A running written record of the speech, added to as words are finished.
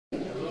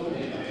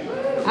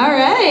All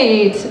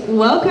right,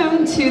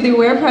 welcome to the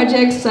Aware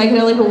Project's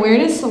Psychedelic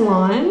Awareness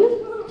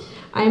Salon.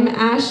 I'm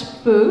Ash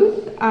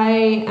Booth. I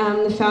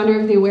am the founder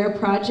of the Aware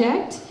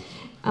Project,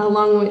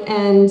 along with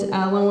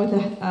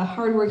a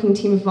hardworking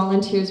team of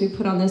volunteers. We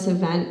put on this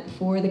event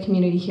for the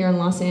community here in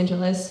Los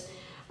Angeles.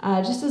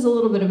 Just as a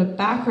little bit of a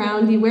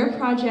background, the Aware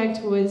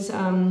Project was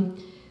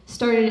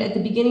started at the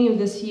beginning of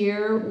this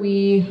year.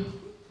 We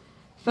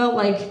felt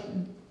like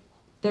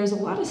there's a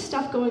lot of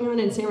stuff going on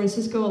in San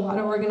Francisco, a lot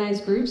of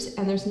organized groups,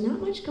 and there's not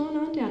much going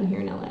on down here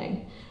in LA.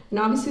 And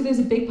obviously there's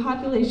a big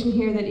population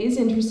here that is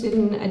interested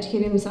in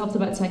educating themselves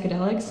about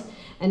psychedelics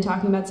and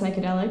talking about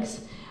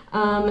psychedelics.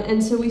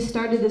 And so we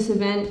started this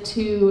event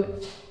to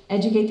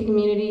educate the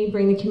community,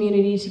 bring the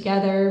community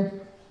together,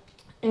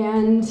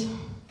 and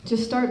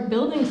just start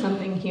building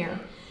something here.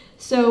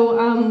 So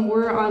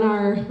we're on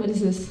our, what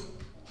is this,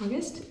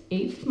 August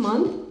 8th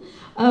month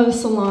of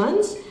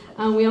salons.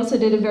 We also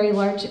did a very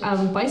large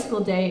bicycle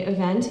day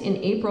event in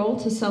April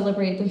to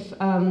celebrate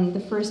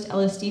the first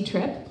LSD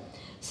trip.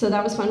 So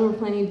that was fun. We're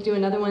planning to do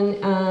another one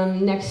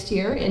next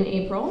year in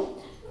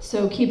April.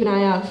 So keep an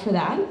eye out for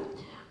that.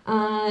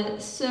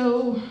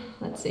 So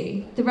let's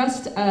see. The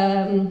rest,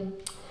 the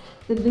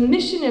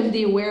mission of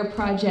the Aware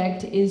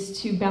Project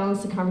is to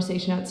balance the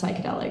conversation about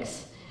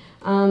psychedelics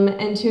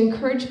and to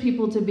encourage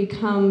people to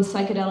become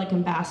psychedelic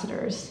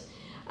ambassadors.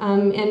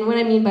 And what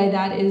I mean by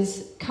that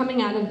is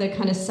coming out of the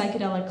kind of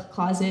psychedelic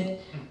closet,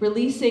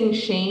 releasing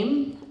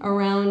shame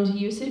around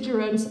usage,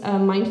 around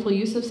mindful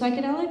use of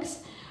psychedelics,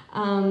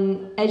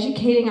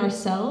 educating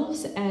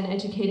ourselves and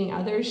educating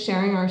others,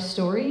 sharing our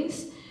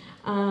stories.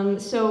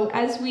 So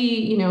as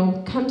we,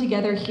 come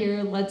together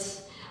here,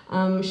 let's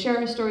share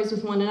our stories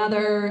with one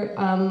another,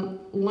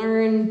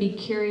 learn, be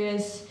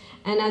curious,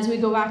 and as we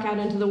go back out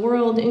into the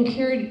world,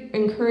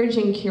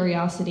 encouraging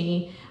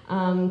curiosity.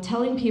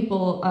 Telling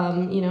people,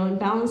 and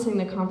balancing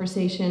the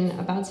conversation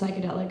about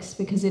psychedelics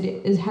because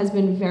it has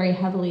been very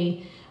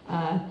heavily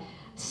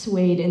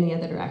swayed in the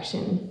other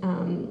direction.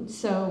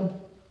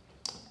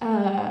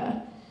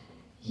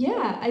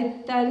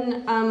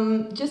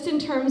 Just in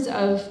terms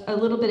of a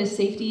little bit of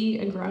safety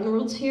and ground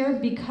rules here,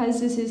 because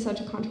this is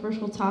such a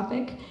controversial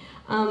topic,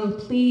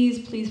 please,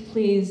 please,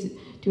 please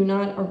do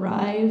not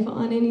arrive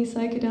on any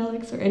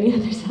psychedelics or any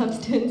other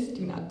substance.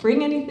 Do not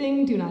bring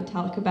anything. Do not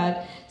talk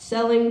about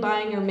selling,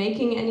 buying, or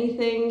making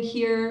anything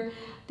here.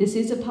 This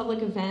is a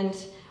public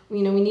event.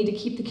 We need to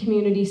keep the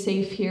community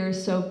safe here,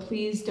 so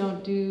please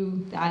don't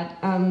do that.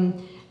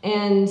 And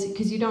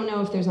because you don't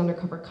know if there's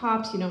undercover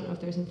cops, you don't know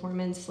if there's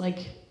informants.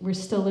 Like, we're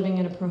still living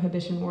in a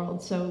prohibition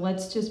world. So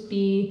let's just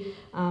be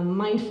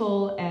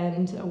mindful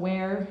and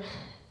aware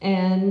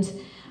and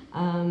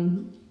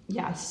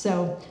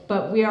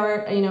but we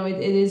are,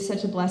 it is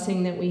such a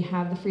blessing that we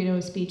have the freedom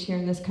of speech here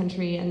in this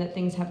country and that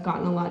things have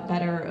gotten a lot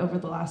better over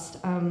the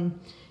last, a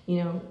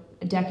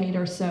decade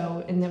or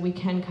so, and that we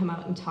can come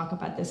out and talk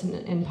about this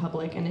in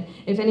public. And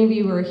if any of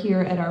you were here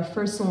at our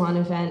first salon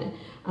event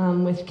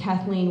with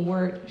Kathleen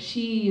Wirt,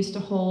 she used to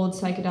hold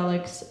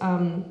psychedelics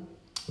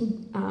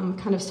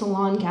kind of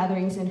salon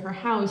gatherings in her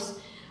house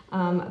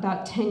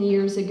about 10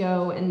 years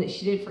ago, and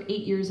she did it for 8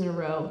 years in a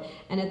row.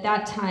 And at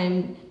that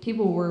time,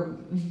 people were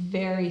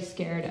very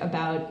scared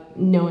about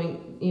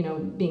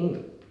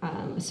being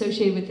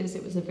associated with this.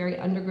 It was a very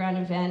underground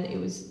event. It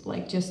was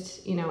like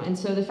just, and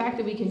so the fact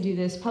that we can do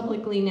this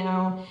publicly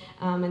now,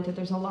 and that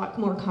there's a lot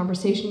more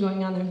conversation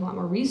going on, there's a lot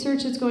more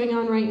research that's going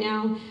on right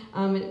now,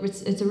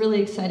 it's a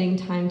really exciting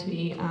time to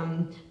be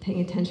paying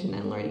attention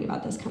and learning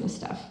about this kind of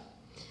stuff.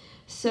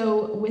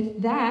 So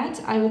with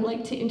that, I would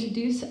like to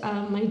introduce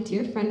my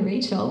dear friend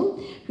Rachel,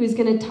 who's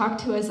going to talk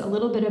to us a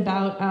little bit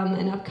about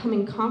an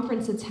upcoming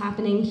conference that's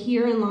happening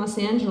here in Los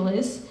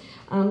Angeles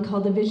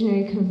called the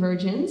Visionary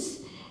Convergence.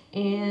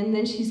 And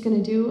then she's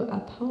going to do a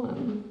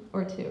poem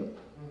or two.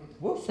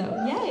 So,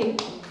 yay!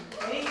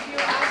 Thank you,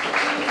 Ashley.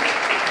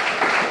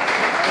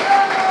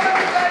 Hello,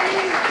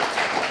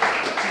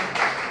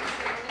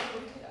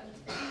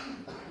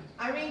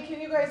 everybody.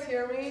 Can you guys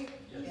hear me?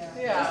 Yes.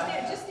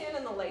 Yeah. Just stand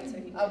on the light so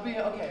he can. I'll be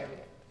okay.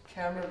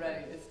 Camera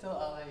ready. It's still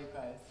LA, you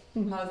guys.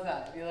 How's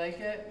that? You like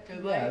it?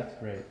 Good light? Yeah, that's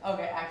great.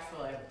 Okay,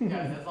 excellent. Good.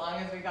 As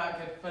long as we got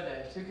good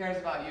footage. Who cares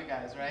about you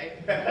guys, right?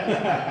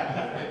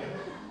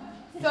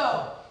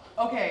 So,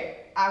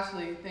 okay,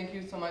 Ashley, thank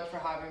you so much for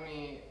having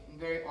me. I'm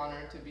very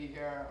honored to be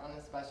here on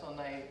a special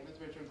night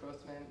with Richard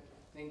Grossman.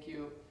 Thank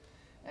you.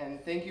 And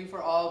thank you for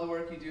all the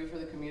work you do for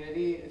the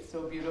community. It's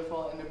so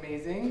beautiful and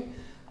amazing.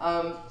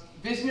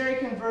 Visionary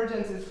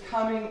Convergence is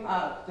coming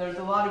up. There's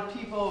a lot of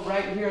people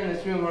right here in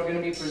this room who are going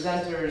to be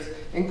presenters,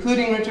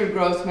 including Richard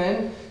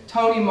Grossman.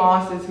 Tony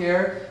Moss is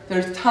here.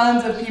 There's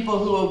tons of people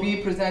who will be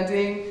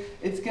presenting.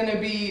 It's going to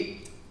be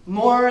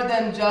more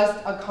than just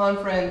a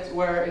conference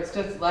where it's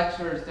just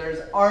lectures. There's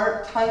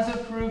art. Tons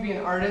of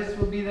Peruvian artists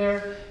will be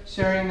there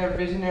sharing their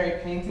visionary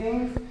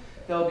paintings.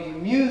 There'll be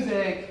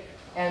music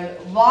and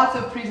lots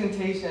of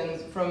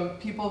presentations from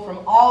people from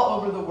all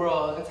over the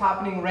world. It's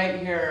happening right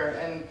here,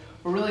 and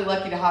we're really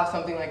lucky to have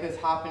something like this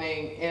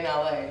happening in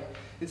LA.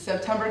 It's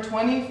September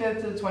 25th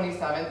to the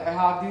 27th. I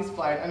have these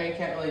flyers. I know you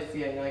can't really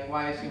see it. You're like,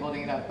 why is she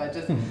holding it up? But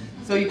just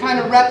so you kind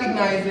of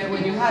recognize it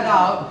when you head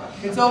out.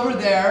 It's over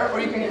there, or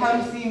you can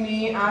come see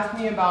me, ask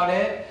me about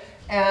it.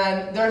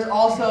 And there's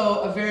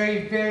also a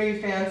very,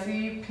 very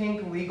fancy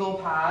pink legal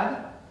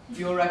pad.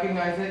 You'll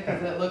recognize it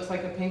because it looks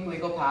like a pink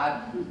legal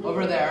pad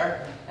over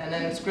there. And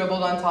then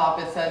scribbled on top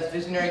it says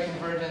Visionary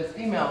Convergence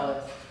email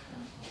list.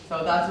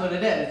 So that's what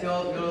it is.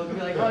 You'll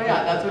be like, oh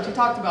yeah, that's what you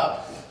talked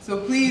about.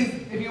 So please,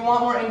 if you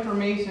want more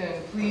information,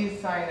 please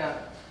sign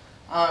up.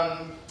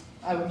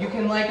 You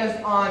can like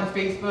us on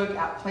Facebook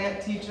at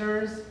Plant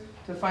Teachers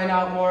to find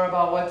out more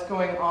about what's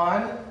going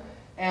on.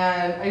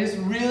 And I just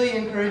really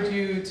encourage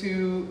you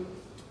to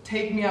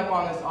take me up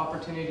on this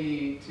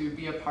opportunity to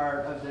be a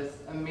part of this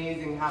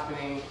amazing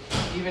happening.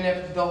 Even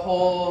if the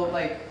whole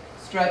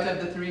stretch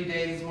of the 3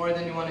 days is more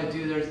than you want to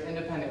do, there's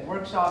independent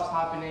workshops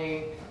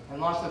happening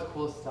and lots of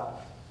cool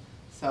stuff.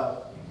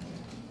 So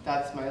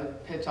that's my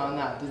pitch on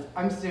that.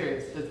 I'm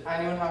serious. Does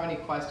anyone have any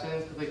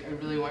questions? Because I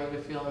really want you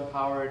to feel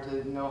empowered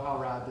to know how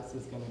rad this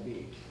is going to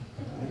be.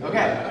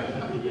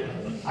 Okay.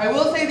 I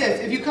will say this.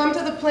 If you come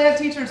to the Plant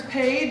Teachers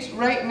page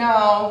right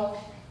now,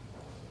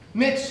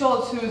 Mitch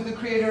Schultz, who is the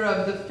creator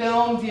of the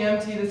film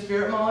DMT, The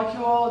Spirit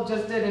Molecule,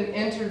 just did an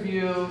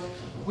interview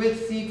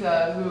with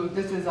Sita, who,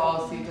 this is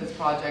all Sita's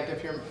project,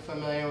 if you're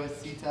familiar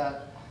with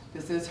Sita.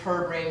 This is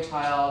her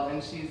brainchild,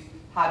 and she's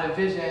had a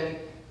vision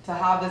to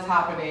have this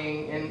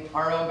happening in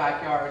our own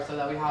backyard so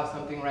that we have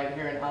something right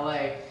here in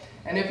LA.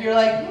 And if you're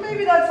like,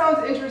 maybe that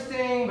sounds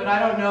interesting, but I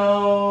don't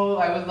know,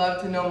 I would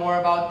love to know more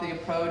about the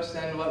approach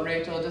than what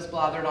Rachel just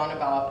blathered on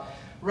about.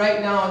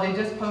 Right now, they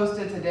just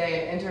posted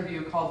today an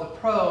interview called The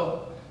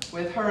Probe,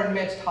 with her and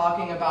Mitch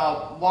talking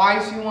about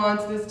why she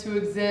wants this to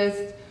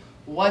exist,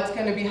 what's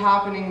going to be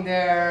happening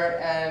there,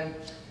 and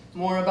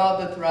more about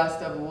the thrust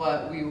of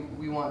what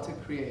we want to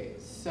create.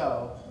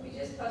 So we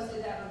just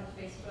posted that on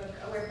Facebook,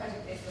 Aware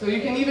Project Facebook. So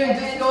you can even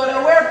just go to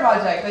Aware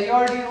Project that you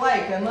already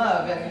like and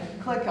love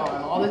and click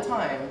on all the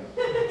time.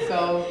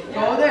 So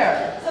go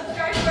there.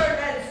 Subscribe to our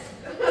events.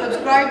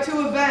 Subscribe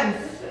to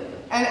events.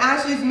 And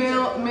Ashley's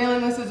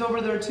mailing list is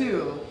over there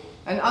too.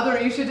 And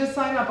you should just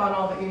sign up on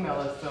all the email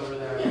lists over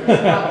there.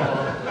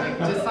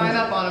 Just sign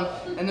up on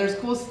them. And there's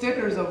cool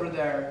stickers over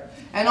there.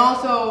 And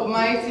also,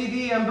 my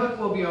CD and book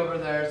will be over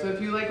there. So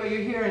if you like what you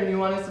hear and you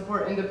want to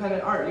support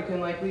independent art, you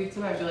can leave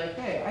tonight and be like,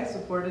 hey, I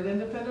supported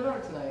independent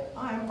art tonight.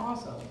 I'm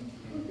awesome.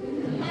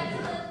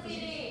 Excellent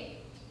CD.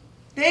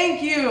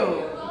 Thank you.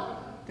 You're welcome.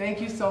 Thank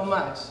you so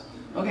much.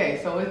 Okay,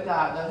 so with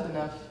that, that's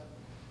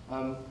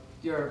enough.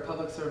 Your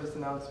public service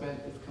announcement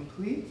is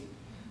complete.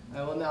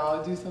 I will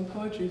now do some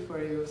poetry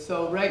for you.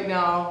 So right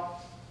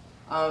now,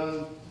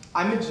 I'm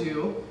a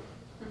Jew.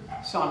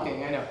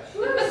 Shocking, I know.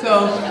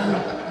 So,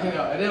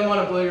 I didn't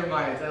want to blow your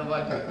minds. I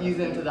want to ease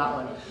into that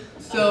one.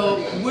 So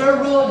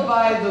we're ruled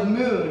by the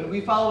moon.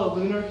 We follow a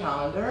lunar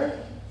calendar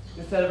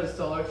instead of a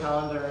solar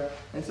calendar.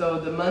 And so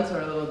the months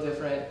are a little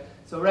different.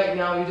 So right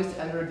now, we just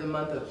entered the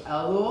month of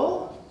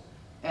Elul.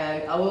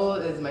 And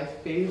Elul is my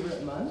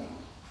favorite month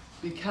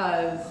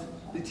because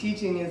the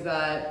teaching is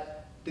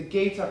that the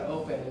gates are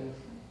open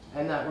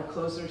and that we're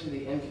closer to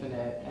the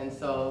infinite. And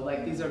so,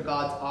 these are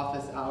God's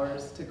office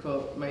hours, to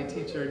quote my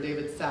teacher,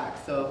 David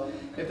Sachs. So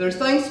if there's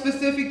something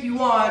specific you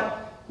want,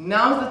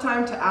 now's the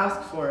time to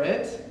ask for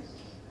it,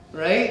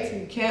 right?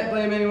 You can't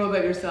blame anyone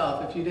but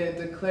yourself if you didn't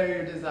declare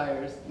your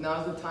desires.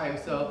 Now's the time.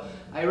 So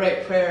I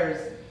write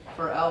prayers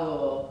for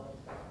Elul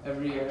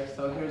every year.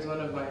 So here's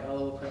one of my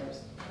Elul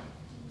prayers.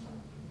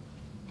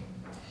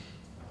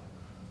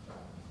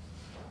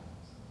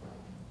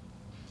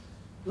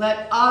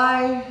 Let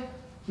I,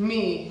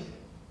 me,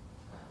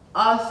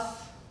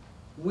 us,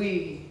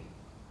 we,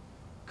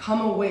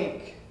 come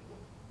awake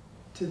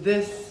to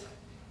this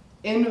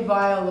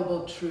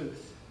inviolable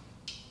truth.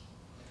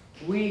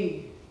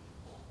 We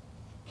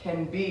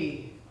can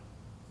be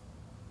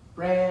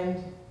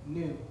brand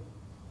new.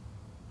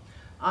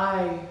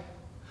 I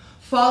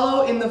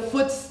follow in the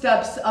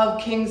footsteps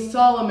of King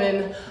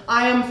Solomon.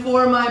 I am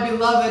for my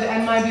beloved,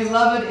 and my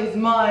beloved is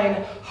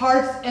mine.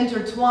 Hearts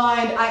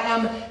intertwined, I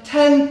am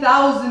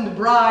 10,000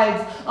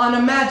 brides on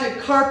a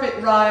magic carpet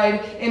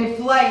ride in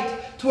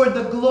flight toward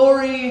the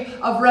glory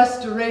of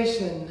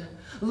restoration.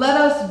 Let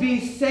us be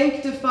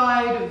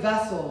sanctified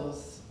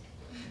vessels.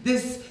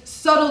 This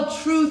subtle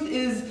truth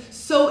is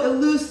so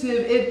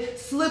elusive, it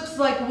slips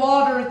like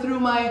water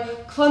through my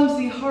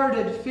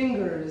clumsy-hearted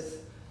fingers.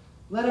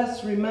 Let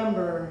us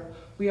remember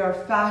we are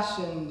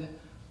fashioned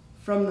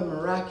from the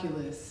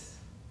miraculous.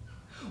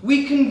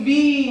 We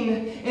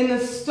convene in the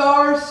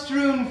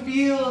star-strewn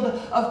field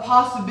of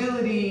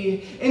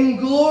possibility, in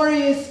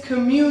glorious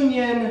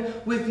communion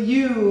with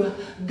you,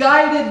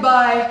 guided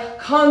by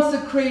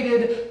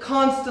consecrated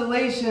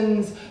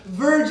constellations,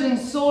 virgin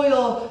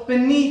soil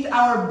beneath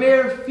our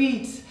bare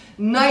feet,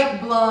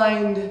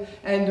 night-blind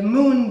and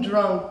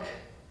moon-drunk.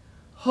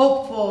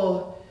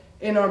 Hopeful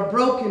in our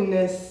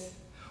brokenness,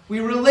 we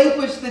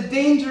relinquish the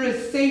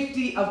dangerous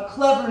safety of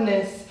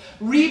cleverness,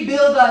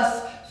 rebuild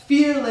us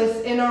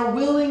fearless in our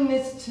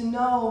willingness to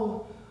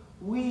know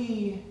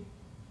we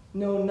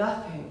know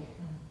nothing.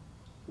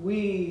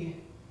 We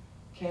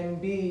can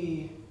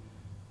be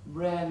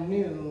brand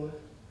new.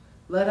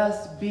 Let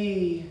us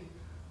be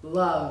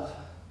love.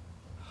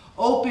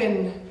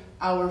 Open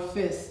our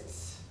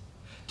fists.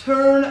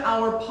 Turn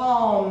our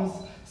palms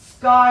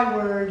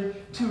skyward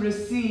to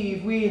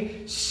receive.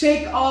 We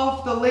shake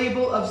off the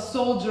label of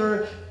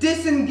soldier,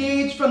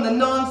 disengage from the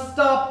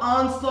non-stop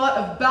onslaught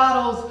of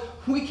battles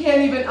we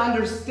can't even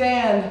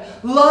understand.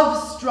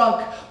 Love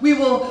struck, we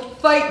will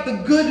fight the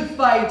good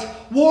fight,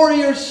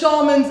 warrior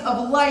shamans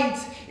of light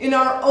in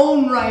our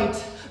own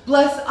right.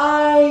 Bless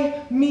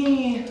I,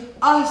 me,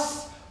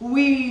 us,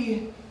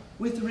 we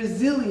with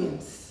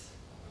resilience.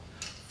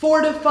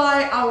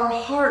 Fortify our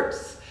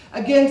hearts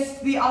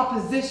against the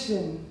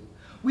opposition.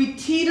 We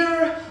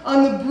teeter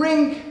on the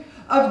brink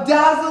of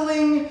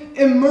dazzling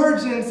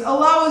emergence.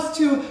 Allow us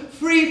to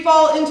free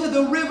fall into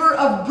the river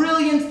of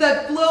brilliance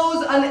that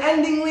flows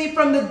unendingly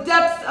from the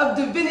depths of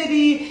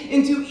divinity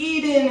into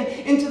Eden,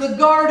 into the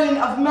garden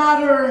of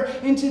matter,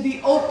 into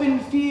the open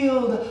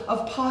field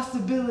of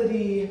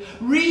possibility.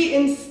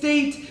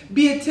 Reinstate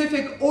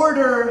beatific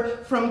order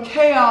from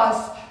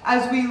chaos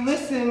as we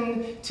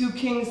listen to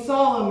King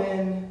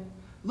Solomon.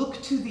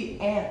 Look to the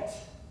ant,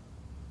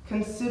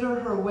 consider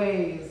her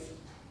ways,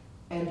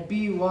 and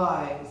be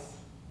wise.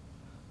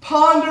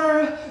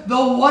 Ponder the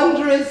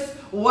wondrous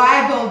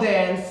waggle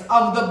dance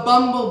of the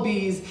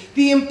bumblebees,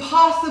 the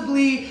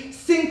impossibly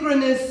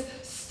synchronous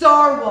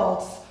star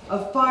waltz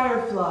of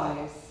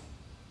fireflies.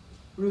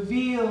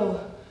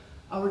 Reveal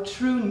our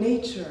true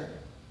nature.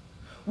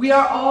 We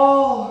are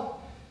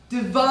all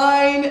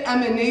divine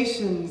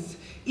emanations,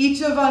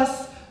 each of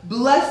us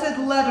blessed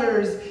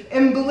letters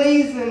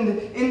emblazoned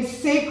in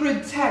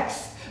sacred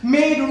texts.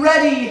 Made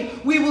ready,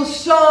 we will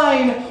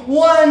shine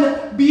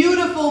one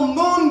beautiful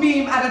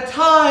moonbeam at a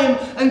time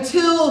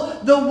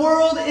until the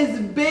world is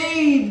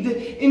bathed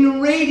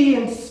in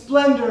radiant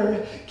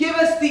splendor. Give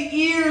us the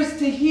ears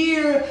to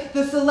hear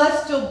the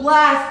celestial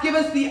blast. Give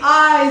us the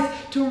eyes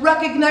to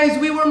recognize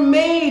we were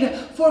made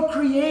for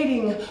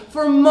creating,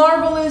 for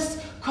marvelous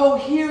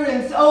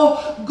coherence.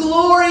 Oh,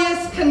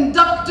 glorious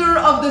conductor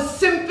of the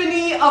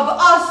symphony of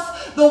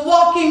us, the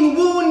walking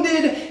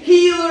wounded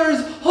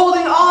healers,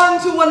 holding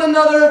on to one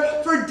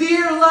another for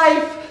dear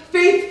life,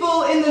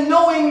 faithful in the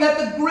knowing that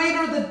the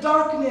greater the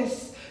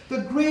darkness,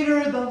 the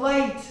greater the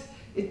light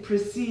it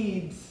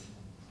precedes.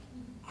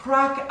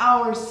 Crack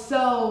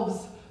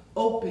ourselves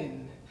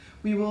open.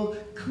 We will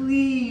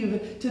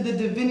cleave to the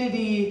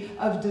divinity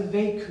of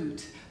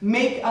Devekut.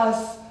 Make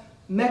us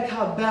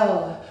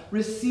Mekabel.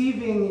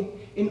 Receiving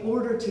in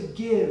order to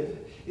give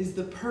is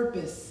the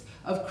purpose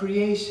of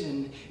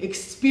creation.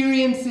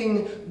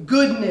 Experiencing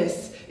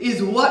goodness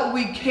is what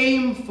we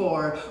came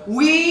for.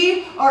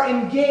 We are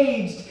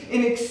engaged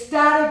in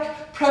ecstatic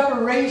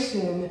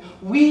preparation.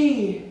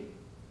 We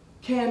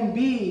can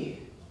be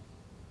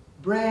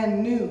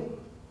brand new.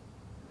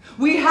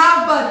 We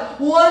have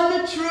but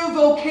one true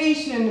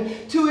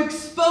vocation: to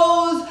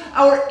expose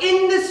our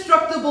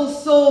indestructible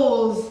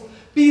souls.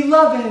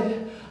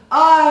 Beloved,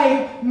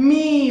 I,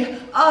 me,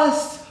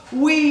 us,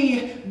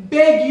 we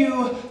beg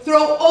you,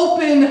 throw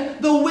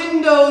open the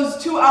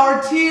windows to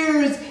our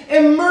tears.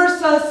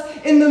 Immerse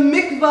us in the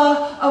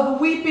mikvah of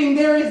weeping.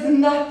 There is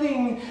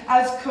nothing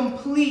as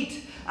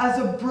complete as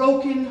a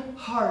broken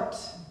heart.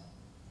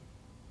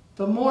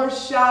 The more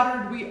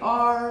shattered we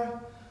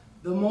are,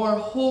 the more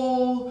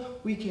whole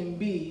we can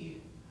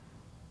be.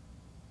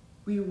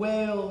 We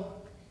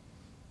wail,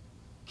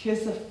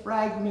 kiss a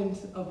fragment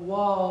of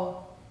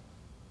wall,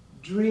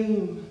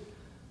 dream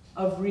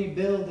of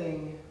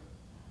rebuilding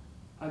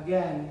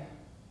again.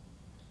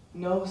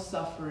 No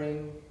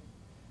suffering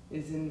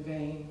is in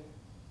vain.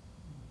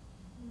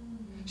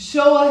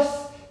 Show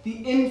us the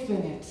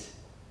infinite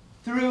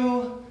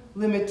through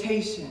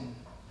limitation.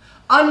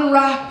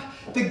 Unwrap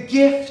the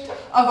gift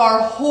of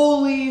our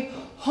holy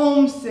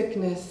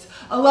homesickness.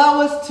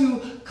 Allow us to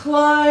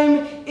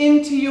climb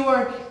into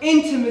your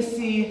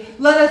intimacy.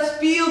 Let us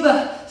feel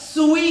the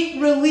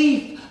sweet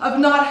relief of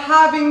not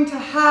having to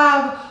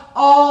have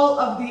all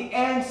of the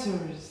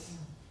answers.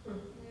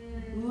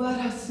 Let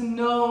us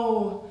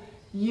know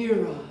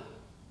Yira.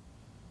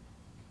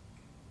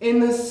 In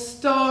the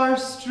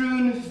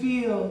star-strewn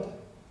field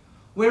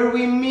where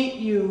we meet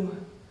you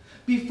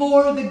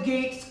before the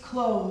gates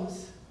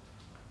close,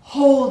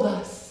 hold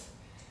us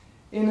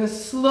in a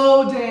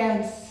slow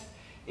dance,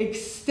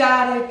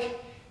 ecstatic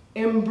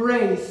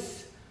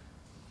embrace.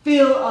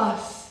 Fill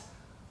us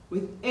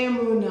with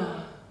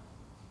emunah.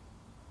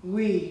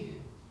 We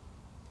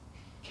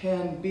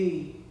can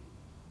be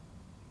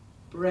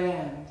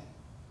brand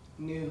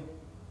new.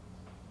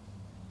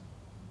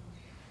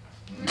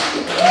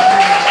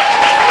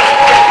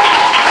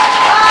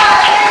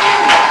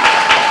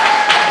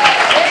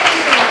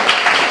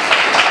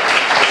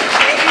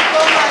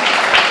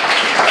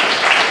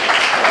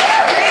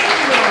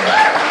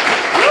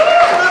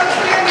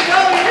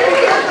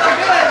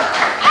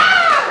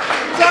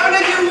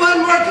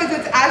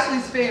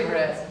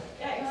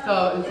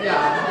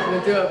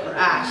 Do it for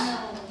Ash.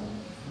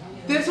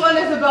 This one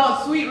is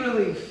about sweet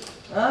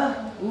relief.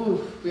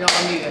 Ooh, we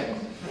all need it.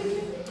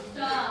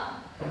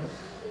 Stop.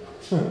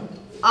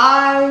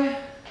 I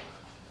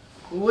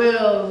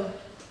will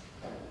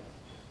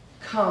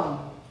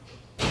come.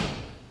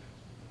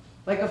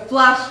 Like a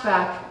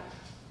flashback,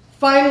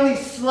 finally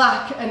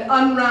slack and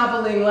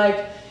unraveling,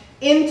 like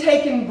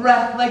intaken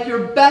breath, like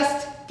your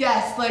best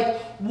guess,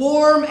 like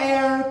warm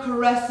air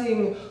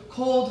caressing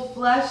cold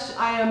flesh.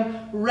 I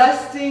am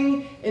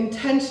resting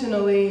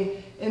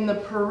intentionally in the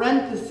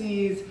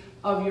parentheses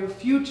of your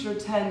future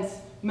tense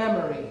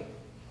memory.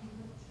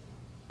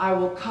 I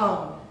will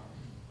come.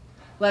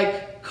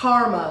 Like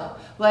karma,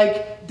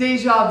 like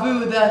deja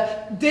vu,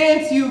 the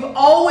dance you've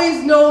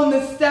always known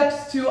the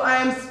steps to. I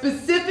am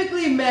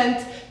specifically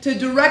meant to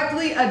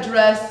directly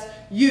address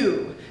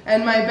you,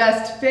 and my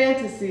best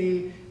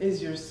fantasy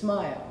is your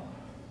smile.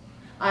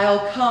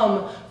 I'll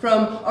come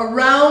from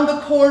around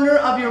the corner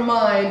of your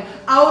mind,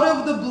 out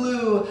of the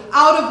blue,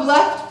 out of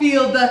left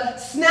field, the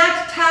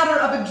snatched tatter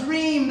of a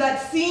dream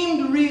that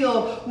seemed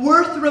real,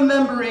 worth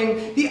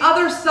remembering, the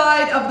other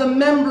side of the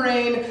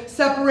membrane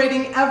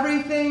separating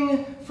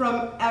everything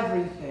from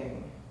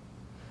everything.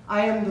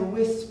 I am the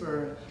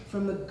whisper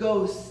from the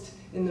ghost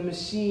in the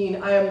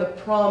machine. I am the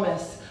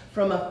promise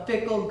from a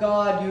fickle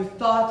God you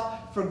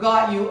thought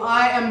forgot you.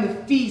 I am the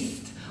feast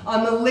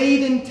on the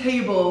laden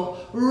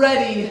table,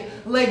 ready,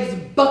 legs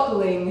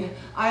buckling.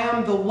 I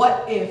am the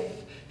what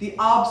if, the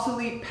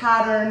obsolete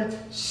pattern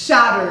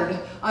shattered,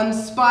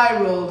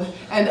 unspiraled,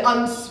 and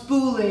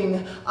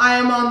unspooling. I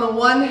am on the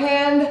one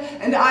hand,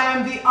 and I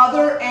am the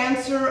other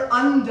answer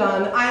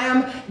undone. I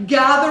am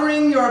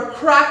gathering your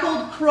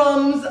crackled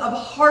crumbs of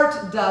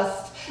heart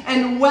dust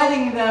and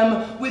wetting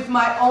them with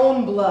my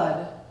own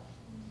blood.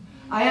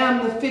 I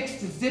am the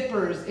fixed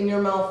zippers in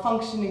your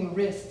malfunctioning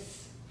wrists.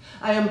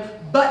 I am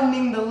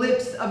buttoning the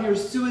lips of your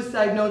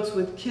suicide notes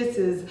with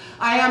kisses.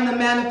 I am the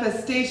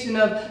manifestation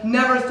of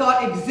never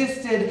thought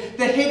existed,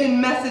 the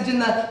hidden message in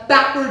the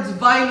backwards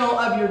vinyl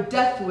of your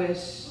death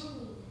wish.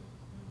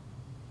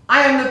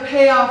 I am the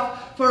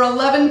payoff for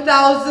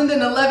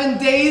 11,011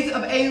 days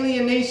of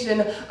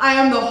alienation. I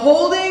am the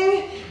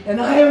holding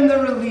and I am the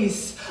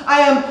release.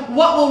 I am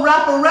what will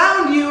wrap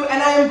around you,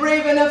 and I am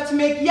brave enough to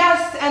make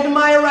yes, and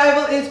my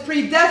arrival is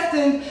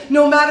predestined,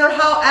 no matter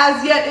how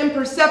as yet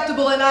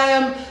imperceptible, and I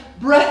am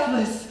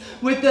breathless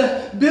with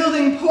the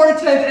building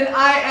portent, and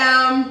I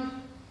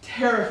am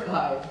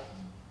terrified,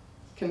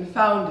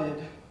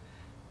 confounded,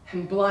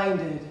 and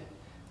blinded.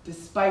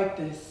 Despite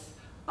this,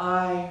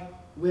 I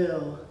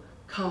will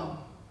come.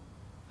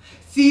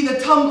 See the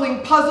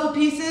tumbling puzzle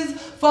pieces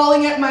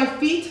falling at my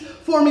feet,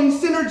 forming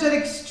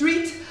synergetic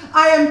street.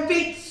 I am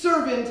fate's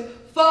servant,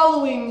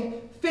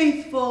 following,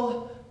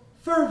 faithful,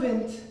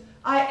 fervent.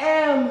 I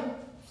am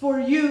for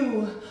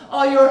you.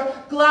 All your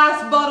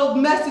glass-bottled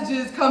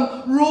messages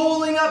come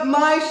rolling up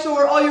my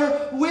shore. All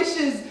your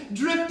wishes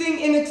drifting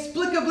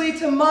inexplicably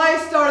to my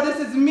star. This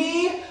is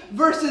me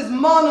versus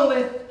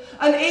monolith,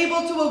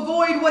 unable to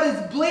avoid what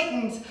is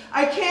blatant.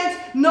 I can't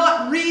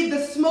not read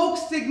the smoke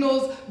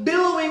signals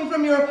billowing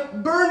from your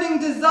burning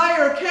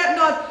desire. Can't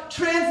not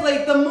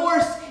translate the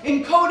Morse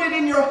encoded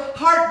in your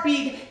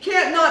heartbeat.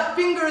 Can't not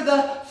finger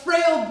the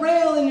frail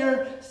braille in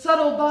your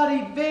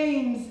subtle-bodied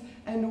veins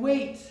and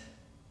wait.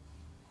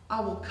 I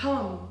will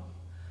come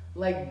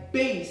like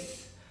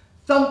bass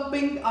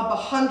thumping up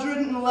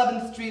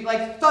 111th Street,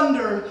 like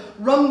thunder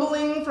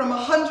rumbling from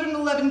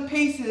 111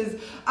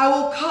 paces. I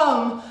will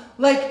come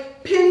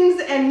like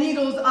pins and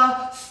needles,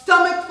 a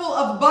stomach full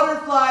of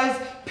butterflies,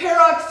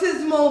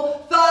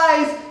 paroxysmal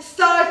thighs,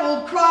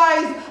 stifled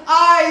cries,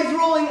 eyes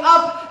rolling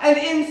up and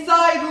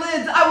inside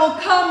lids. I will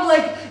come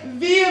like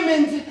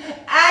vehement,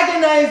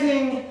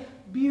 agonizing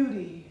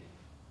beauty.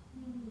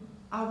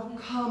 I will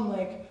come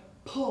like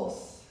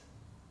pulse,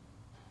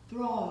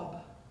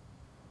 throb,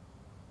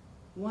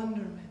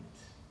 wonderment.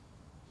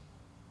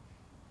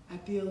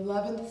 At the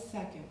 11th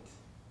second,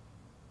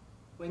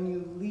 when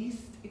you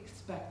least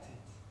expect it,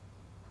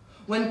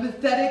 when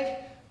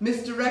pathetic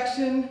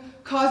misdirection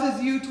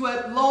causes you to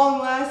at long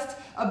last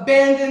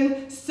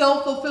abandon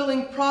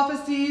self-fulfilling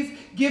prophecies,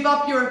 give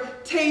up your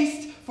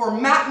taste for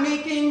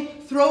map-making,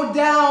 throw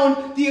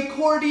down the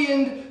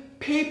accordioned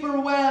paper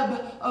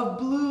web of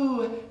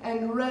blue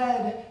and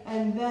red,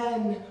 and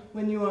then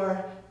when you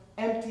are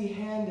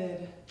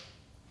empty-handed,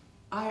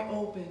 I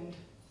opened,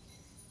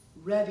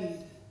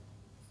 readied,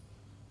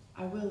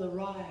 I will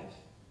arrive.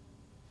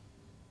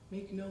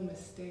 Make no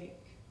mistake.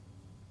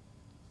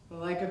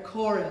 Like a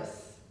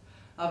chorus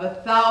of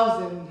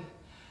 1,000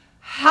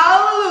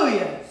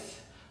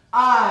 hallelujahs,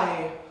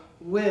 I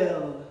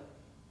will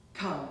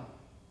come.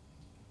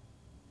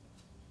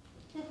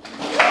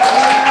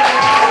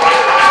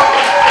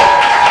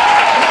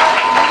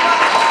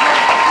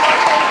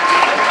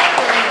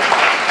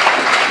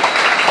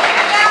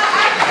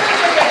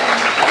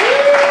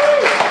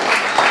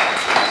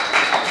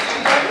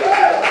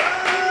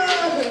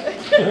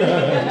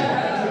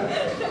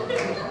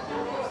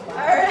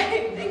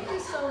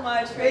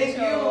 Thank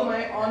you,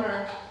 my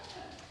honor.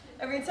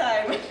 Every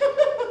time.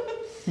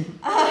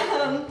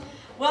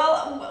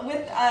 Well,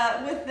 with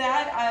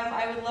that,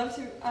 I would love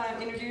to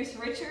introduce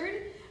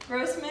Richard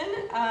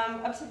Grossman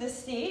up to the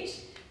stage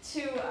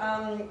to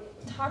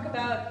talk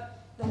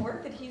about the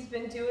work that he's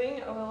been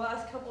doing over the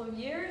last couple of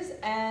years,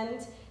 and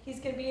he's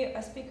going to be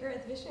a speaker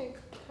at the Visionary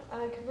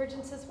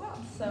Convergence as well.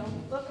 So,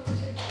 welcome,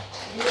 Richard.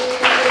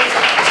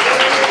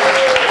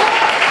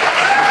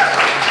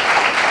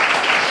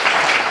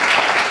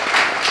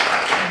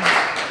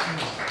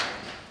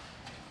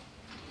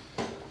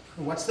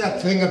 What's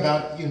that thing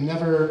about you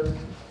never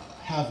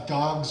have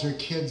dogs or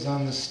kids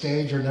on the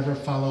stage or never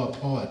follow a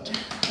poet?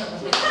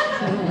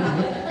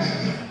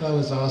 That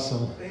was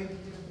awesome.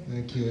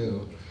 Thank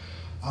you.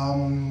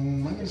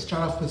 I'm going to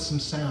start off with some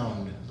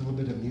sound, a little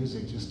bit of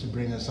music, just to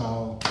bring us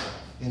all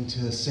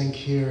into sync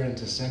here and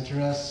to center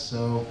us.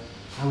 So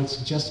I would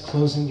suggest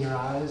closing your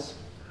eyes.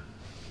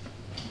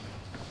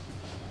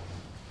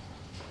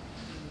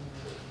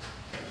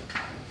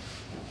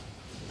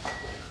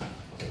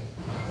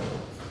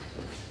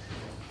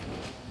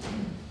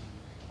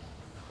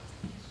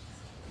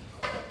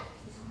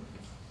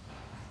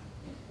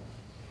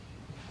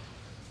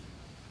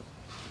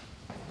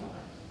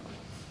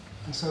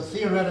 So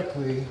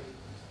theoretically,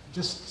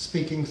 just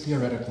speaking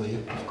theoretically,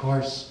 of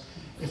course,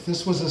 if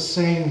this was a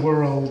sane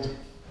world,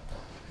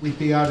 we'd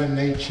be out in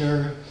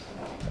nature,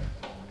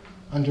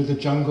 under the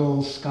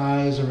jungle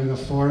skies or in a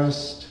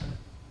forest.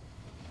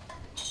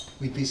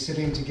 We'd be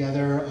sitting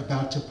together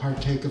about to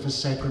partake of a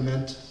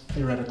sacrament,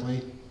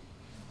 theoretically,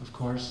 of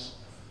course.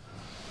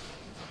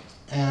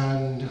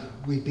 And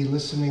we'd be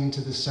listening to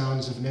the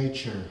sounds of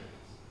nature.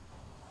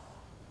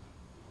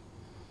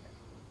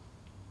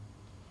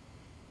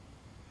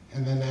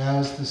 And then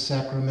as the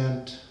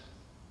sacrament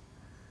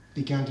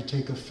began to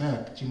take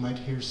effect, you might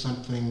hear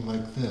something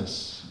like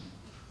this.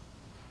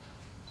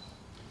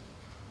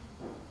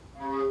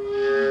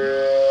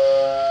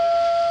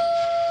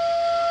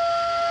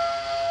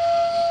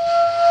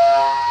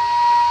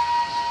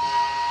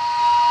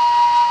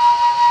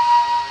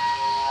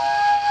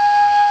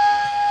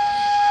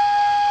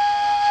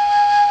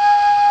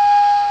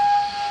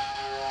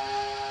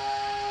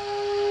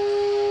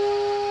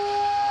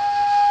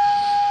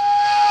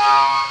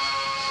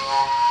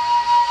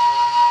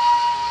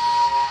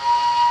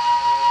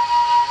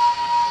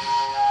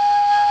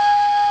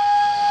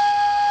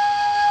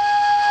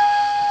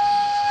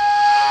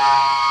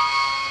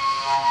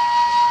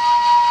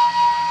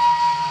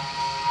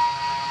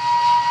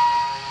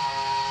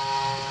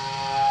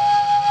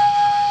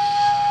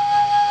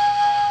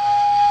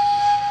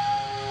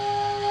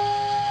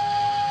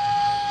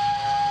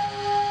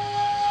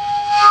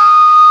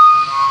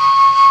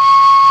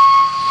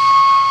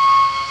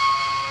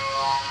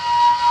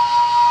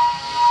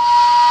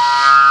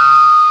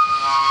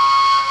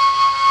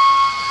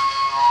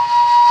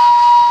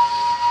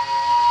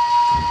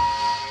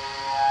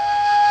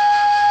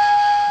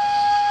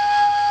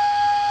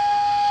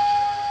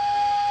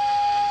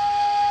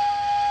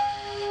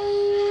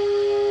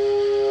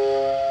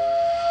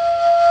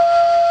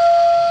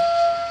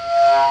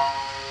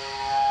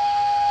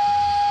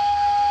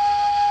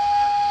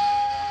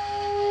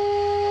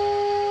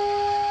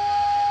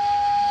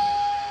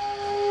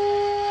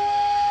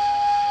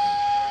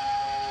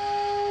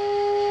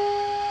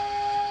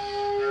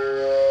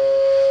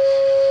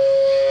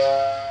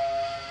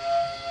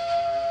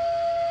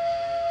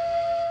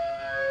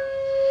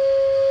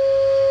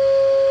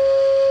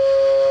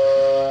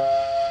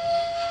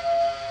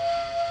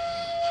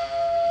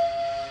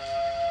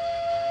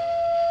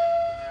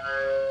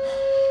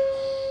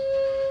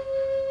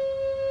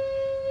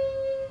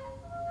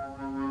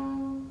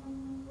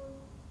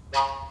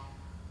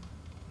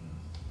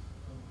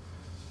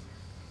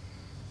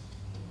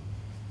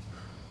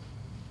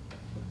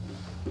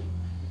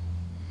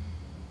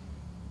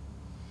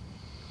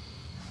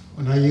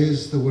 When I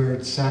use the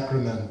word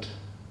sacrament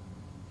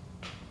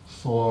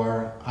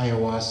for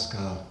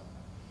ayahuasca,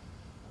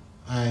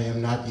 I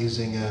am not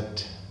using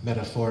it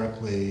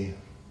metaphorically.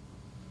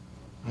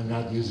 I'm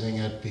not using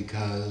it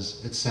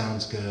because it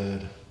sounds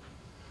good.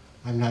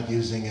 I'm not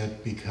using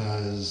it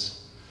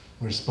because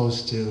we're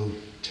supposed to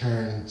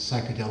turn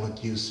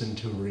psychedelic use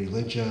into a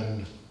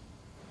religion.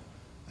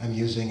 I'm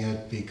using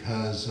it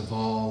because of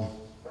all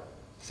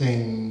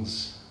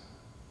things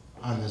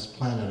on this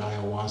planet,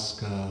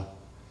 ayahuasca,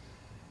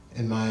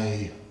 in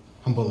my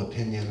humble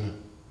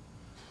opinion,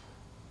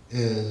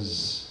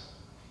 is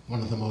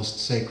one of the most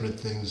sacred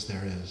things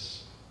there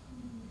is.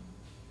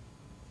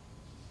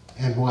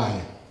 And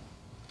why?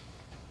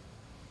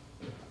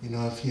 You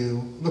know, if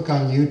you look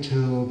on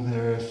YouTube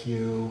or if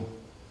you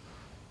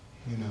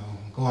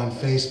go on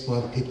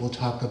Facebook, people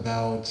talk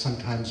about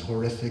sometimes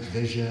horrific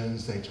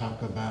visions. They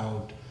talk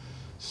about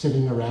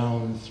sitting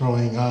around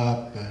throwing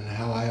up and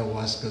how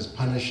ayahuasca is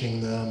punishing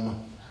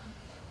them.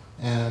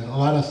 And a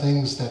lot of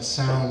things that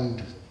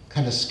sound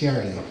kind of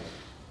scary.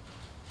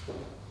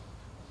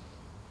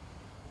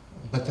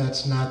 But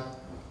that's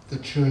not the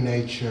true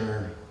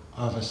nature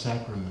of a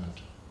sacrament.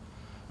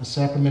 A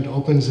sacrament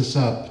opens us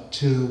up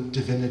to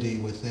divinity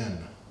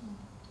within.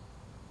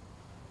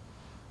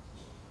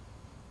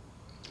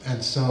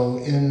 And so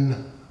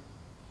in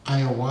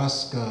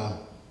ayahuasca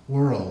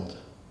world,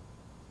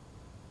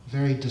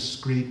 very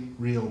discrete,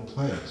 real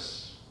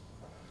place,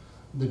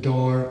 the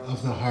door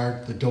of the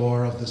heart, the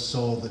door of the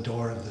soul, the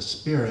door of the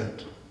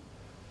spirit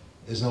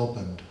is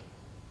opened.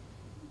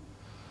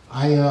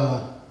 I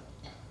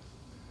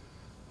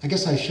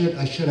guess I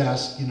should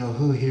ask,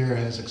 who here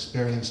has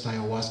experienced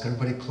ayahuasca?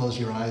 Everybody close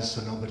your eyes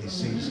so nobody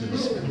sees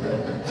who's,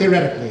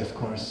 theoretically, of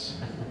course.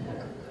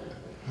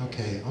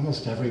 Okay,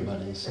 almost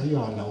everybody, so you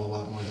all know a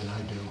lot more than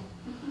I do.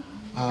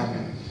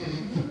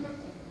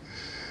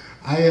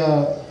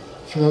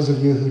 For those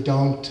of you who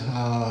don't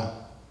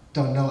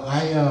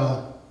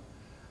know,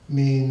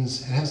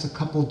 means, it has a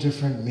couple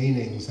different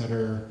meanings that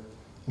are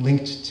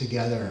linked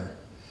together.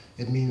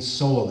 It means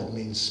soul, it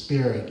means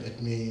spirit,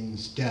 it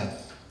means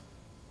death.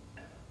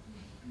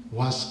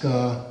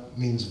 Huasca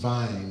means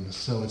vine,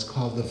 so it's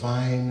called the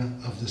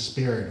vine of the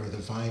spirit or the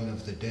vine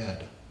of the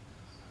dead.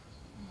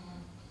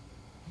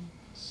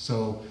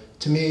 So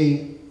to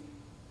me,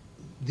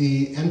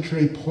 the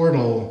entry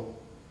portal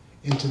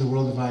into the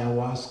world of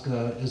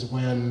ayahuasca is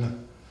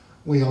when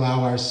we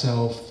allow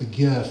ourselves the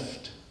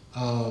gift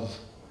of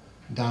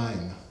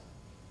dying.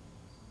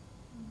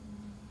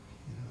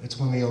 It's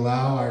when we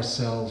allow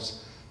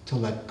ourselves to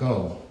let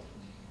go,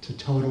 to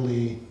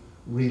totally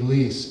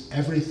release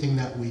everything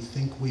that we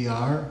think we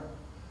are,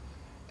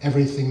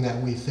 everything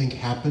that we think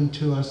happened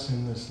to us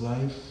in this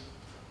life,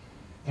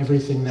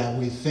 everything that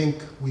we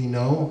think we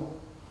know,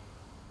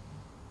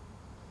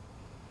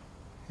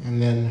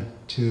 and then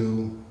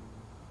to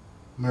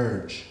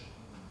merge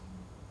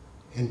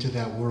into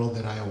that world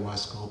that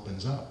ayahuasca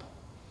opens up.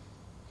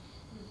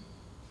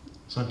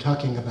 So I'm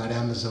talking about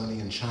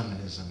Amazonian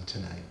shamanism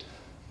tonight.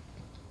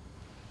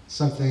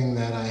 Something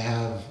that I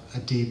have a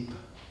deep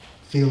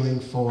feeling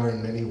for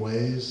in many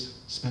ways.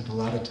 Spent a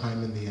lot of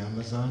time in the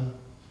Amazon.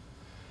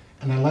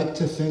 And I like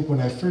to think when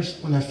I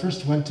first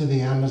went to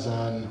the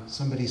Amazon,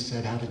 somebody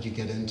said, "How did you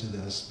get into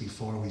this?"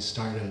 before we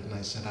started, and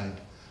I said I'd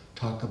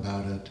talk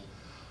about it.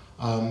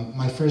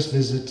 My first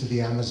visit to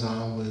the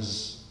Amazon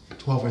was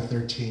 12 or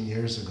 13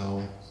 years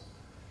ago,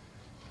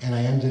 and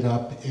I ended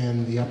up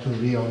in the upper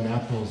Rio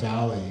Napo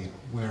Valley,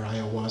 where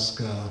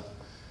ayahuasca,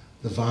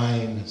 the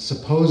vine,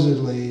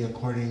 supposedly,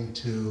 according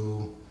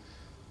to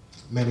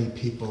many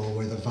people,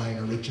 where the vine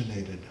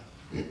originated.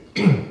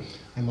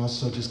 I'm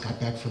also just got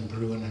back from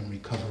Peru and I'm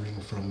recovering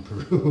from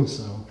Peru,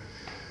 so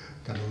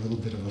got a little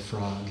bit of a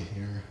frog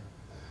here.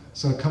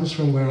 So it comes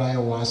from where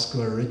ayahuasca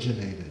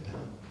originated.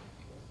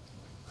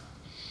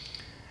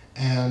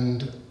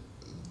 And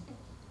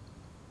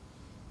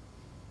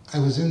I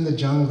was in the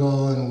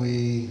jungle and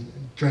we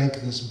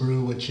drank this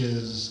brew, which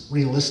is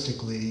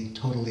realistically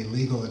totally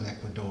legal in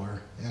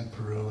Ecuador and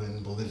Peru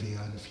and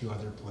Bolivia and a few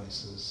other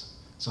places,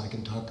 so I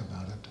can talk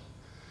about it.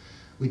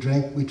 We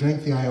drank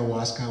the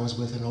ayahuasca. I was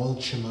with an old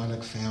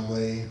shamanic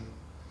family.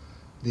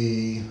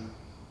 The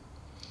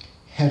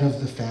head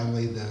of the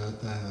family,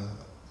 the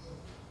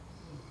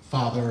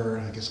father,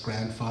 I guess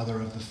grandfather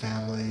of the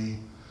family,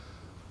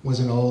 was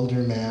an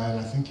older man.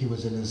 I think he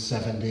was in his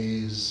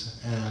 70s.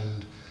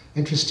 And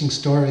interesting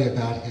story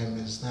about him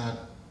is that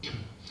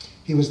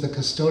he was the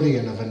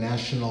custodian of a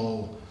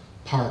national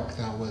park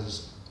that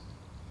was,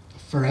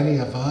 for any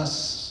of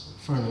us,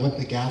 for an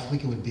Olympic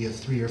athlete, it would be a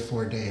 3 or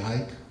 4 day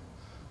hike.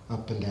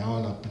 Up and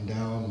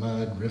down,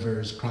 mud,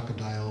 rivers,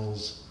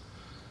 crocodiles,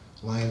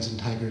 lions and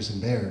tigers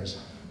and bears.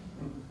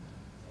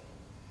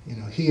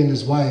 He and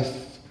his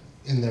wife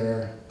in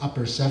their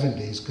upper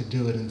 70s could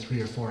do it in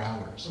 3 or 4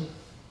 hours.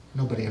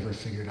 Nobody ever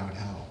figured out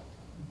how.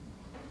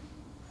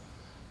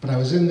 But I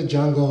was in the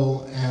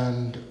jungle,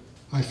 and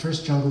my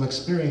first jungle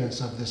experience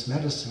of this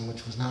medicine,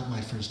 which was not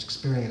my first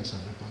experience of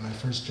it, but my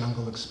first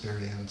jungle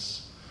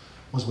experience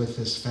was with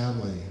this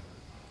family.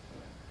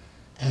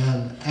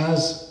 And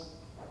as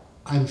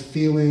I'm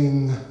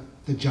feeling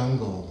the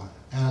jungle,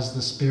 as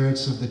the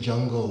spirits of the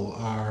jungle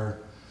are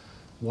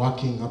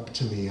walking up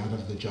to me out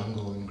of the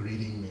jungle and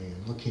greeting me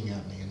and looking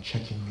at me and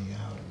checking me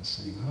out and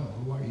saying,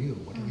 "Oh, who are you?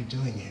 What are you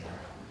doing here?"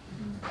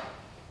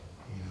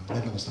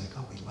 Then it was like,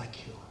 "Oh, we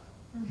like you.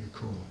 You're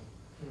cool.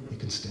 You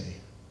can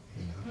stay."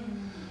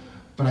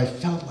 But I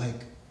felt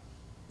like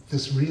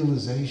this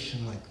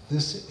realization, like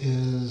this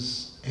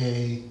is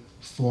a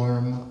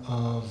form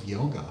of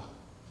yoga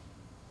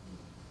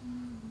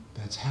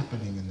that's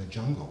happening in the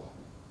jungle.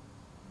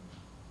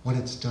 What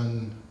it's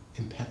done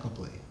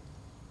impeccably.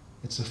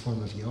 It's a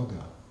form of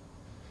yoga.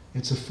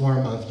 It's a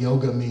form of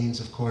yoga means,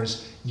 of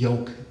course,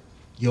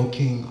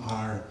 yoking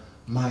our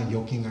mind,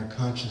 yoking our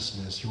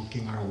consciousness,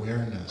 yoking our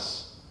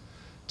awareness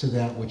to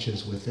that which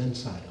is within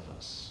inside of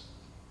us,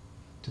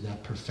 to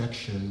that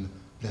perfection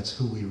that's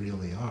who we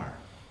really are.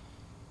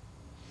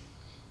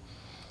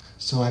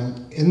 So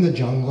I'm in the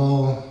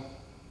jungle.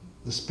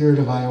 The spirit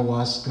of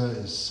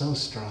ayahuasca is so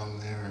strong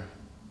there.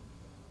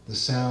 The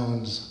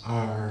sounds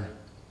are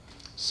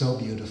so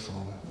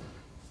beautiful.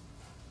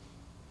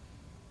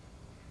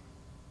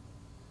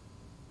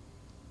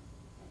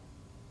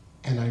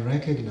 And I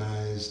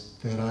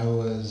recognized that I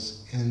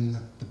was in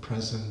the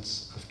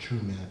presence of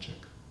true magic.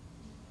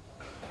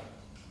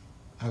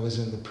 I was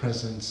in the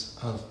presence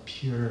of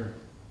pure,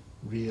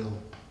 real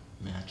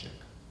magic.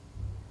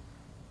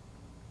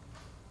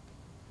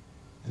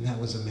 And that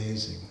was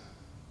amazing.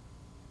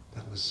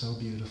 That was so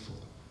beautiful.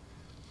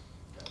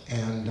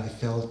 And I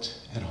felt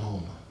at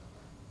home.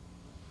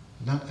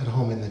 Not at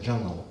home in the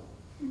jungle,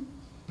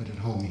 but at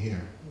home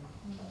here.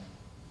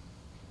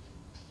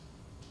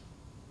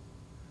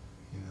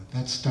 You know,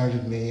 that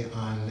started me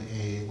on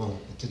a,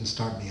 well, it didn't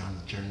start me on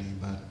the journey,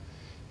 but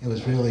it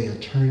was really a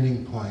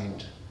turning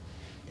point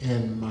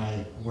in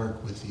my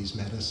work with these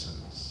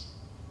medicines.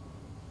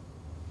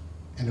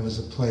 And it was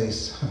a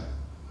place,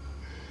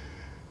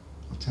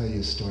 I'll tell you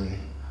a story.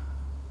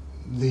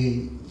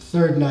 The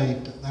third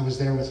night, I was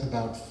there with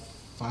about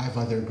 5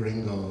 other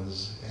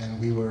gringos, and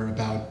we were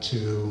about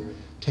to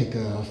take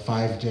a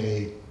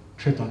 5-day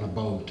trip on a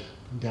boat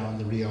down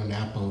the Rio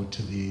Napo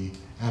to the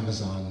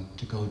Amazon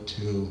to go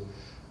to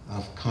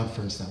a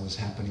conference that was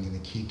happening in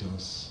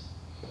Iquitos.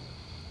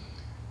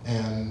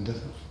 And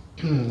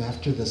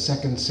after the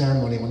second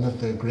ceremony, one of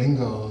the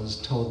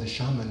gringos told the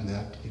shaman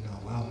that, you know,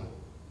 well,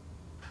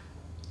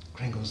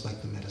 gringos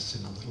like the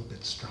medicine a little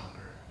bit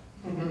stronger.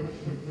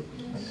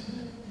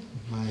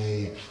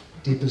 My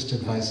deepest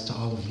advice to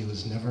all of you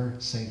is never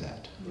say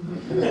that.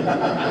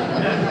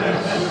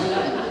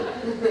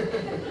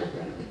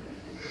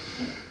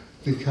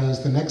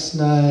 Because the next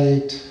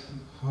night,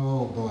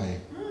 oh boy,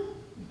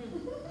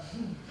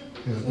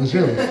 it was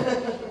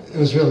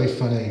really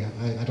funny.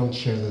 I don't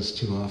share this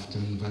too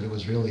often, but it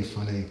was really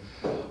funny.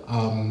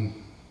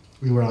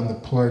 We were on the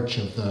porch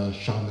of the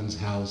shaman's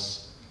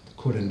house, the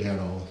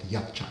curandero, the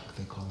yakchak,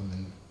 they call them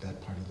in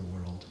that part of the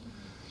world.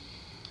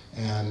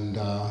 And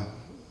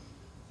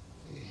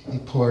he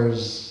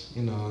pours,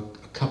 you know,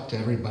 a cup to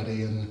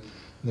everybody, and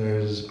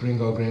there's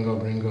gringo, gringo,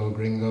 gringo,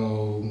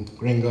 gringo,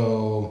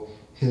 gringo,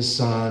 his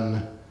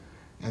son,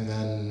 and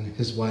then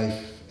his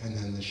wife, and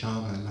then the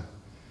shaman.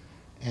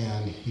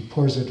 And he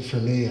pours it for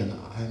me, and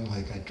I'm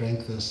like, I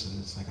drank this, and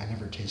it's like, I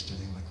never tasted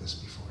anything like this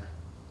before.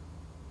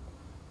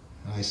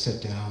 And I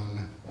sit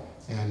down,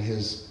 and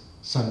his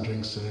son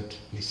drinks it,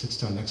 and he sits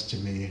down next to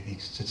me, and he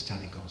sits down,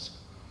 and he goes,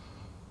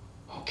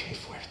 "Okay,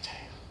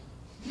 fuerte."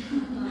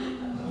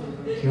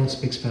 If you don't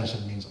speak Spanish,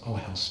 it means, "Oh,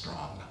 how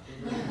strong."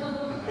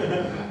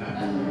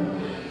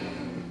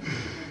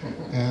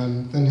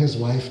 And then his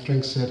wife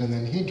drinks it, and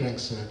then he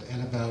drinks it,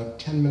 and about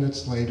 10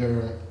 minutes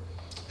later,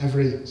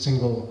 every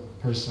single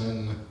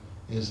person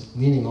is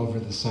leaning over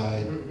the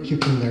side,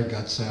 puking their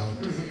guts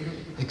out,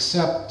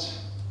 except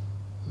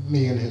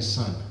me and his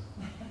son.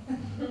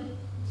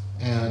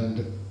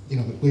 And, you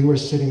know, we were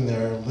sitting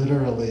there,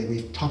 literally,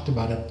 we talked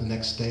about it the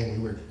next day,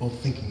 and we were both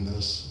thinking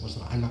this, was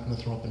that I'm not going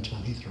to throw up until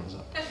he throws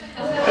up.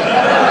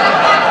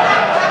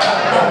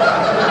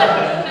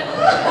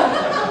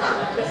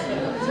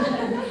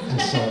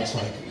 And so it's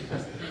like,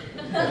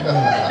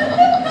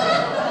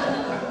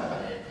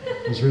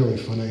 it was really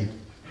funny.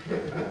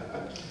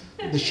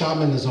 The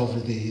shaman is over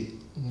the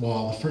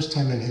wall, the first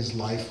time in his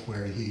life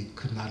where he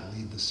could not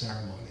lead the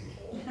ceremony.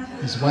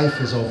 His wife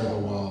is over the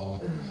wall.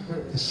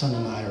 His son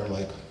and I are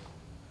like,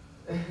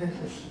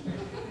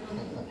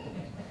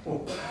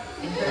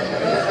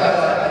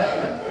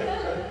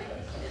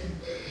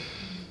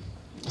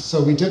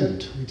 so we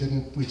didn't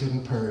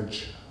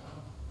purge.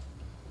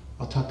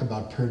 I'll talk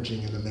about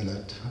purging in a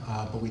minute,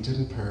 but we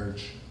didn't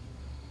purge.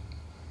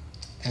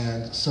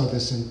 And so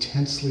this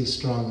intensely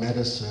strong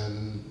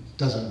medicine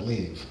doesn't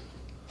leave.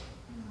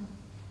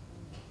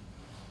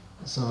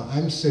 So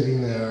I'm sitting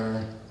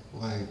there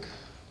like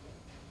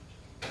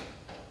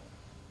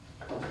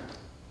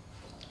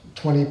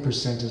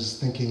 20% is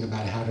thinking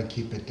about how to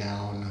keep it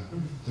down.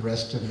 The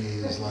rest of me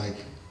is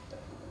like,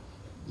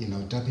 you know,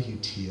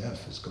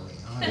 WTF is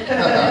going on?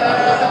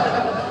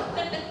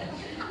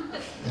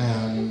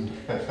 And,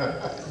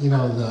 you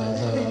know,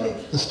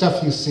 the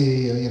stuff you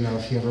see, you know,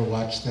 if you ever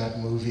watch that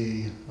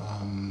movie,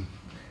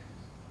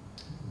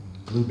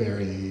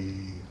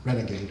 Blueberry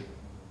Renegade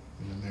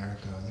in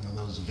America, you know,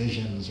 those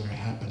visions are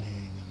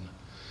happening and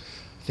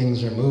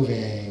things are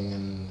moving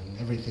and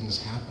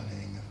everything's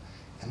happening.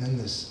 And then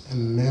this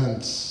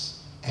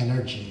immense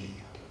energy,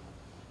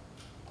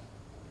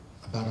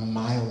 about a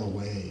mile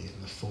away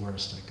in the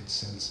forest, I could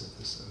sense it,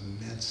 this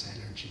immense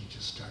energy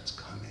just starts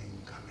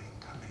coming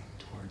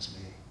towards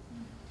me.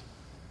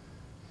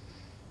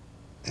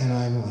 And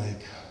I'm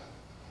like,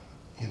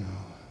 you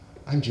know,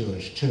 I'm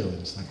Jewish too, and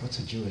it's like, what's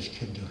a Jewish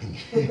kid doing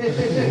here?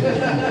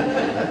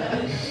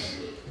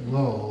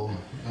 Whoa.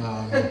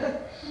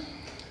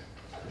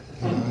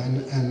 You know,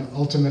 and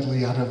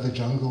ultimately out of the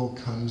jungle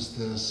comes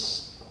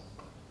this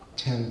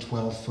 10,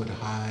 12 foot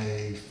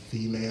high,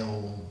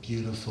 female,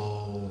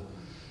 beautiful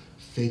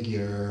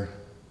figure,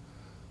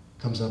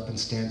 comes up and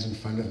stands in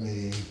front of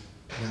me,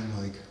 and I'm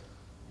like,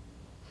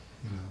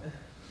 you know,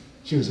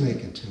 she was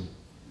naked too,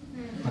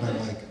 but I'm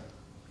like,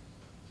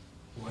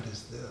 what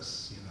is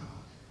this, you know?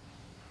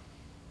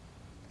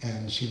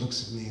 And she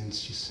looks at me and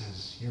she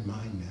says, "You're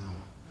mine now."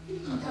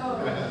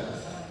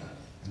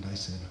 And I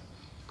said,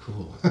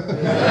 "Cool."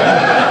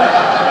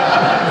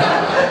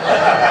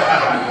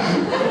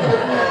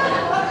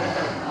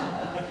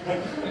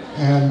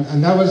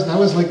 And that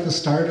was like the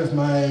start of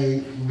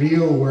my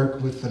real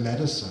work with the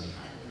medicine.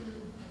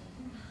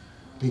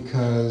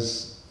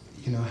 Because,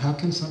 you know, how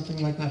can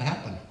something like that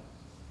happen?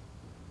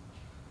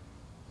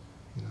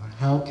 You know,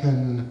 how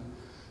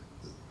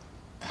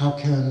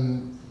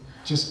can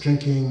just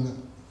drinking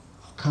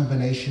a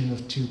combination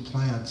of two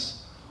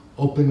plants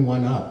open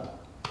one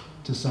up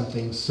to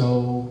something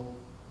so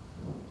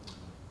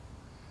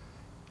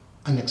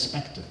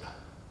unexpected?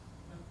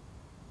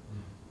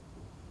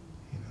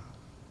 You know,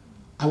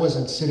 I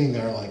wasn't sitting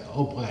there like,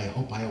 oh boy, I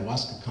hope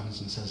ayahuasca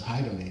comes and says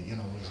hi to me. You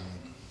know, it was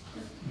like,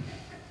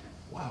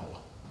 wow,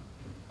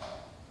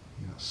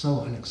 you know,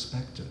 so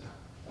unexpected.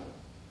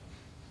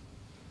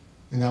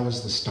 And that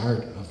was the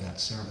start of that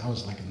ceremony. That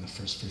was like in the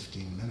first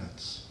 15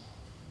 minutes.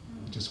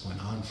 It just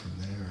went on from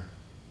there.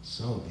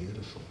 So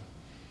beautiful.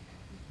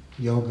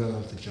 Yoga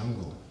of the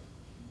jungle.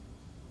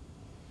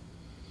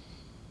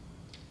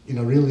 You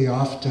know, really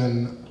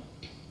often,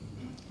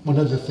 one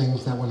of the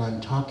things that when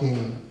I'm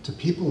talking to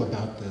people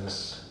about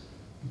this,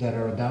 that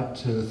are about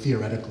to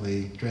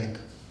theoretically drink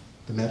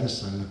the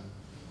medicine,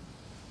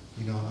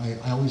 you know, I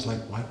always like,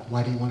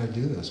 why do you want to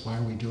do this? Why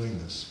are we doing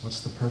this?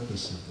 What's the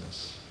purpose of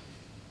this?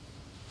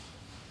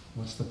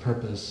 What's the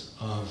purpose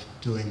of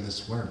doing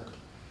this work?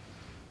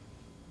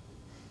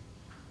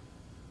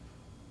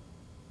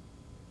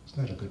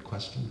 Isn't that a good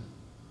question?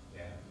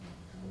 Yeah.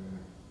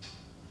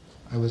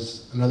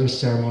 Another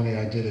ceremony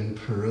I did in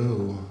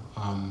Peru,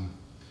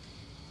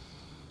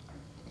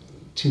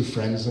 two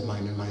friends of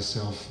mine and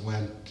myself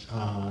went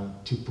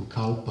to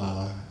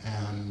Pucallpa,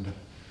 and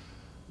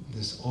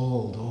this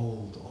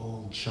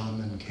old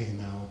shaman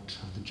came out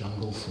of the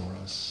jungle for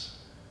us.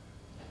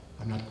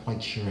 I'm not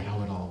quite sure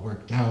how it all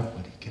worked out,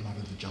 but he came out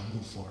of the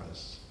jungle for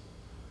us.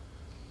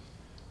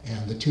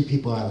 And the two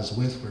people I was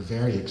with were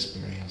very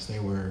experienced. They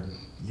were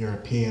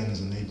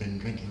Europeans, and they'd been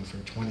drinking for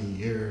 20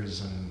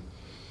 years and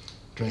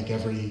drank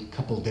every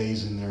couple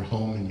days in their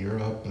home in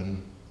Europe,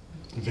 and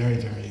very,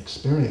 very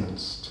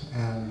experienced.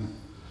 And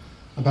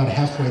about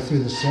halfway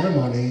through the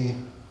ceremony,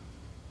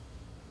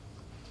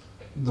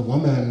 the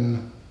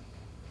woman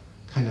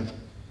kind of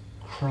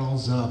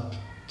crawls up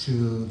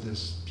to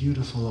this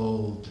beautiful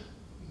old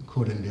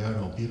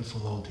curandero,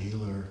 beautiful old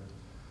healer,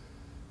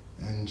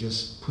 and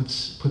just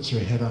puts her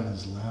head on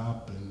his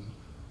lap and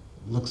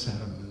looks at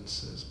him and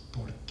says,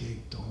 "Por qué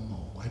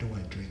tomo? Why do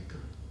I drink?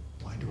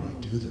 Why do I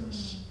do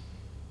this?"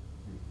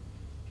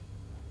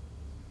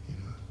 You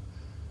know,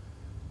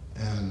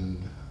 and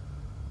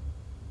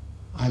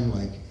I'm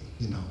like,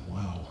 you know,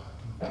 wow,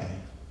 okay,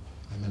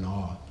 I'm in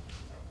awe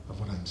of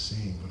what I'm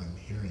seeing, what I'm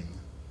hearing.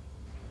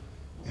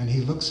 And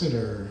he looks at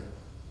her.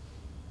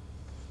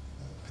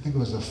 I think it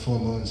was a full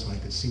moon, so I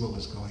could see what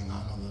was going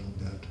on a little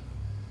bit,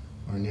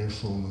 or near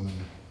full moon.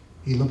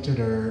 He looked at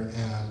her,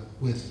 and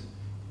with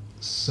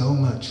so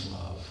much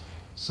love,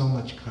 so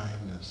much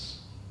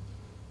kindness,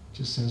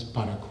 just says,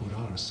 "Para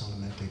curar,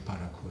 solamente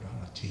para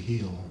curar," to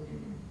heal,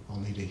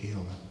 only to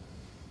heal.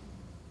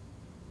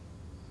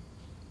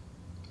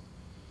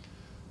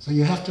 So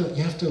you have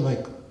to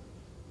like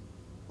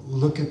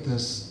look at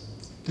this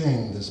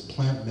thing, this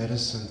plant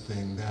medicine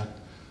thing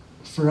that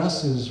for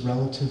us is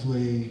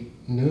relatively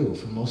new,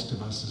 for most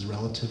of us is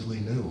relatively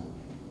new.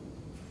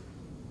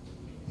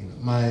 You know,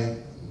 my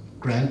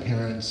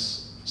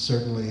grandparents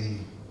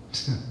certainly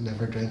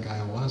never drank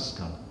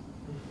ayahuasca.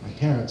 My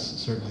parents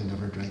certainly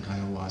never drank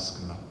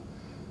ayahuasca.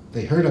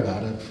 They heard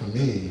about it from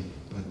me,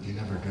 but they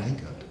never drank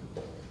it.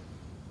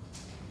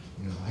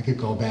 You know, I could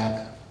go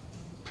back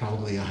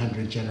probably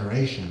 100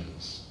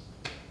 generations,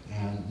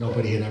 and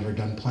nobody had ever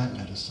done plant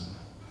medicine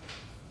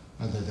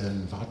other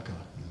than vodka.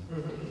 The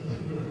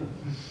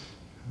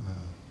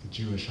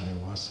Jewish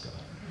ayahuasca.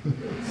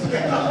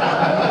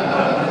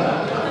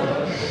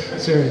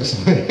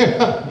 Seriously.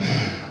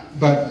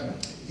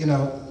 But, you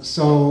know,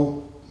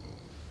 so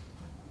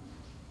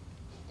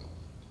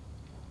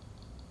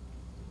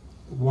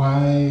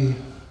why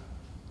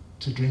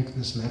to drink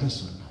this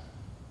medicine?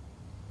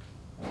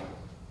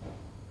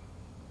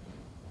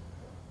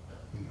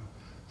 You know,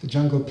 the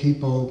jungle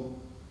people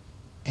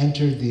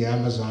entered the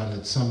Amazon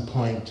at some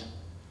point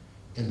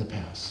in the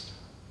past.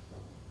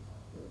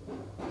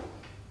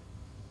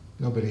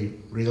 Nobody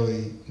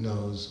really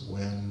knows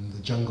when.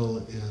 The jungle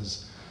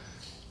is,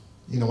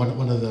 you know,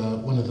 one of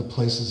the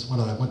places, when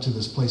I went to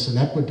this place in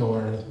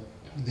Ecuador,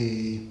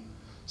 the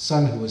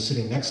son who was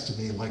sitting next to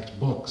me liked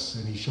books,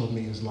 and he showed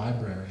me his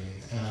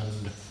library,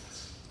 and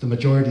the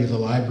majority of the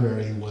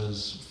library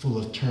was full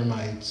of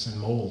termites and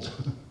mold.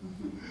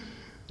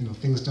 You know,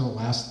 things don't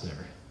last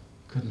there.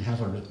 Couldn't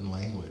have a written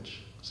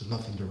language, so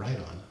nothing to write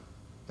on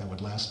that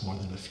would last more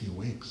than a few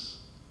weeks.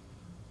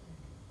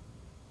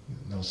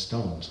 No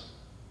stones.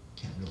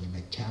 Can't really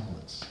make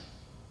tablets.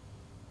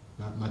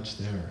 Not much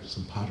there,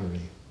 some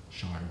pottery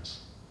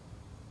shards.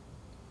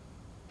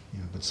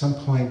 You know, but some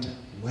point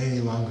way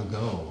long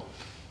ago,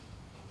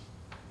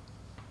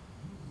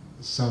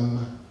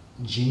 some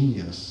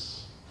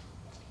genius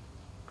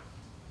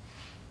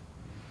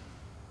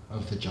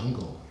of the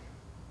jungle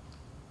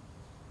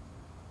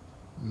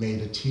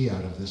made a tea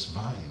out of this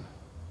vine.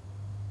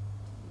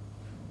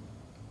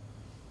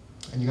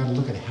 And you got to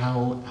look at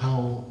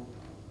how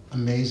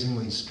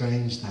amazingly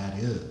strange that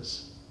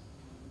is.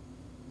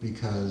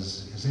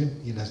 Because, has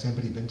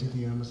anybody been to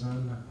the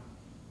Amazon?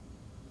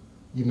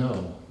 You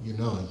know,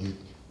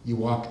 you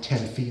walk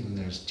 10 feet and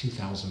there's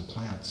 2,000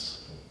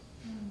 plants.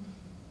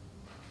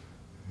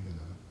 You know.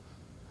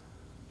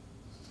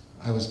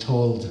 I was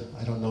told,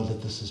 I don't know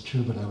that this is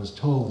true, but I was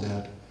told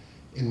that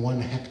in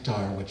 1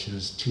 hectare, which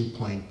is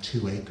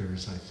 2.2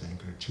 acres, I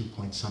think, or 2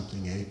 point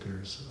something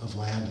acres of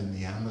land in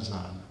the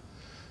Amazon,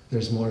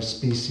 there's more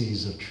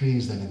species of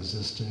trees than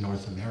exist in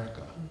North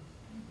America.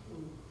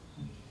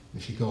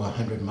 If you go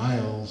 100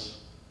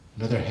 miles,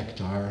 another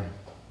hectare,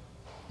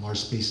 more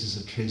species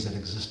of trees that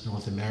exist in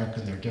North America,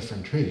 and they're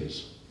different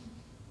trees.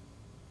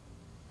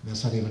 And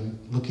that's not even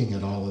looking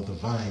at all of the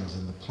vines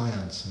and the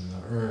plants and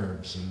the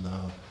herbs and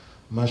the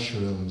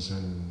mushrooms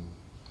and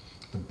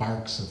the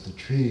barks of the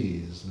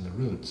trees and the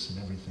roots and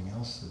everything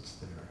else that's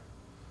there.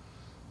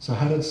 So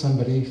how did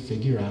somebody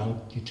figure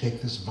out, you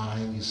take this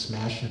vine, you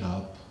smash it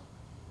up,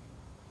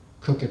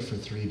 cook it for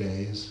 3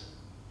 days,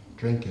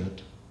 drink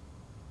it,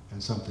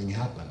 and something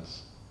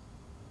happens?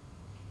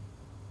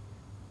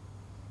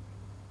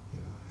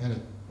 And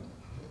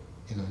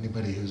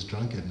anybody who's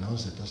drunk it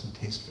knows it doesn't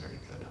taste very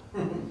good.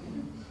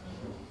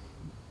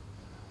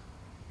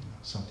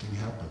 Something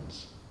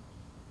happens.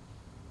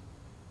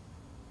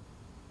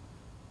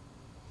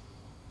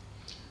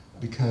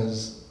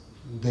 Because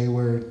they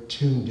were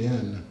tuned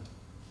in.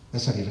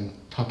 That's not even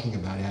talking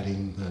about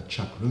adding the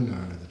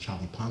chakruna or the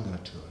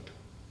chalipanga to it.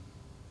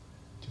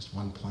 Just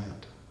one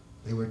plant.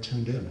 They were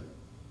tuned in.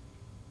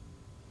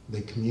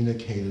 They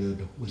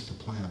communicated with the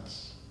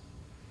plants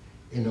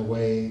in a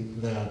way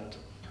that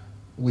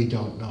we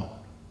don't know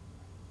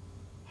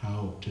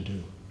how to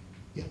do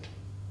yet.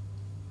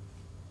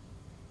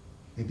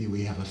 Maybe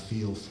we have a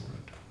feel for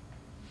it.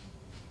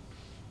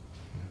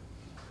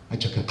 I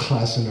took a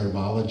class in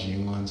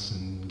herbology once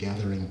and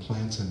gathering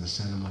plants in the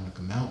Santa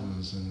Monica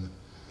Mountains, and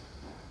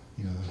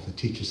the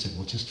teacher said,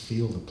 well, just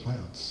feel the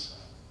plants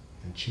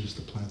and choose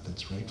the plant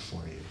that's right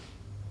for you.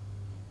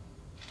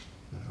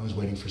 And I was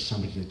waiting for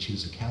somebody to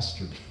choose a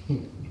castor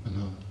bean.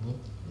 Well,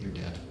 you're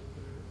dead.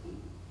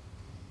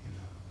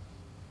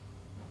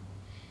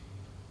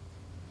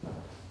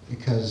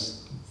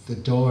 Because the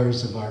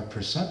doors of our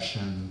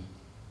perception,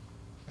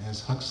 as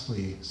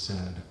Huxley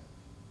said,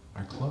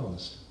 are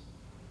closed.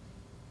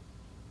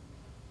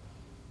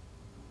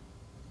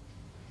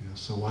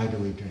 So why do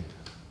we drink?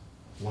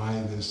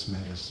 Why this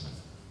medicine?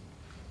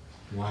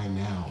 Why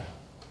now?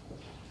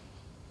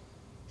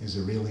 Is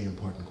a really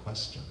important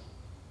question.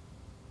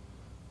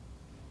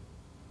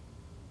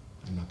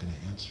 I'm not going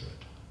to answer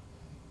it,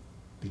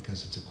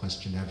 because it's a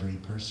question every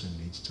person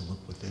needs to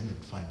look within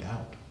and find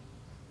out.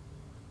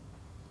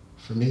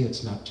 For me,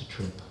 it's not to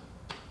trip.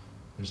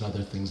 There's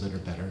other things that are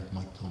better,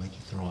 they'll make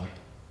you throw up.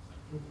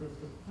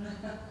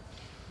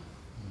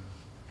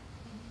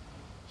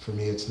 For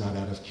me, it's not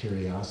out of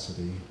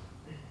curiosity.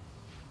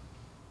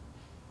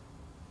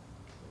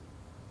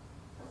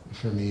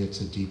 For me,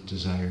 it's a deep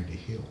desire to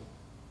heal.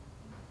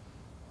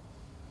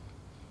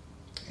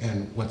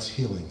 And what's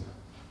healing?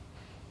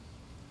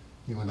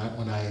 When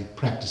I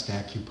practiced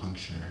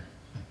acupuncture,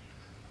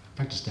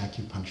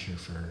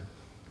 for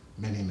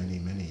many, many,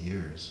 many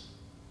years.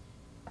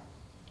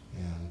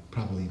 And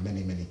probably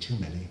many, many too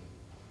many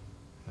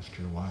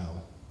after a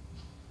while.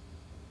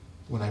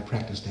 When I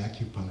practiced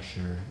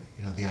acupuncture,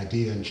 the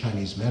idea in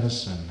Chinese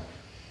medicine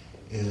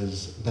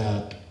is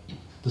that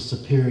the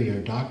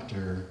superior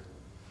doctor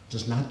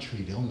does not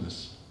treat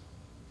illness.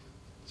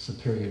 The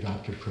superior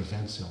doctor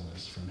prevents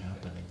illness from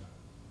happening.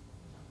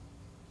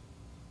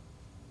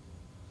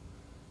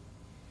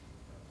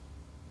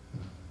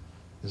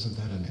 Isn't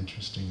that an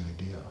interesting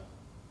idea?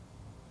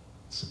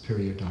 The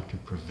superior doctor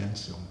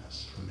prevents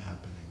illness from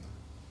happening.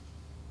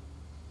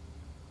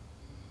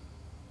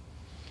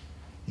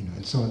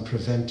 And so in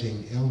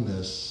preventing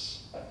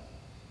illness,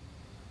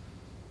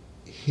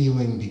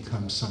 healing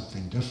becomes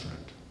something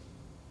different.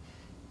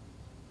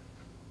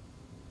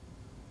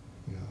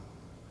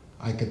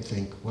 I could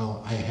think,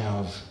 well, I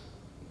have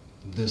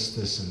this,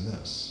 this, and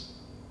this.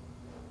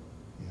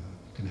 You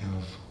can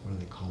have, what do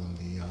they call them,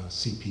 the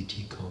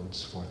CPT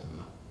codes for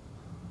them.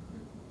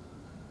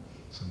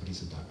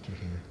 Somebody's a doctor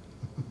here.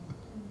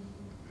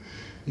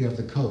 You have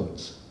the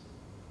codes.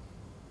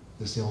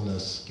 This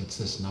illness gets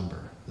this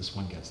number. This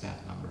one gets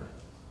that number.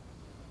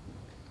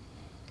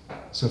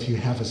 So if you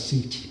have a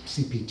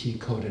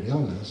CPT-coded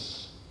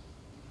illness,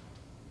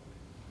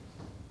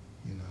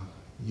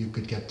 you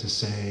could get to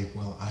say,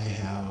 well, I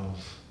have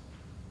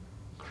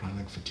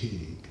chronic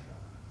fatigue.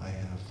 I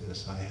have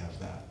this, I have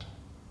that.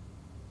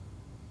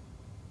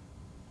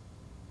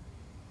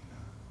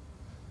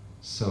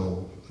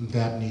 So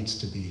that needs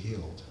to be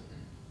healed.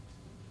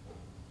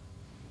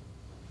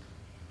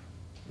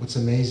 What's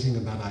amazing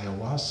about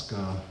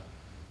ayahuasca,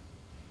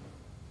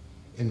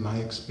 in my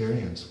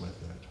experience with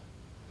it,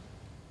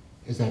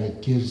 is that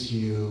it gives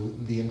you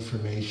the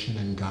information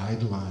and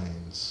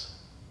guidelines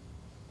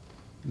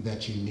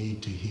that you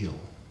need to heal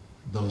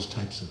those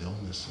types of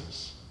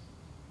illnesses.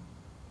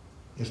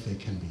 if they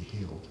can be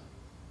healed.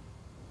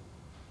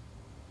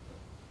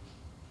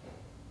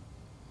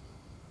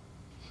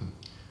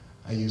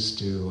 I used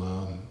to,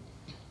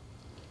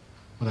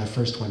 when I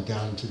first went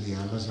down to the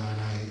Amazon,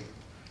 I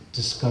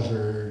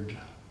discovered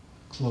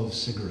clove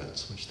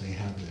cigarettes, which they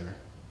had there.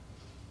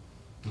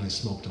 And I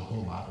smoked a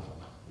whole lot of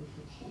them.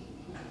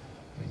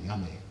 They're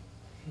yummy.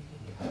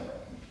 And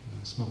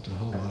I smoked a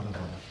whole lot of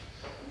them.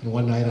 And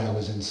one night I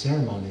was in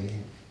ceremony,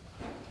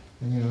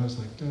 and I was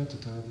like, da, da,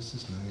 da, this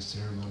is nice,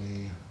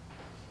 ceremony.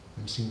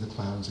 I'm seeing the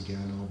clowns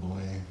again, oh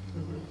boy.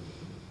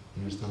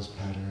 Here's those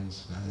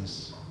patterns,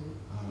 nice.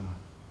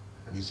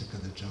 Music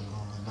of the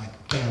jungle. And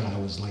like, damn, I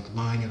was like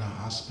lying in a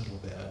hospital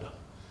bed,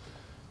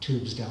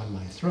 tubes down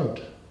my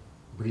throat,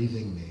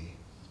 breathing me.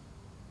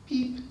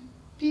 Beep,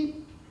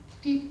 beep,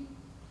 beep,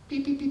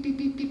 beep, beep, beep, beep,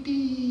 beep, beep,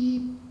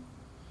 beep.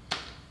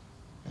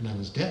 And I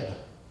was dead.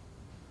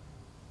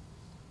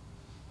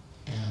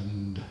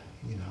 And,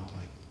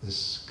 like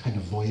this kind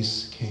of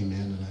voice came in,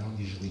 and I don't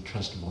usually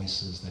trust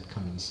voices that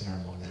come in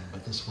ceremony,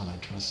 but this one I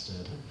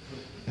trusted.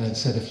 And it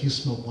said, if you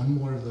smoke one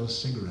more of those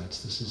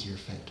cigarettes, this is your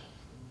fate.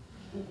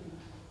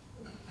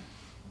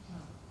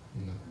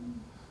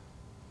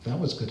 That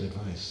was good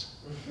advice.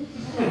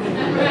 That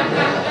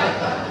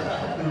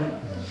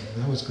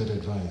was good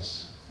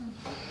advice.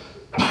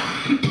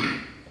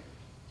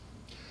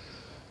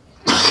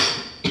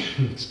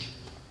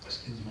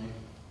 Excuse me.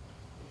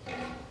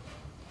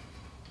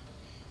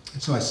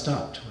 And so I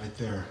stopped right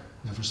there.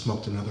 Never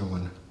smoked another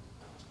one.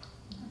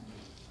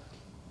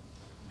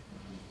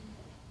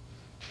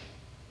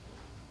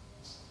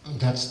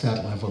 That's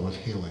that level of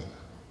healing.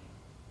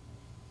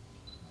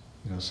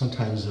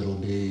 Sometimes it'll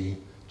be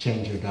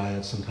change your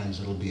diet, sometimes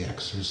it'll be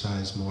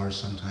exercise more,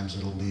 sometimes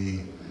it'll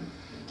be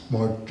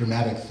more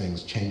dramatic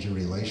things, change your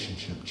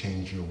relationship,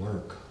 change your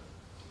work.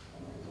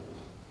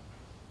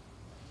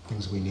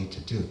 Things we need to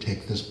do,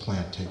 take this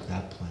plant, take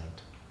that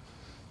plant.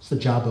 It's the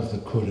job of the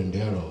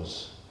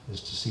curanderos,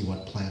 is to see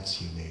what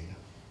plants you need.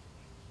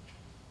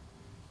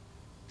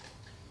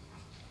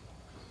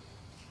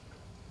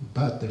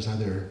 But there's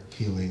other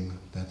healing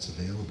that's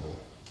available.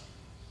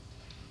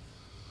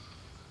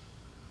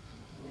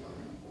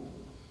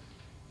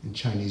 In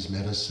Chinese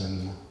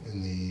medicine,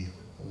 in the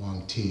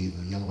Wang Ti,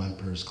 the Yellow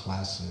Emperor's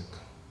classic,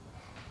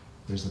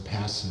 there's a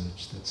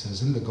passage that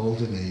says, in the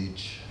golden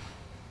age,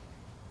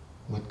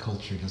 what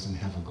culture doesn't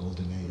have a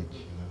golden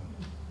age,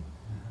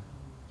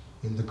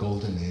 In the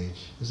golden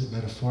age. Is it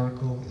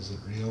metaphorical? Is it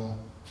real?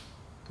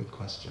 Good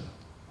question.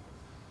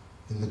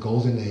 In the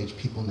golden age,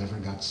 people never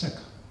got sick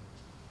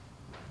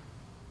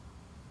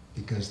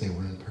because they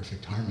were in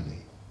perfect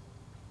harmony.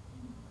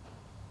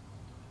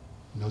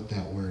 Note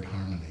that word,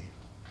 harmony.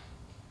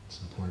 It's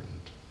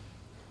important.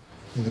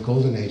 In the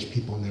golden age,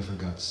 people never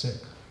got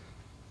sick.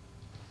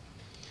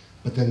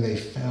 But then they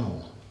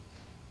fell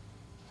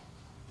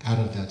out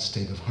of that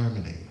state of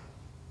harmony,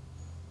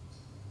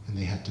 and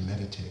they had to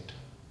meditate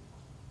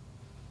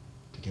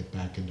to get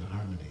back into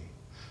harmony.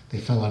 They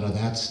fell out of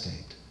that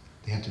state.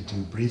 They had to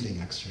do breathing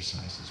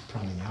exercises,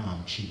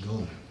 pranayama,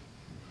 qigong,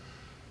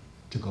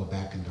 to go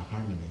back into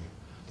harmony.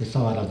 They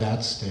fell out of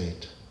that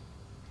state.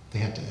 They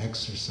had to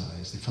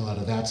exercise. They fell out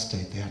of that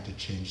state. They had to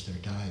change their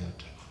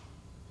diet.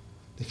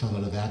 They fell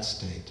out of that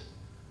state.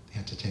 They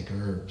had to take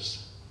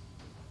herbs.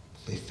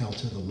 They fell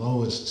to the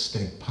lowest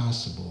state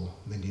possible.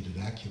 They needed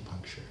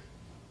acupuncture.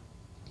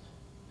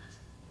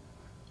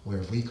 Where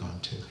have we gone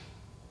to?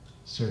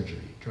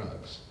 Surgery,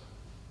 drugs,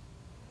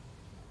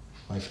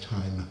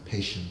 lifetime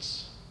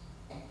patience.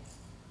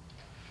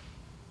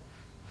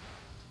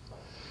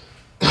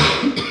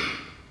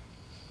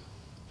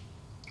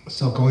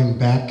 So going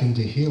back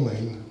into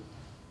healing,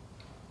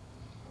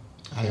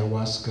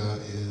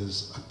 ayahuasca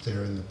is up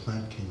there in the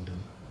plant kingdom,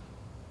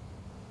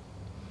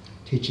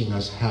 teaching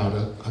us how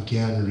to,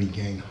 again,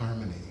 regain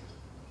harmony.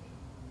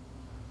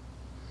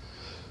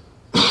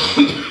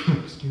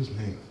 Excuse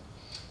me.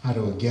 How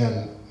to,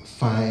 again,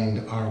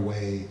 find our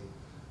way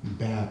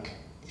back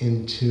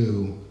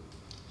into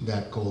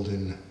that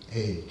golden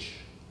age.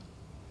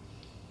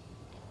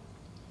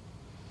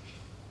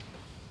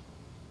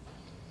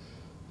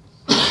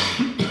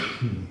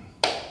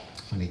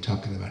 Funny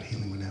talking about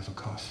healing when I have a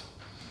cough.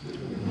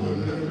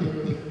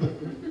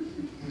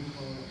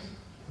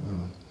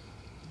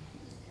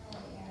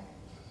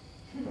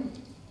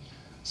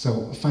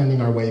 So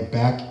finding our way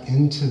back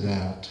into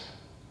that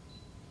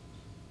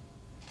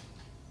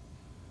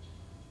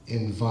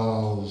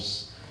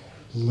involves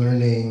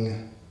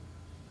learning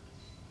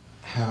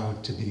how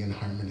to be in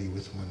harmony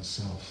with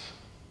oneself.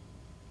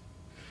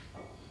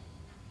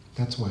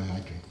 That's why I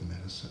drink the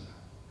medicine.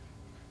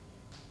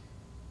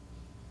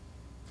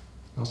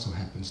 It also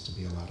happens to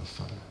be a lot of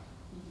fun.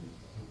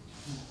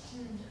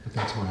 But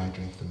that's why I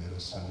drink the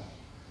medicine,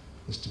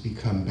 is to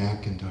become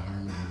back into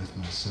harmony with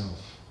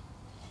myself.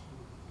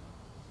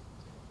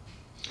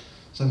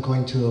 So I'm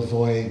going to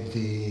avoid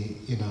the,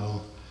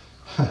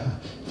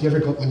 if you ever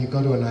go, when you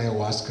go to an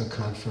ayahuasca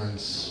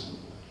conference,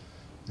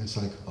 it's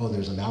like, oh,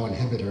 there's a now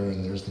inhibitor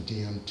and there's the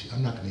DMT.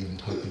 I'm not going to even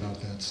talk about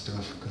that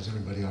stuff because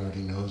everybody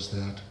already knows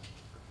that.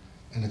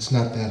 And it's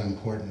not that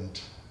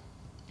important.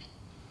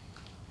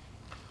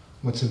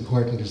 What's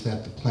important is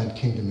that the plant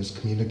kingdom is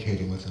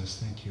communicating with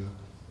us. Thank you.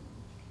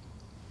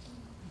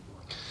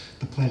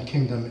 The plant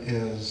kingdom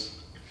is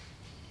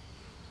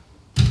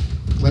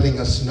letting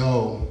us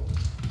know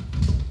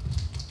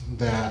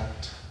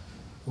that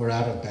we're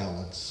out of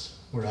balance,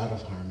 we're out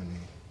of harmony,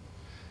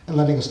 and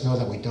letting us know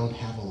that we don't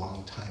have a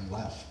long time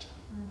left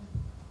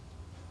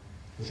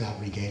without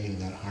regaining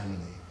that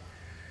harmony.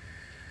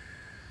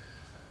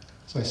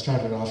 So I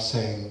started off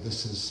saying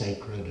this is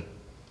sacred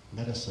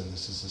medicine,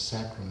 this is a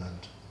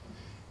sacrament,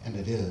 and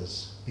it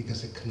is,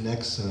 because it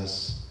connects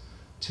us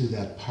to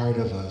that part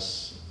of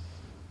us.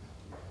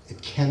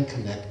 It can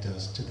connect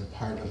us to the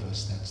part of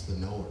us that's the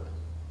knower.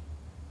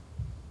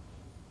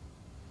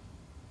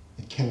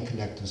 It can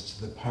connect us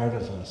to the part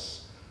of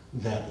us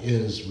that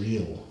is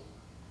real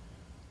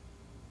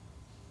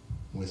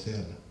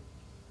within.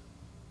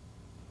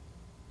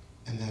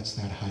 And that's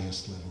that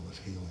highest level of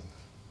healing.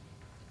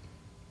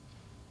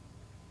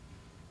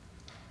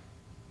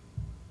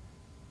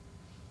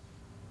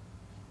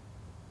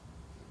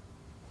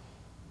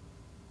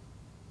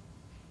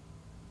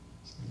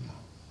 So, yeah.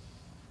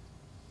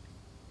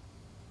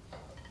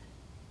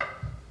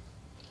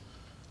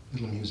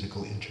 Little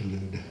musical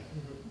interlude.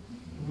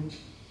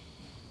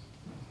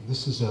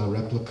 This is a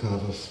replica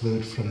of a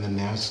flute from the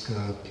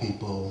Nazca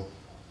people,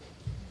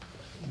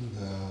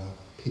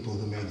 the people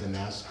who made the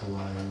Nazca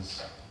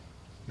lines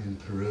in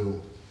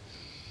Peru.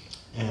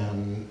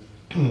 And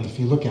if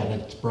you look at it,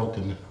 it's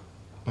broken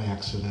by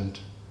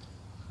accident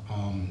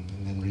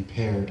and then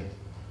repaired.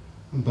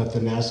 But the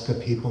Nazca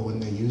people,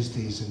 when they used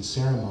these in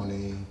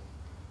ceremony,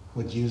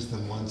 would use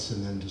them once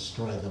and then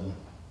destroy them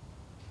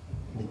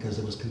because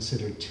it was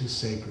considered too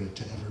sacred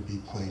to ever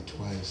be played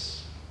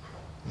twice.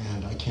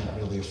 And I can't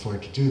really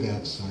afford to do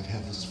that, so I've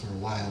had this for a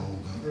while,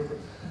 but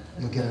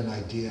you'll get an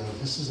idea.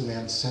 This is an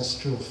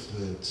ancestral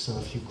flute, so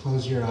if you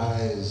close your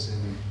eyes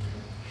and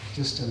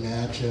just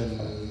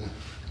imagine,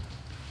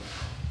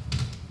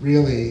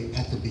 really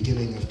at the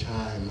beginning of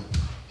time,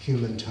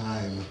 human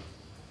time,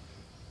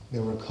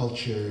 there were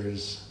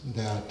cultures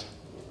that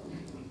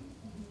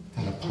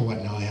had a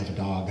poet. Now I have a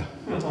dog.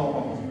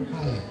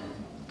 Hi.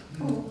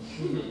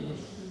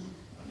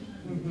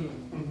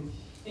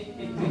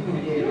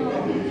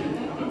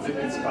 It's a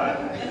good spot.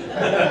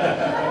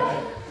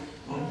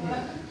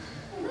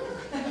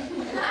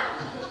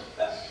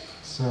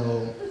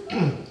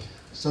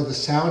 So the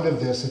sound of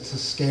this, it's a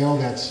scale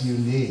that's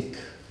unique,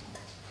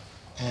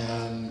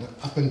 and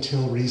up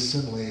until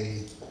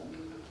recently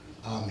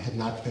had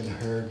not been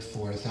heard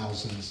for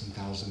thousands and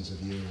thousands of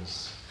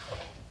years.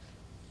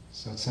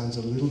 So it sounds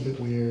a little bit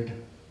weird,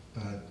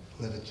 but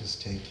let it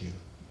just take you.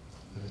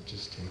 Let it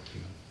just take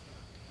you.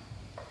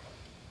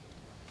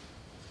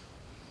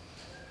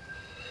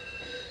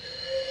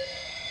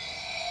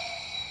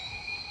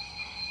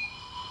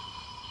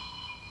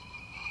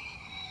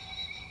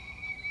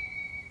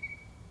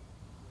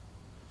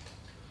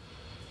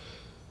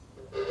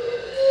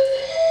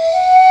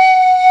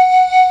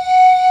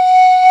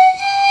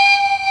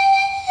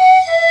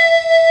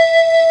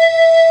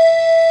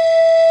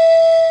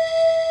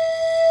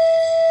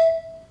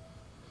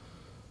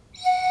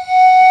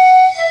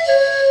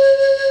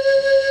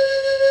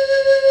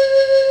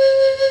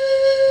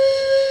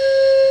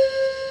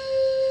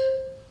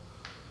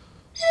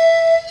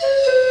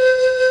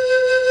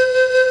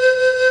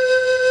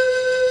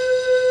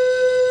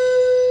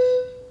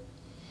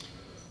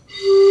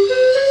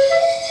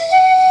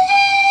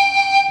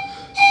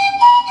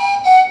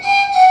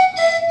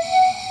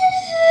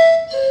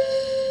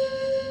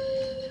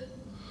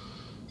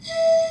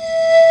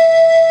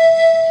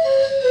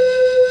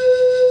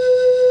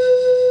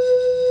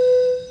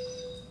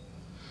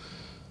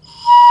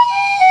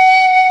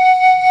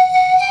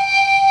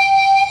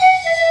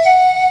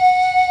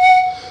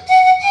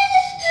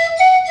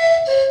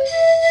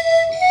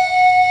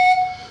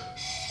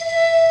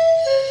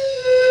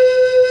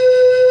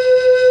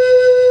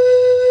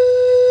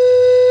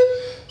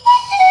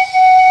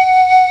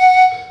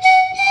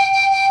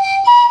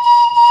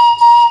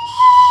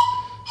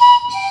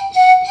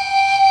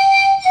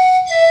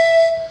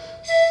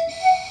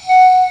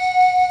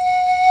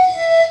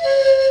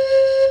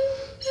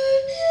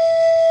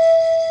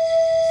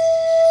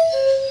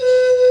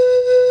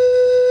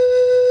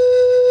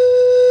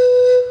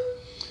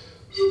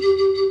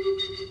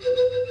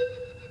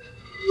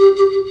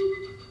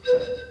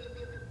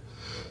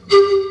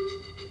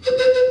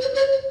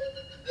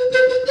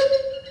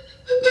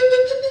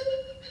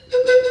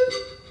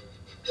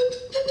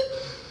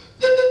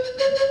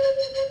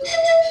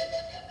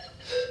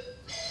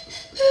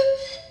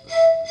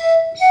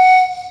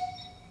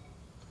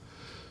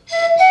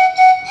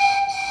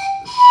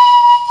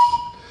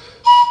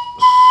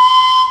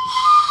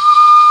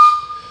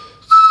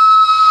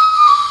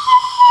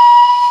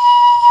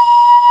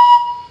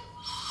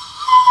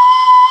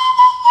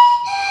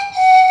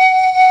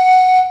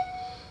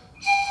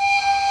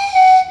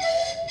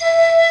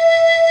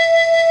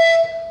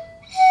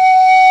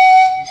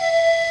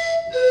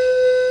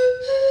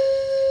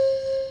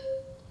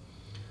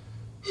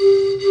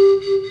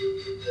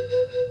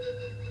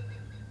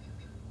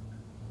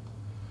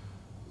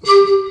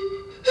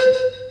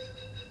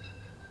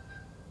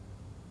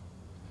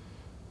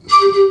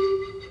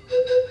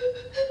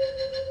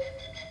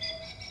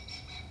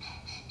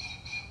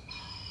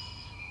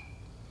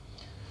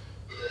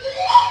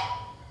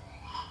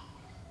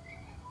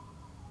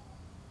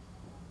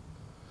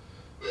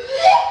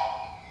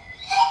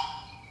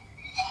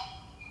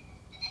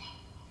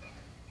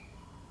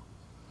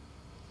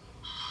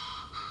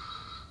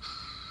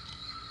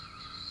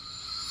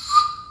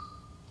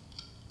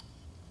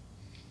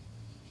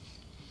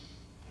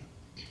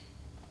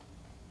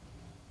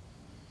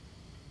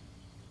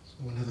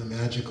 One of the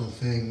magical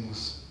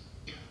things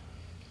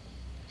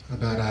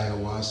about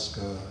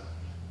ayahuasca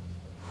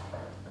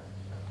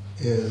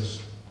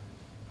is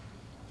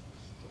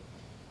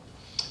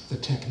the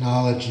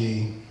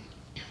technology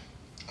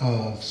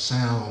of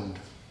sound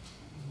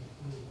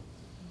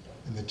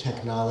and the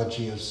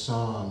technology of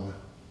song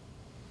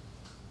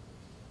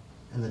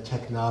and the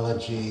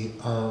technology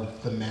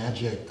of the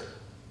magic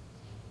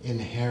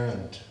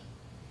inherent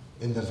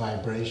in the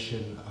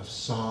vibration of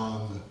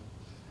song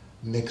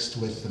mixed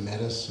with the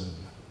medicine.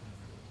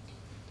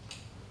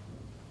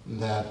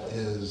 That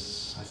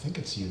is, I think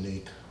it's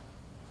unique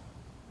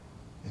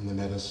in the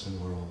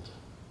medicine world.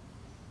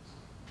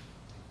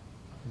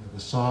 You know,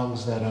 the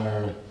songs that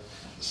are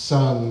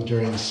sung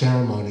during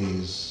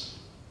ceremonies,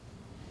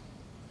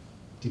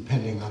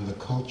 depending on the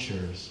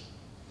cultures,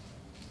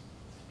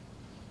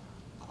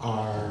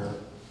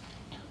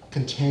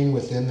 contain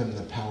within them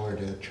the power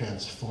to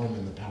transform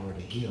and the power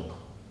to heal.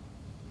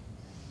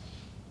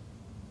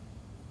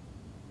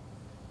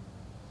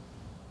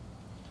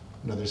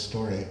 Another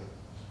story.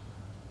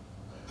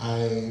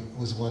 I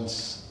was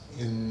once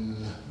in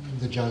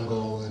the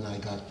jungle and I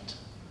got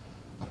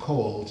a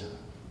cold,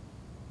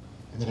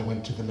 and then I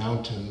went to the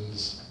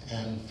mountains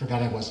and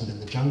forgot I wasn't in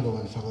the jungle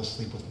and fell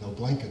asleep with no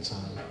blankets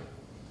on,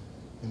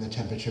 and the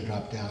temperature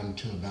dropped down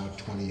to about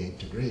 28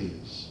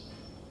 degrees.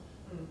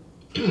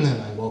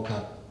 And I woke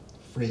up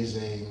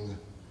freezing,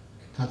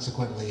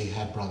 consequently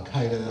had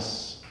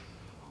bronchitis,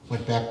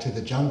 went back to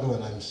the jungle,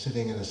 and I'm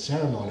sitting in a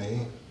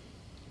ceremony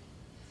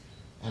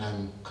and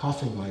I'm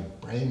coughing my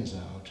brains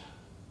out.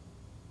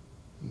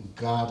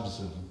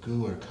 Gobs of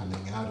goo are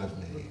coming out of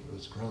me. It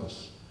was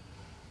gross.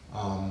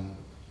 And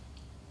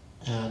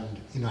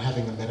you know,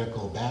 having a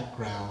medical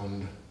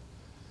background,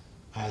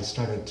 I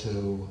started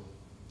to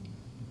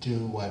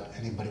do what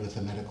anybody with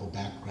a medical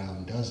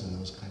background does in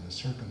those kind of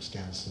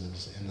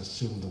circumstances and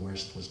assume the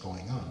worst was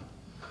going on.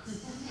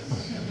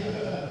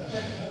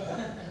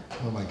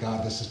 Oh my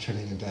God, this is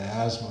turning into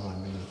asthma.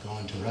 I'm going to go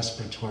into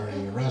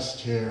respiratory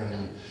arrest here,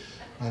 and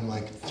I'm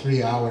like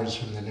 3 hours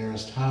from the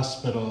nearest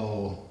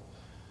hospital,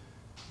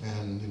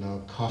 and you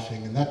know,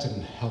 coughing, and that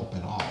didn't help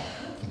at all,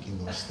 thinking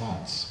those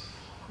thoughts.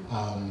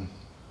 A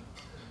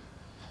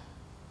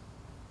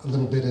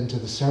little bit into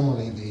the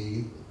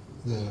ceremony,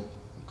 the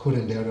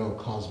curandero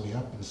calls me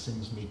up and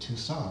sings me 2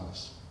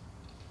 songs.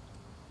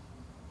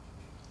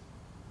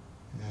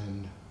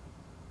 And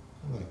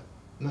I'm like,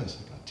 nice,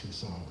 I got 2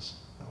 songs.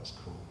 That was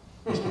cool.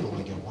 Most people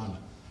only get 1,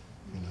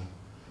 you know.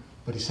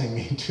 But he sang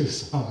me 2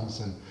 songs,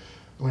 and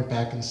I went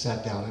back and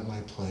sat down at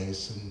my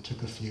place and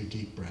took a few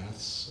deep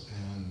breaths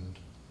and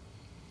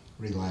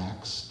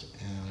relaxed,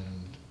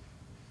 and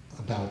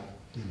about,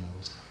 you know, it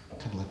was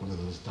kind of like one of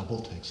those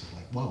double takes of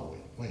like, whoa,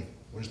 wait,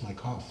 where's my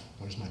cough?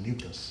 Where's my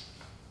mucus?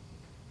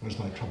 Where's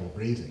my trouble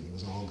breathing? It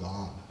was all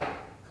gone,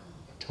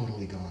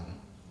 totally gone.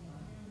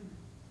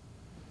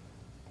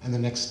 And the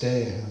next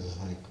day, I was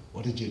like,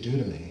 what did you do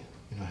to me?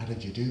 You know, how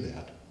did you do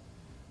that?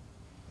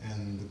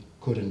 And the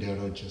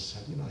curandero just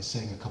said, you know, I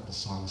sang a couple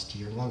songs to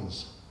your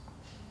lungs.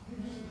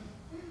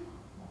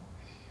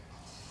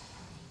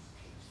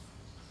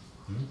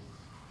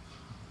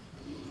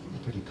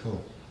 Pretty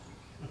cool.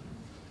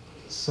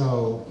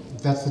 So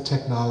that's the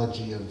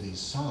technology of these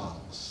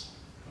songs.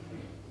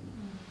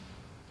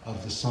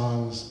 Of the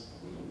songs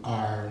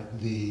are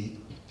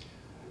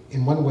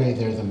in one way,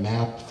 they're the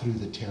map through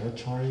the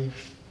territory.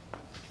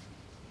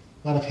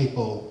 A lot of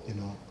people, you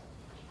know,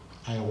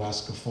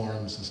 ayahuasca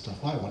forums and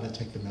stuff, I want to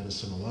take the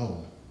medicine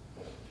alone.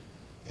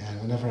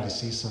 And whenever I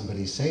see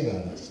somebody say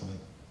that, it's like,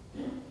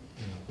 you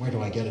know, where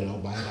do I get it? I'll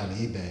buy it on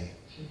eBay.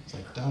 It's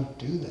like, don't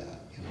do that,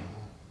 you know.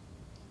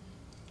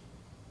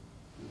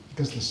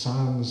 Because the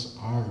songs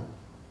are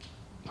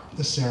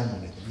the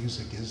ceremony. The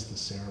music is the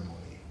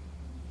ceremony.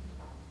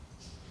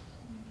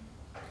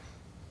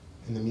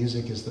 And the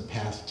music is the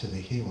path to the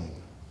healing.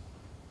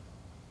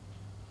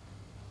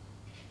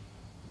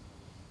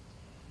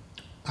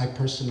 I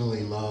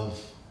personally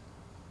love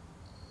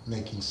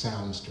making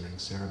sounds during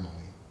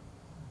ceremony.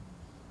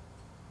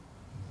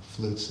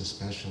 Flutes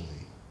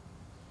especially.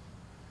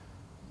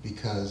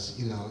 Because,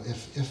 you know,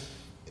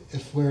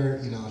 if we're,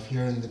 you know, if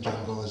you're in the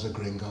jungle as a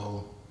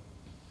gringo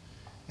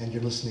and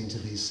you're listening to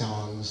these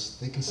songs,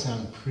 they can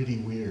sound pretty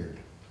weird.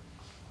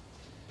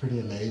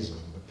 Pretty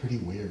amazing, but pretty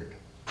weird.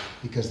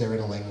 Because they're in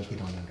a language we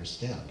don't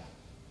understand.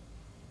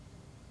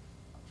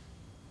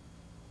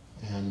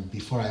 And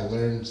before I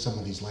learned some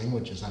of these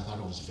languages, I thought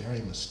it was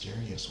very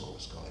mysterious what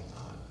was going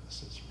on.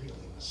 This is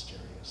really mysterious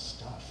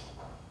stuff.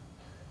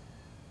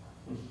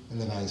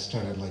 And then I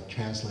started like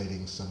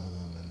translating some of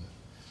them, and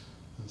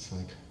it's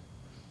like,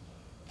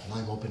 and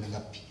I'm opening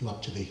you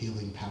up to the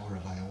healing power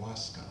of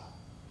ayahuasca.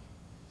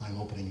 I'm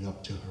opening you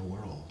up to her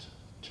world,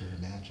 to her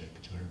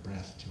magic, to her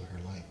breath, to her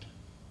light.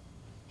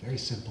 Very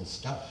simple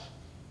stuff.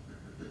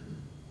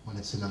 When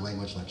it's in a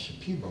language like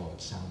Shipibo,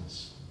 it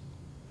sounds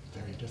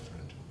very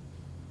different.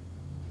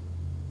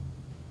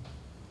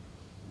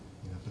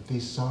 You know, but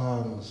these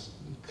songs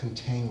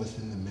contain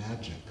within the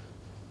magic.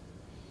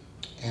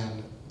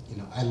 And you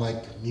know, I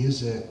like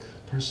music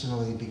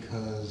personally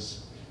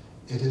because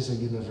it is a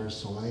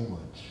universal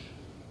language.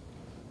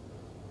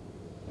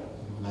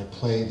 When I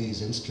play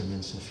these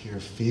instruments, if you're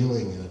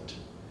feeling it,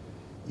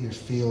 you're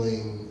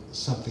feeling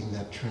something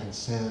that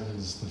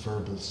transcends the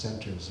verbal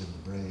centers in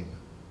the brain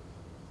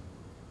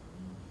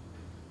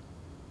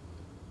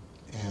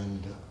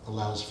and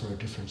allows for a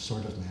different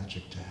sort of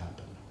magic to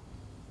happen.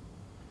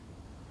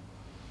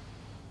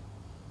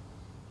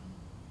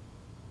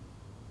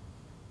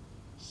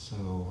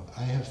 So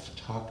I have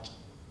talked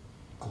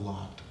a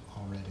lot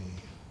already,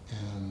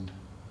 and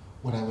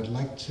what I would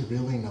like to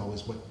really know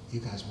is what you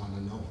guys want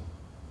to know.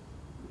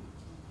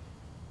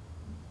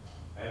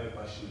 I have a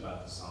question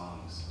about the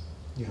songs.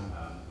 Yeah.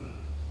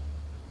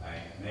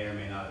 I may or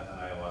may not have done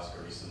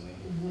ayahuasca recently.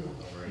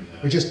 Over in,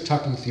 We're just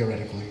talking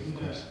theoretically, of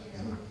course.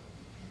 Yeah.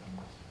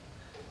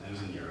 It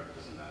was in Europe, it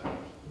doesn't matter.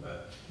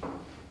 But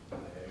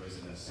it was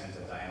in a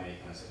Santa Diamante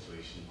kind of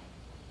situation.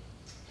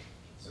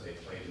 So they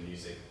played the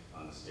music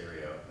on the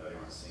stereo, no, they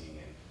weren't singing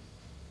it.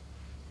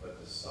 But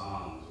the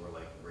songs were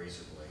like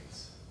razor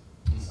blades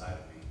inside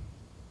of me.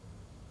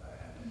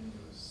 And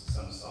it was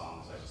some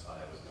songs I just thought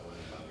I wasn't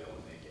going to be able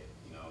to make it.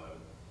 You know,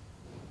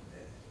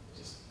 it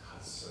just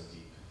cuts so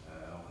deep.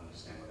 I don't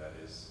understand what that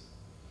is.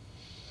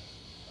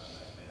 I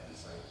may have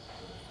insight.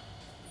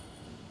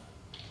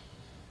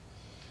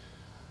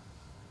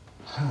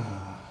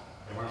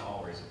 They weren't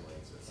all razor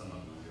blades, but some of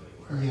them really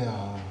were.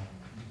 Yeah,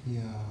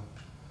 yeah.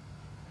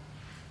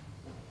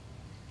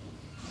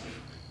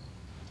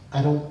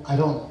 I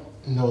don't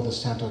know the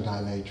Santo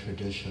Daime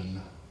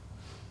tradition.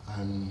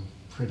 I'm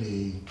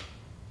pretty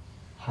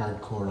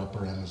hardcore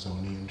Upper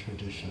Amazonian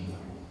tradition.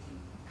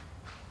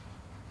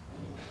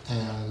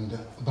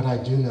 But I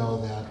do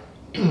know that,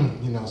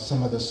 you know,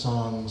 some of the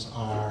songs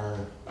are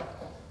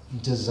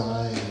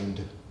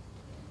designed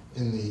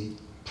in the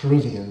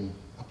Peruvian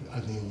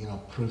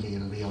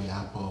Rio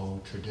Napo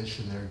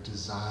tradition. They're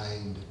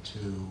designed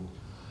to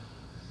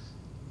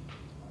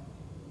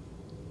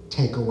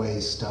take away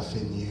stuff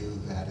in you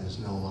that is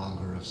no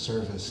longer of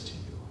service to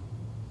you.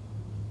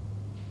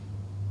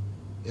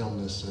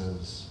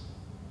 Illnesses,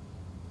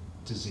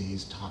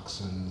 disease,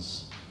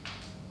 toxins,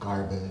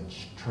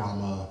 garbage,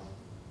 trauma,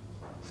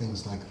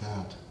 things like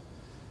that.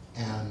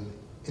 And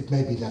it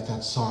may be that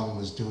that song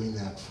was doing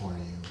that for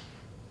you,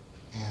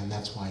 and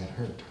that's why it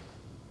hurt.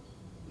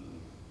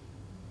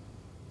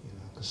 You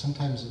know, because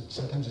sometimes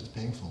it's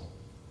painful.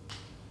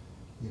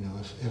 You know,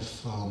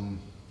 if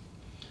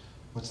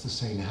what's the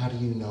saying? How do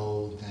you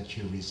know that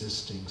you're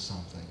resisting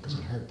something? Because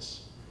it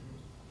hurts.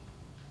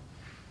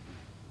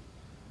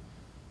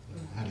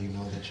 How do you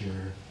know that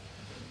you're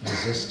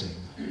resisting?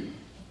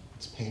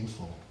 It's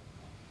painful.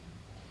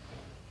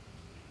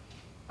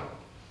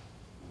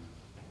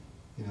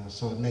 You know,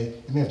 so it may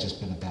have just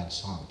been a bad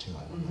song too.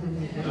 I don't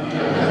know.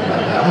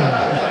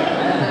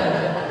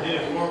 I did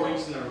it 4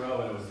 weeks in a row,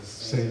 and it was the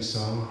Same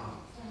song.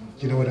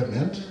 Do you know what it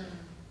meant?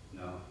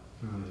 No,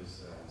 it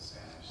was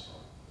Spanish.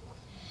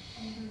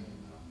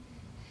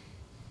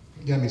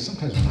 Yeah, I mean,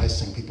 sometimes when I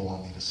sing, people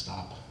want me to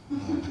stop.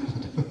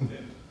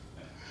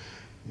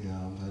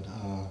 Yeah, but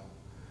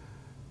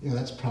you know,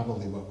 that's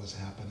probably what was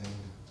happening.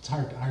 It's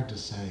hard to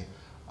say.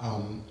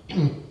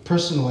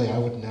 Personally, I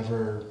would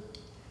never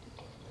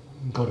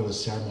go to a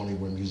ceremony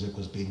where music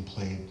was being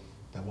played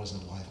that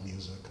wasn't live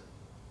music.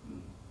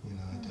 You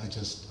know, I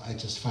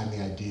just find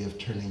the idea of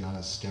turning on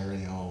a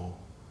stereo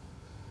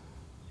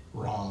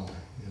wrong.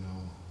 You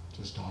know,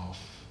 just off.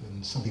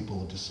 And some people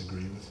will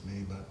disagree with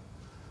me, but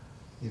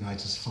you know, I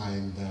just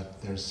find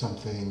that there's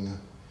something.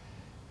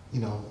 You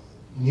know,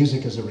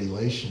 music is a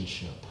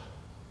relationship,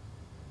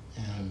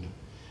 and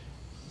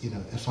you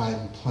know, if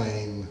I'm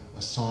playing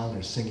a song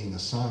or singing a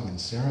song in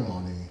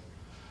ceremony,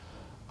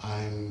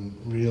 I'm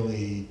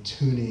really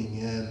tuning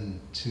in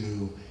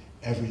to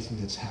everything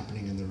that's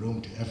happening in the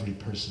room, to every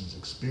person's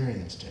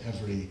experience, to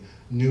every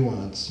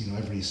nuance, you know,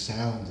 every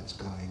sound that's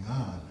going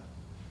on,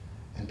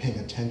 and paying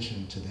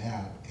attention to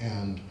that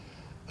and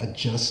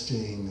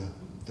adjusting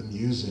the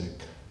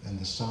music and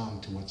the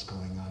song to what's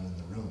going on in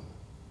the room.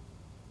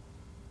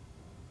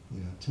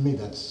 You know, to me,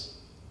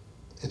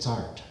 it's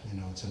art. You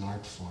know, it's an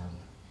art form.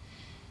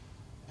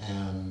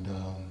 And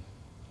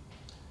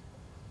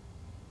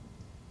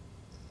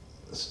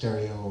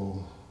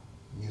stereo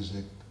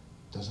music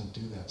doesn't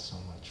do that so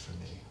much for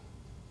me.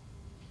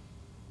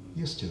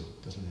 Used to,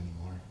 doesn't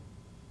anymore.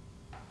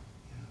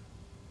 Yeah.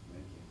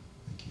 Thank you.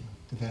 Thank you.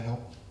 Did that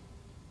help?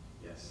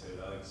 Yes,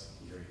 I like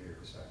your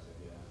perspective,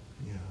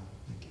 yeah. Yeah,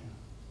 thank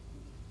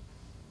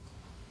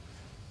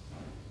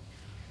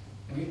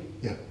you. Me?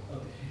 Yeah.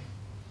 Okay.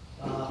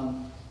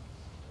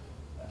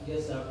 I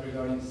guess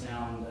regarding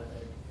sound,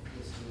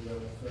 just to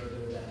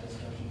further that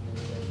discussion a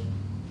little bit,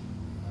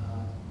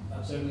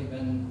 I've certainly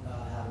been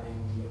having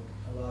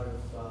a lot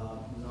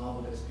of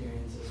novel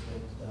experiences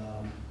with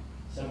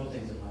several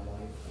things in my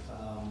life,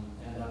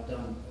 and I've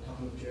done a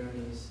couple of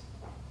journeys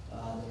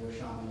that were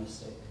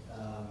shamanistic,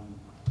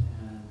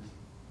 and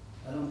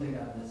I don't think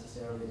I've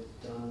necessarily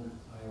done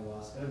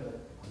ayahuasca, but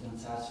I've done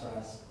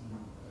sassafras and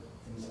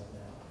things like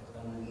that.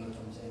 I don't even know if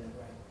I'm saying it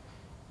right.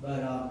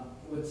 But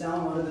with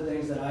sound, one of the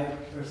things that I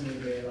personally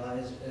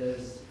realized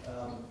is,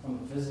 from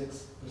a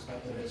physics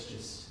perspective, it's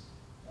just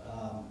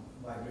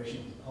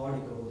vibration of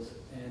particles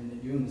in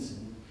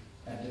unison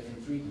at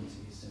different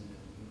frequencies. And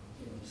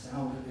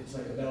sound, it's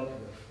like a bell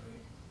curve,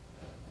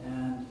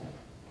 right?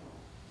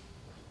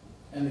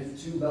 And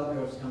if two bell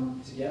curves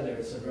come together,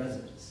 it's a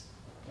resonance,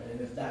 right?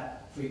 And if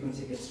that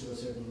frequency gets to a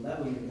certain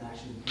level, you can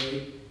actually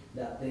break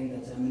that thing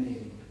that's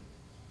emanating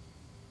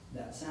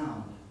that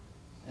sound.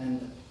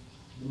 And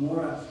the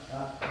more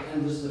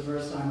and this is the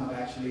first time I've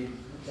actually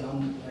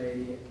done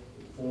a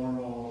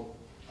formal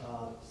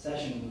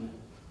session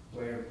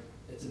where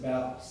it's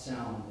about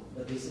sound.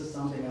 But this is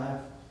something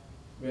I've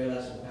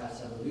realized for the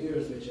past several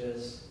years, which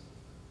is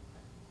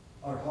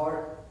our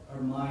heart, our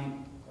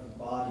mind, our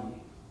body,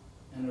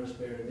 and our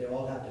spirit, they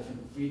all have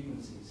different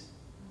frequencies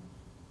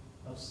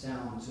of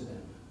sound to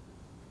them,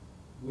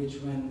 which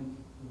when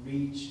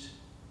reached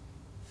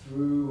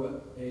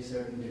through a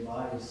certain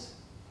device,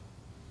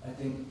 I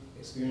think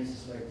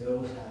experiences like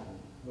those happen,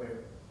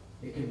 where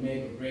it can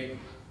make or break,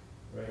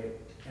 right?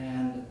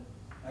 And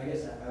I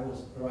guess I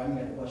was arriving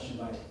at the question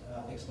by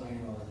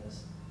explaining all of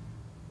this.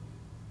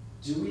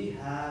 Do we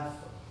have,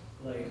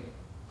 like,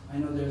 I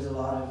know there's a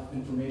lot of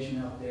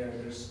information out there,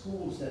 there's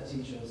schools that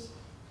teach us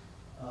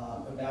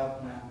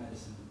about plant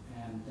medicine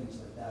and things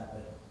like that,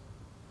 but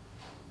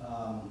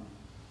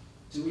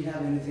do we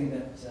have anything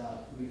that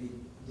really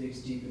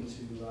digs deep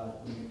into the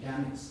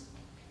mechanics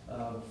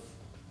of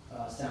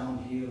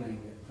sound healing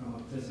from a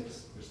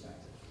physics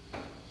perspective?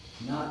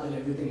 Not that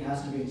everything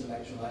has to be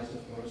intellectualized,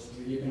 of course.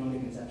 You can only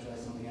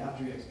conceptualize something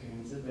after you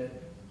experience it, but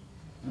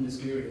I'm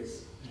just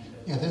curious.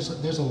 Yeah, there's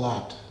a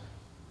lot.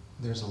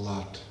 There's a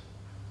lot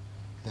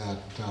that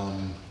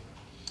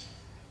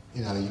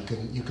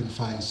you can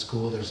find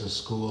school. There's a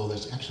school.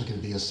 There's actually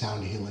going to be a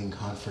sound healing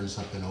conference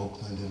up in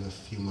Oakland in a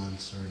few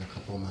months or in a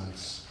couple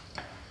months,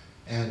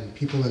 and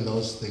people in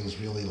those things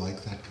really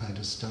like that kind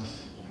of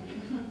stuff.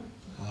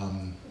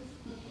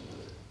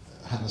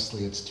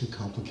 Honestly, it's too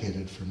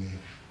complicated for me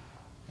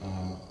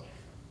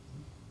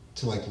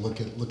to like look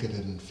at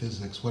it in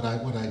physics. What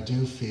I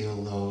do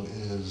feel though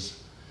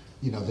is,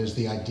 there's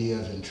the idea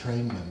of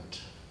entrainment,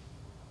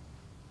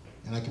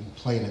 and I can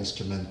play an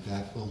instrument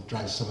that will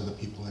drive some of the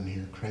people in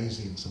here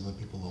crazy, and some of the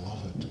people will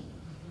love it. In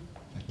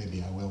fact,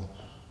 maybe I will.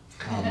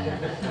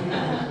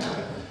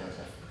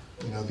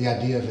 The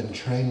idea of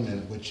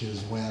entrainment, which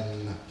is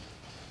when,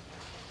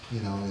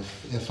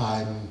 if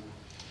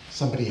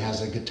somebody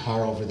has a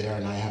guitar over there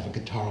and I have a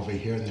guitar over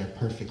here and they're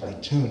perfectly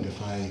tuned,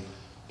 if I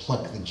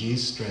pluck the G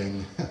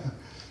string,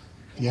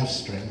 the F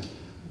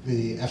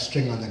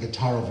string on the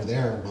guitar over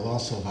there will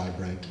also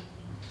vibrate.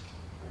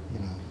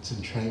 It's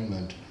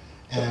entrainment.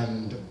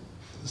 And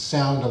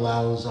sound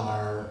allows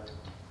our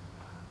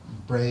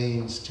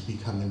brains to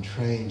become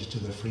entrained to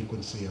the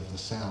frequency of the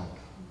sound.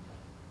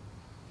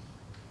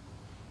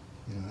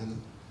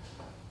 And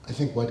I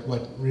think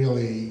what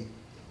really,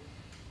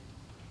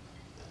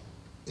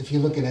 if you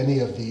look at any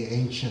of the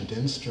ancient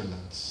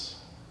instruments,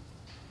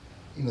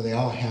 they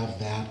all have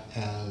that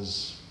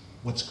as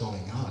what's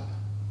going on.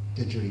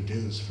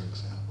 Didgeridoos, for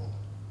example.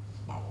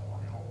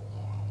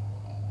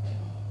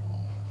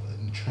 It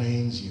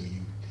entrains you.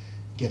 You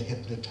get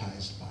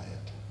hypnotized by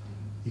it.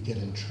 You get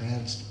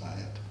entranced by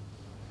it.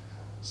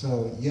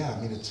 So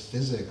yeah, it's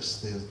physics.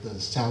 The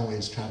sound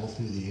waves travel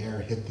through the air,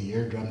 hit the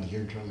eardrum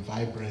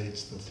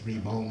vibrates, the three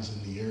bones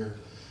in the ear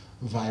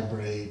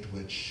vibrate,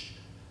 which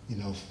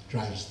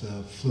drives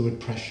the fluid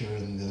pressure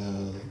in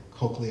the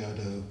cochlea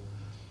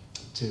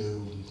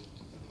to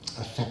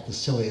affect the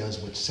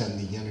cilias, which send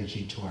the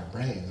energy to our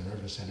brain, the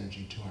nervous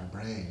energy to our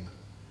brain.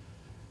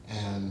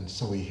 And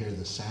so we hear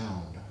the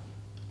sound.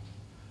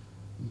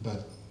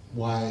 But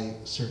why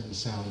certain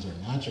sounds are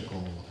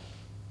magical?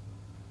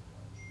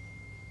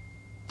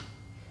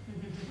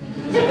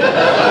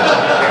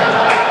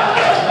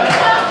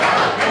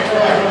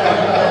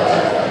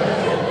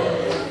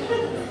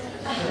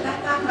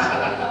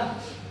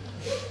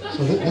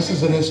 So this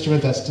is an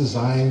instrument that's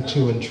designed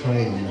to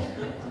entrain.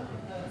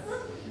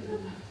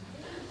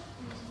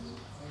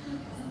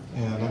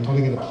 And I'm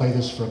only going to play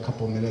this for a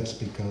couple minutes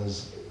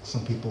because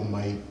some people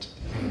might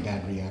have a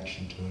bad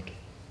reaction to it.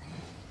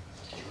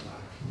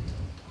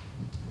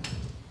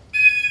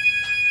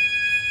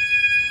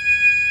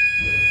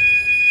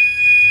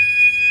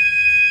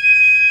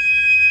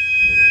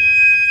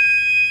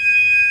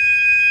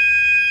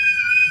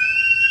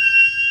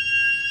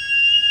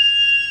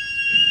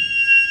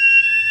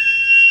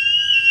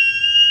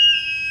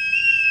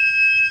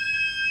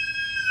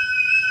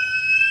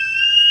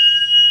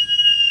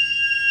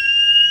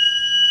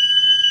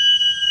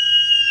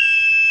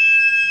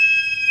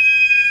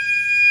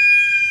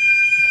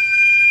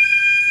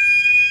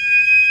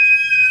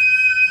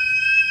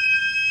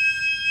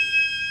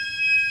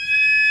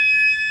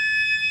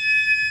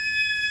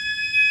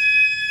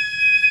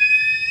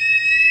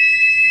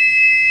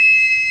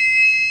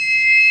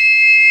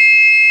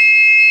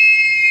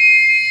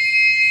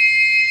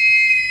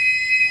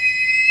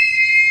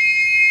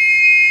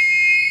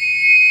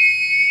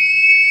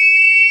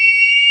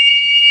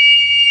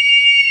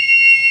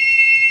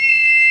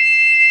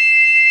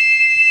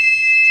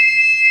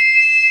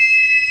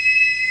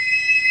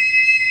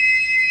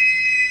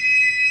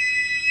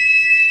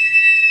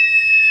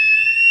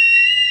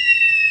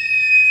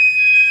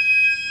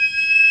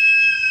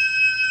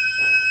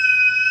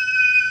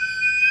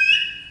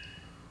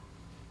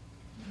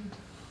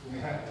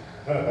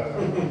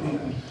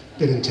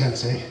 Bit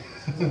intense, eh?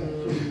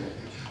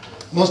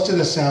 Most of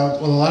the sounds,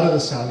 well, a lot of the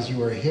sounds you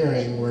were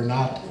hearing were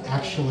not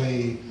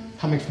actually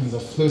coming from the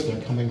flute,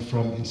 they're coming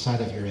from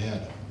inside of your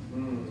head.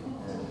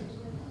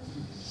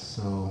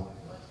 So,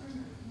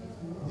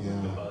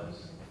 yeah.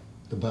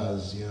 The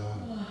buzz, yeah.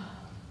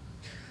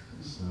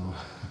 So.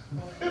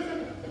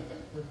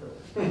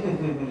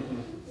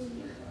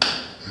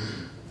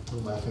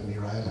 Don't laugh at me,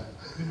 Ryan.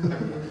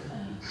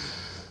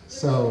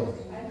 So,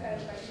 I've got a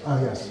question.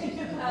 oh yes.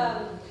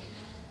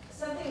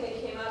 Something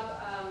that came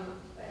up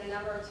in a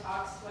number of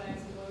talks when I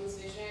was in Women's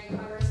Visionary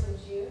Congress in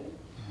June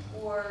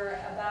were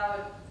about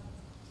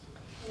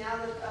now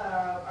that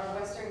our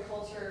Western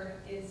culture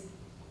is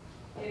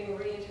getting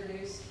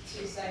reintroduced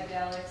to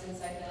psychedelics and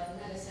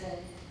psychedelic medicine,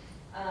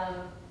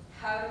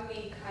 how do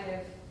we kind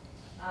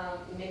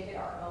of make it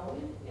our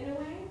own in a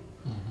way?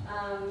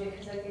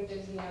 Because I think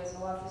there's a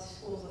lot of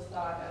schools of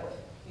thought of,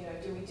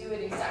 do we do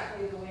it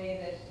exactly the way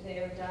that they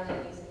are done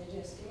in these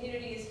indigenous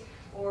communities,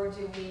 or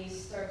do we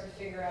start to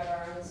figure out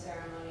our own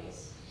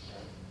ceremonies?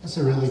 That's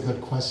a really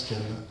good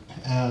question.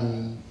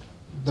 And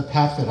the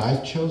path that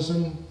I've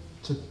chosen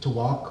to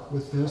walk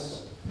with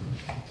this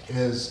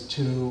is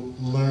to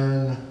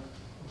learn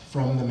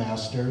from the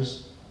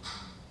masters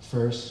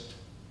first,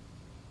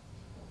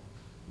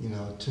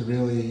 to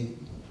really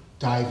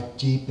dive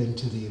deep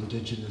into the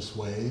indigenous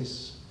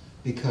ways,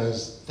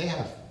 because they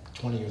have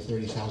 20 or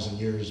 30,000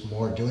 years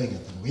more doing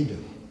it than we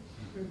do.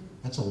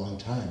 That's a long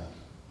time.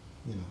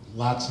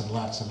 Lots and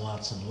lots and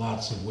lots and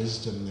lots of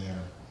wisdom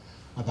there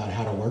about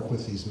how to work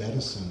with these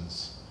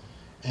medicines.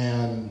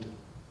 And,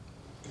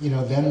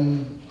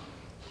 then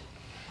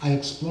I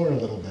explore a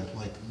little bit,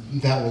 like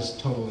that was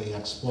totally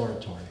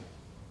exploratory.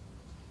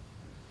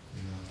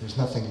 There's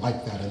nothing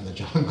like that in the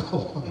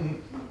jungle.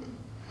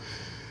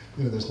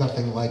 There's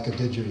nothing like a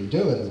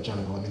didgeridoo in the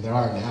jungle. I mean, there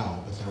are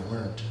now, but there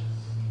weren't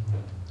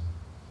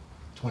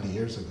 20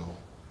 years ago.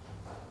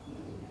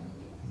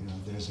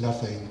 There's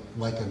nothing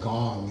like a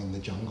gong in the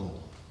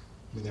jungle.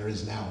 I mean, there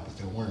is now, but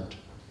there weren't.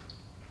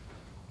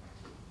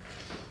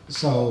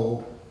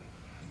 So,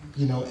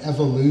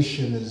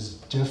 evolution is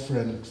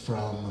different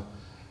from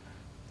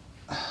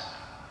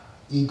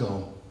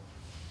ego,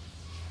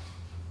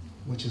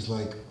 which is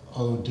like,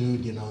 oh,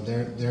 dude,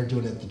 they're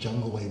doing it the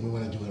jungle way. We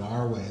want to do it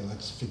our way.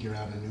 Let's figure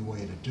out a new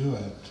way to do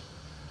it.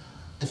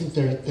 I think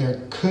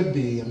there could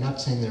be, I'm not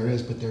saying there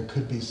is, but there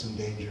could be some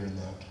danger in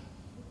that.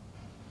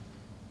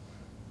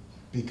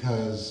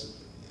 Because,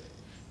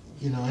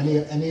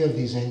 any of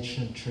these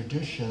ancient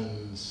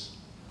traditions,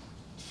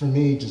 for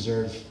me,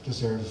 deserve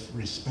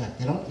respect.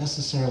 They don't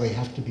necessarily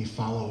have to be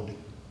followed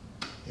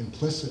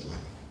implicitly,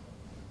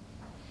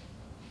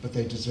 but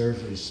they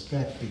deserve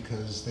respect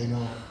because they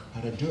know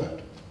how to do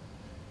it.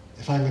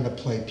 If I'm going to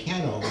play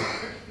piano,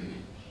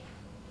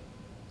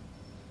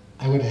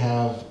 I would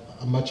have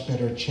a much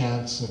better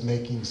chance of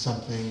making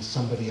something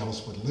somebody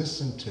else would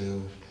listen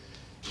to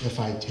if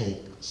I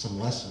take some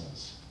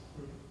lessons.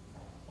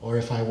 Or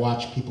if I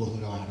watch people who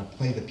know how to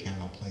play the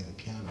piano.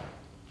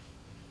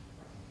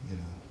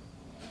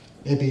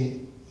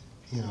 Maybe,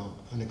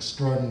 an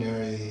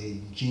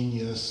extraordinary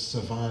genius,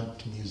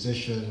 savant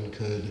musician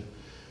could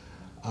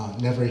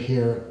never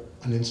hear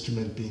an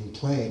instrument being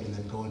played and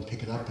then go and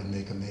pick it up and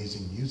make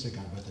amazing music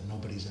out of it that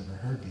nobody's ever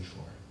heard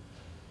before.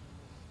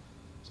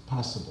 It's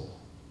possible.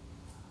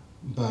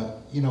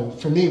 But,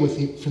 for me,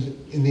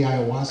 in the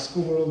ayahuasca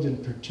world in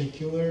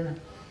particular,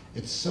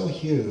 it's so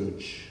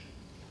huge.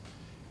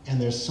 And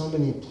there's so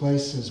many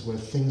places where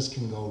things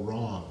can go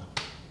wrong.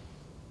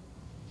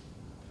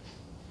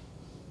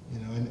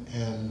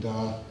 And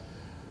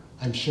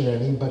I'm sure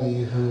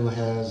anybody who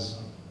has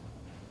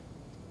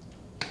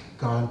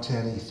gone to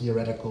any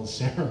theoretical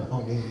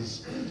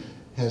ceremonies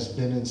has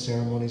been in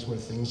ceremonies where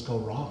things go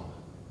wrong,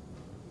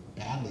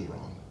 badly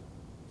wrong.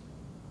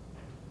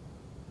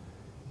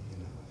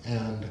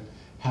 And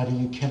how do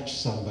you catch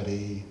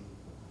somebody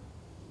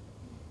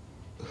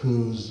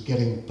who's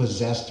getting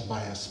possessed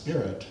by a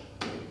spirit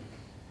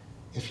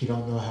if you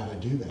don't know how to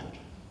do that?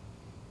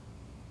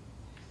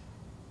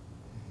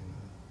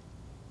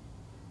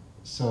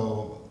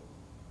 So,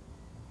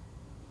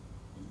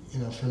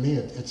 for me,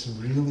 it's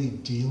really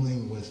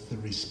dealing with the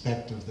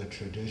respect of the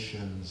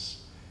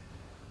traditions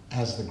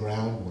as the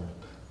groundwork.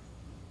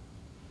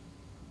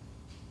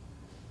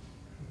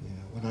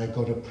 When I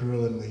go to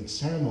Peru and lead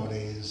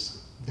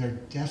ceremonies, they're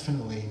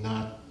definitely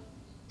not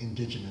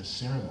indigenous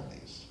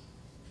ceremonies,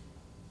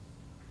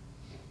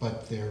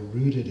 but they're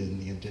rooted in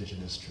the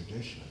indigenous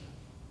tradition.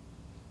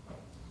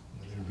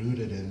 They're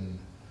rooted in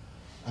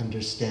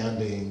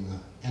understanding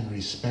and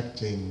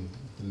respecting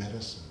the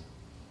medicine.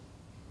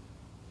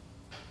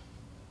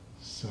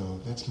 So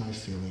that's my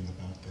feeling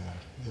about that,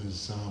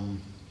 is,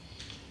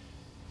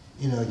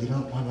 you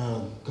don't want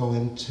to go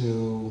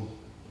into,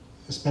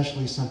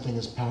 especially something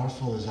as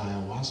powerful as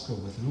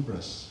ayahuasca with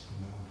hubris.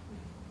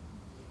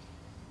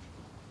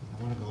 You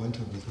don't want to go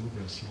into it with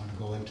hubris. You want to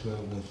go into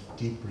it with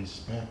deep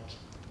respect.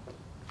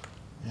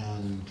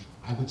 And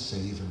I would say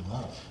even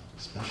love,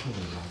 especially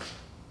love.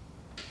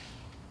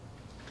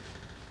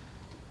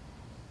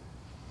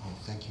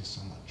 thank you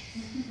so much.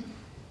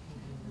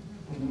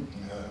 Can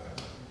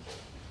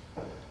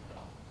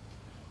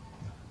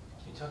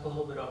you talk a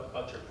little bit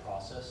about your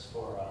process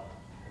for,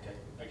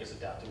 I guess,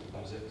 adapting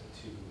music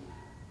to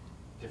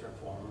different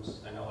forms?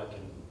 I know, like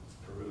in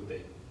Peru,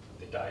 they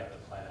diet the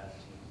plant.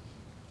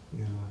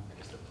 Yeah. I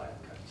guess the plant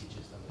kind of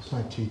teaches them. The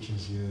plant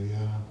teaches you,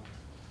 yeah.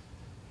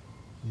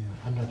 Yeah,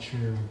 I'm not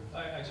sure.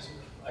 I just,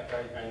 like,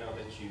 I know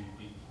that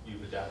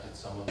you've adapted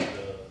some of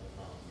the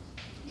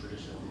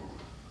traditional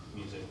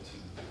music to,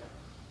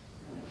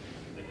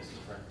 I guess,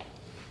 different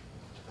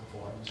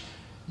forms.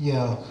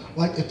 Yeah,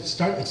 like it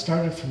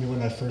started for me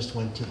when I first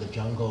went to the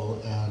jungle,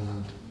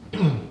 and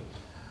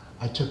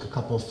I took a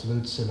couple of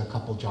flutes and a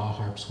couple jaw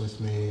harps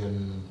with me,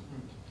 and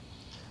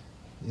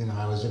you know,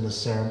 I was in a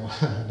ceremony,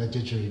 a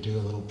didgeridoo, a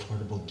little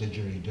portable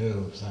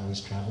didgeridoo, because I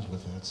always traveled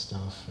with that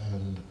stuff.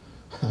 And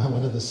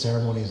one of the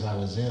ceremonies I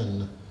was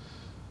in,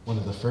 one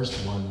of the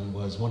first one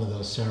was one of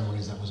those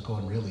ceremonies that was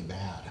going really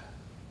bad.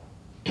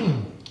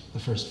 The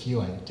first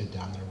few I did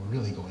down there were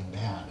really going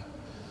bad.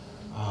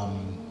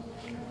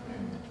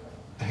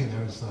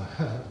 There was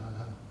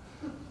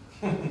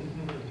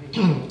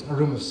a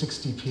room of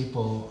 60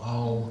 people,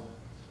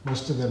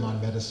 most of them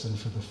on medicine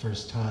for the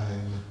first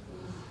time.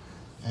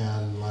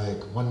 And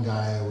like one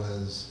guy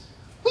was,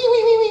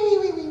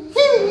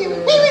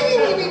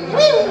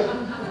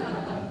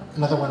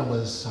 another one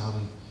was,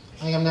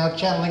 I am now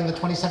channeling the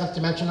 27th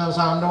dimension of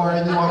Zondor,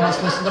 and you all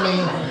must listen to me.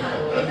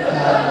 And,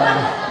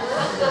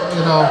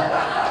 you know,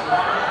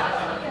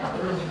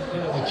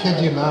 I kid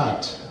you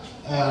not.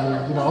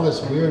 And, you know, all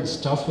this weird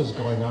stuff was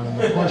going on, and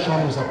the poor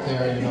shaman was up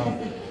there, you know,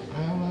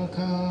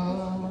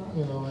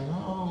 like,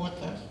 oh, what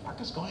the fuck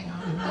is going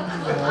on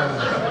here?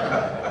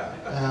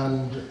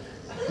 And,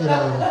 you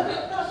know,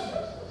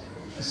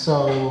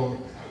 so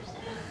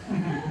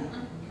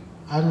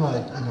I'm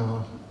like, you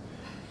know,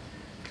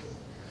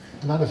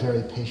 I'm not a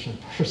very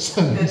patient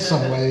person in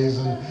some ways,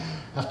 and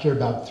after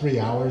about 3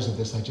 hours of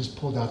this, I just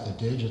pulled out the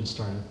didge and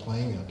started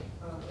playing it.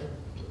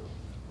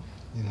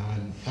 You know,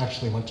 and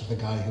actually went to the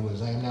guy who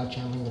was, I am now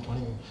channeling the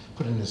 20,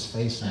 put it in his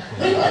face and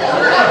played it.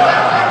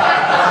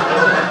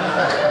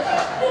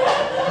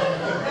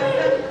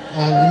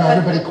 And, you know,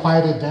 everybody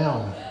quieted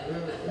down.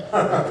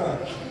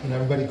 And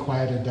everybody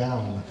quieted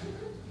down.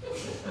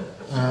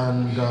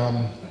 And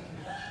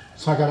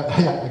so I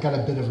got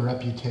a bit of a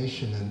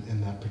reputation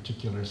in that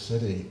particular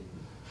city.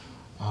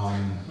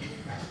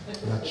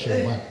 Not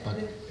sure what, but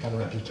got a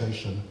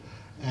reputation.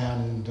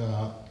 And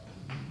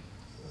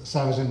so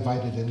I was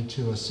invited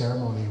into a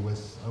ceremony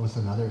with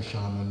another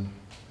shaman,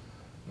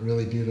 a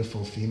really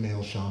beautiful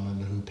female shaman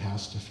who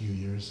passed a few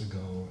years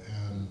ago.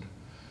 And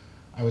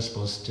I was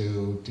supposed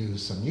to do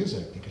some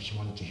music because she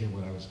wanted to hear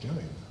what I was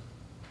doing.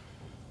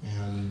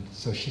 And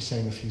so she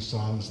sang a few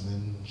songs, and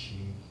then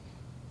she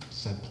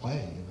said,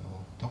 play, you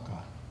know,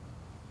 toka,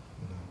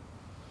 you know.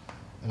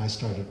 And I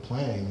started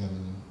playing,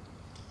 and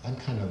I'm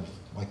kind of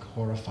like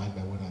horrified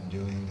by what I'm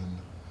doing, and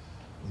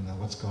you know,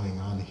 what's going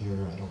on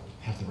here? I don't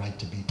have the right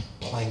to be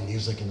playing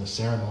music in a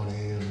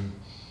ceremony. And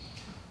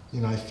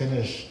you know, I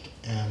finished,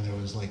 and there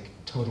was like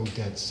total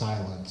dead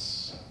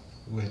silence,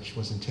 which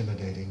was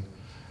intimidating.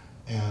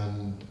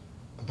 And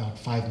about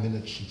 5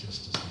 minutes, she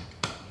just is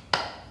like,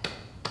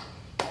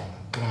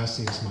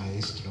 gracias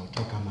maestro,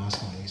 toca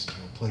más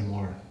maestro, play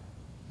more.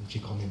 And she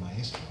called me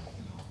maestro,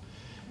 you know.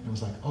 And I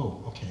was like,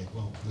 oh, okay,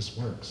 well, this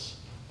works.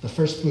 The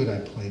first flute I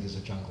played is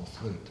a jungle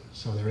flute,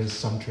 so there is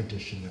some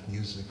tradition of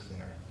music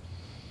there.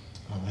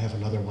 I have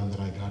another one that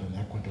I got in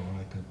Ecuador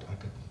I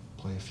could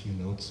play a few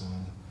notes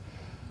on.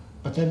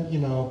 But then, you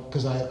know,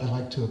 because I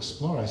like to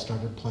explore, I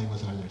started playing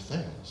with other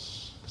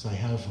things, because I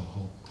have a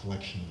whole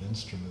collection of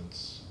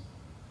instruments.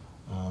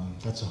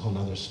 That's a whole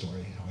other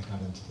story, how I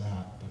got into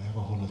that, but I have a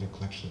whole other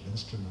collection of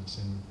instruments,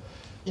 and,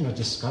 you know,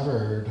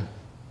 discovered,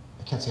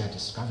 I can't say I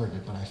discovered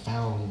it, but I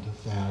found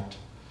that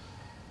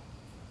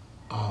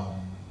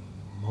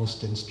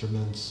most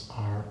instruments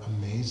are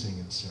amazing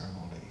in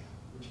ceremony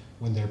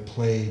when they're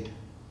played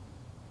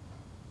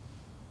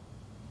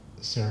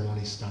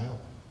ceremony style,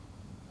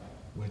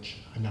 which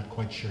I'm not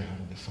quite sure how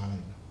to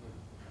define.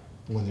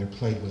 But when they're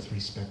played with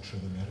respect for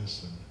the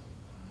medicine,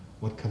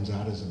 what comes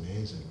out is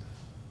amazing.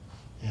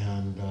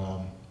 And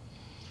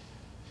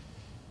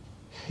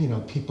you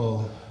know,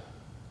 people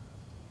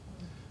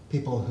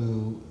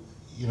who,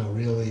 you know,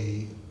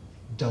 really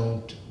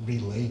don't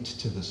relate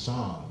to the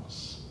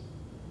songs,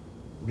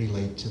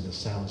 relate to the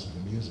sounds of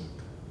the music.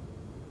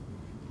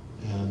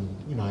 And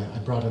you know, I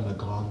brought in a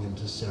gong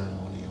into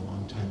ceremony a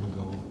long time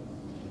ago.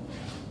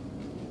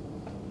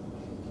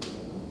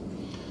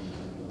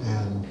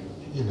 And,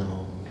 you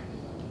know,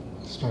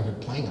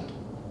 started playing it.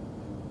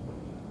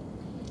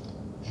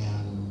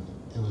 And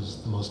it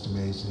was the most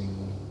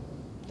amazing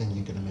thing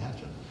you can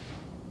imagine,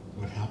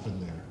 what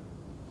happened there.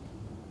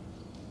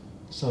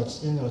 So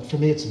it's, you know, for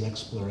me it's an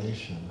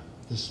exploration.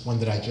 This one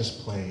that I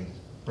just played,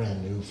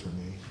 brand new for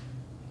me.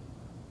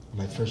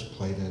 When I first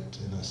played it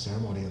in a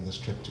ceremony on this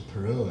trip to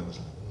Peru, I was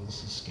like, oh,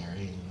 this is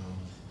scary, you know.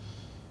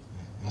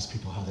 I asked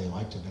people how they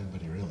liked it,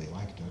 everybody really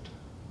liked it.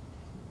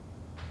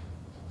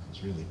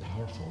 It's really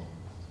powerful.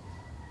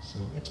 So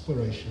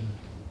exploration,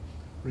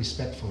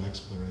 respectful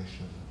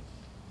exploration.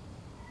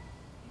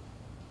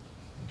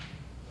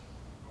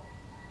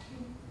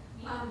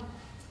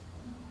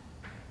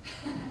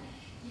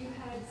 You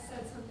had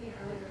said something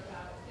earlier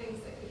about things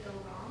that could go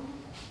wrong.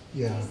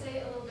 Yeah. Can you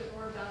say a little bit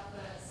more about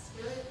the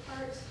spirit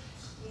part,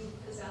 being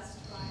possessed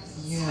by?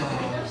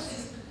 Yeah.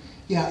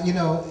 Yeah, you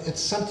know,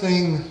 it's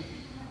something,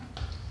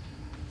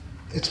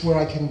 it's where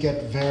I can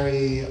get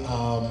very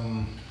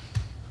kind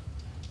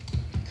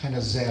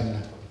of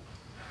zen,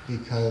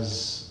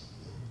 because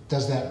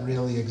does that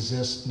really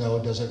exist? No.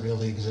 Does it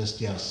really exist?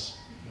 Yes.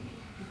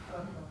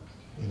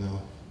 You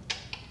know.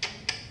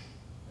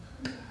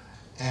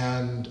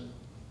 And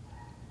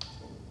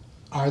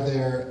are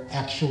there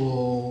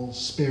actual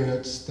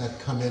spirits that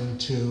come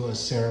into a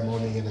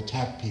ceremony and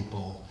attack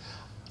people?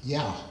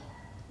 Yeah,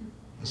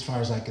 as far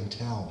as I can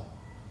tell.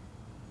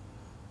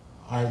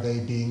 Are they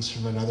beings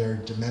from another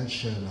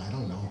dimension? I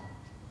don't know.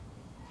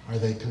 Are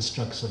they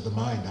constructs of the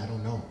mind? I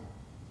don't know.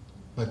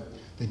 But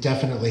they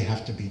definitely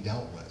have to be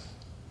dealt with.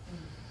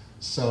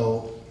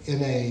 So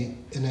in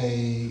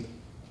a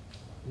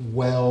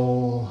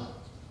well-led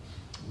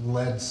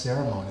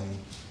ceremony,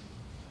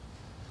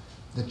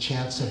 the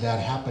chance of that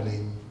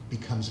happening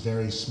becomes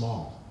very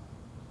small.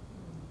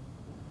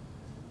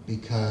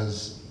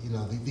 Because, you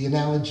know, the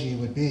analogy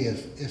would be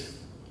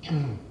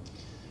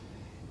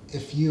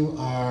if you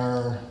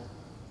are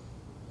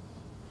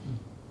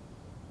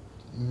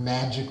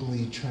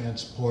magically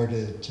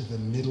transported to the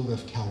middle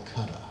of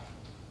Calcutta,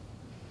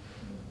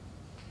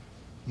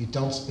 you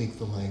don't speak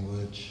the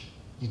language,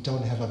 you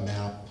don't have a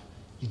map,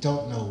 you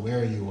don't know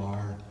where you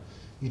are,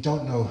 you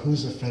don't know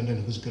who's a friend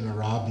and who's going to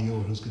rob you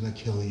or who's going to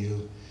kill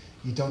you,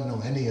 you don't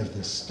know any of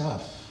this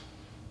stuff.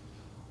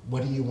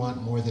 What do you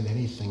want more than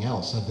anything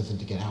else other than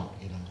to get out?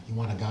 You know, you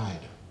want a guide.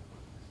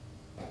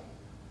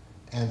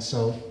 And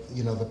so,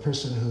 you know, the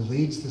person who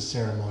leads the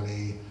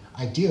ceremony,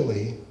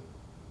 ideally,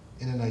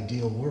 in an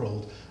ideal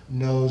world,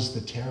 knows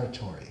the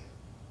territory,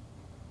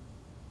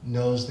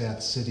 knows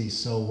that city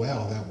so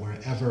well that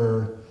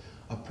wherever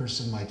a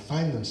person might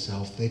find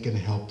themselves, they can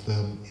help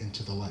them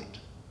into the light.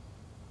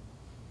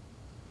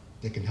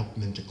 They can help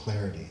them into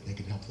clarity. They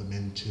can help them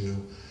into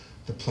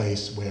the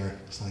place where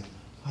it's like,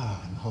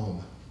 I'm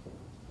home.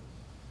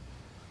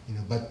 You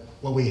know, but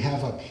what we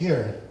have up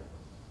here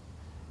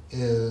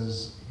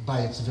is,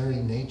 by its very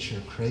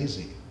nature,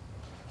 crazy.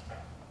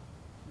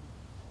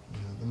 You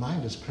know, the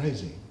mind is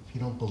crazy. If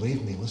you don't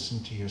believe me,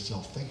 listen to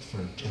yourself think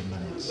for 10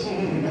 minutes. You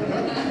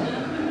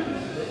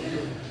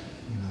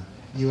know,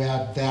 you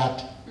add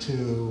that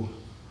to,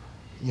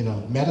 you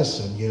know,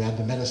 medicine. You add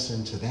the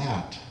medicine to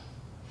that,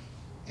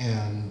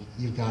 and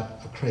you've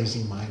got a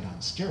crazy mind on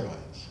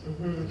steroids. You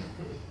know,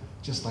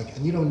 just like,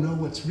 and you don't know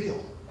what's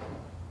real.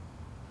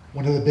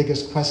 One of the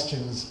biggest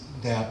questions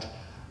that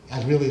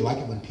I really like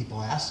it when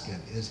people ask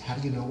it is, how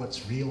do you know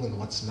what's real and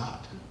what's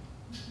not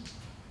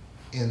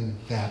in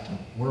that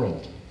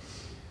world?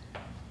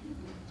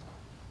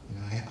 You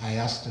know, I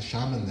asked a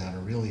shaman that, a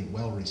really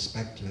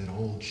well-respected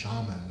old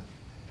shaman,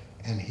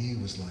 and he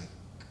was like,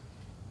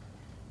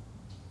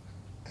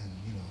 and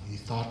you know, he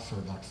thought for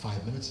about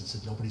 5 minutes and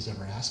said, nobody's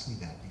ever asked me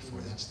that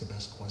before. That's the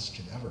best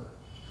question ever.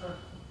 You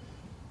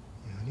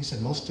know, and he said,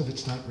 most of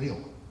it's not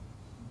real.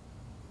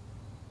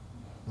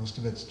 Most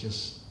of it's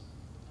just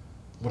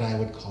what I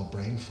would call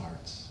brain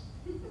farts.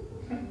 You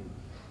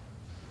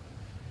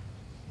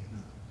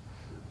know.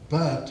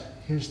 But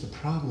here's the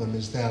problem,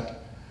 is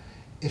that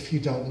if you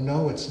don't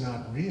know it's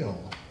not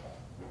real,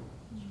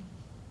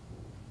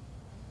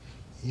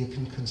 you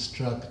can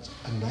construct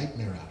a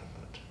nightmare out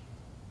of it.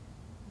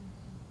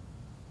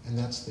 And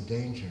that's the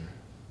danger.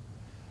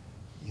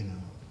 You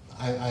know,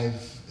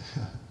 I've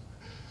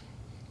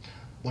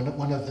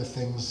one of the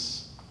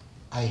things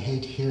I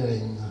hate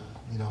hearing,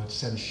 you know, it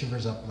sends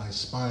shivers up my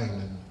spine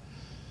and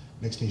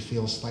makes me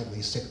feel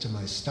slightly sick to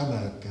my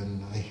stomach,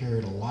 and I hear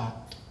it a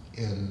lot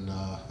in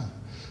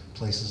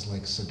places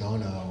like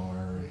Sedona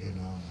or, you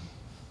know,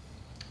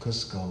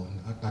 Cusco,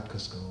 not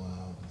Cusco,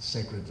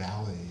 Sacred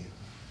Valley,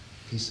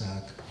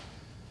 Pisac.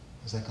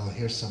 It's like I'll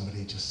hear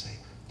somebody just say,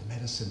 the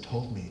medicine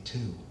told me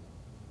too.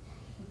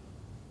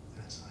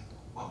 And it's like,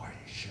 whoa, are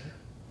you sure?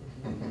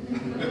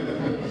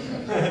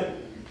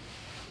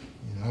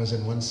 You know, I was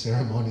in one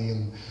ceremony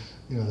and,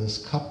 you know,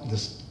 this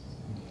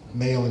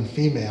male and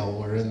female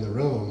were in the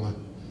room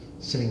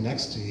sitting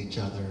next to each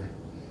other.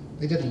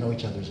 They didn't know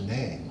each other's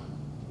name.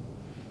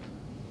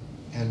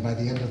 And by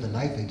the end of the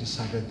night, they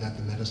decided that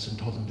the medicine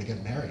told them to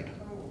get married.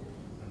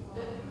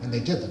 And they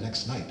did the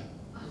next night.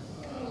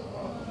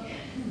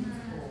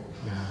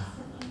 You know,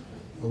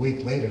 a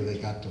week later, they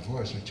got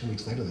divorced, or 2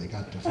 weeks later, they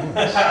got divorced.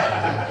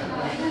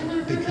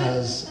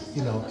 Because,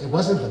 you know, it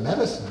wasn't the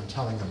medicine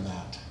telling them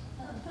that.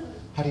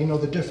 How do you know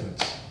the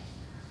difference?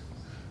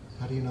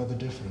 How do you know the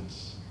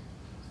difference?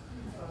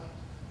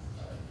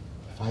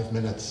 5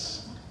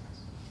 minutes.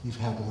 You've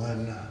had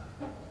one. I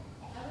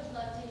would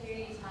love to hear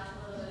you talk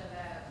a little bit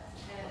about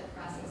kind of the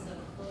process of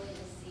fully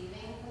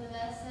receiving from the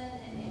medicine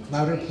and integration.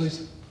 Louder, please.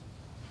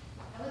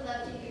 I would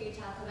love to hear you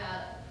talk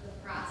about the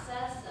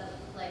process of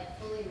like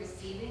fully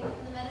receiving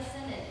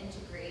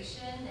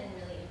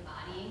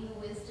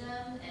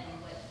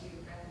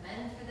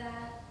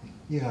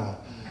Yeah. Or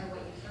what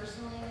you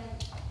personally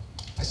did?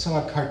 I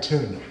saw a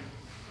cartoon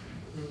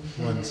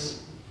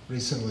once,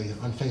 recently,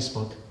 on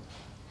Facebook.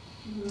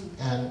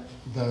 And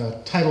the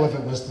title of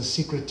it was The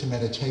Secret to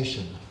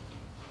Meditation.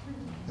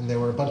 And there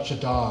were a bunch of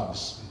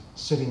dogs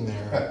sitting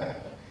there.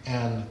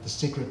 And the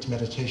secret to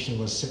meditation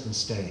was sit and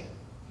stay.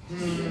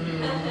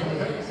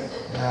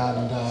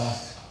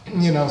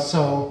 And, you know,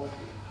 so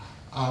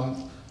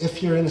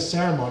if you're in a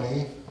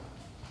ceremony,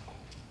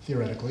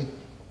 theoretically,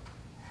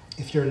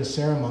 if you're in a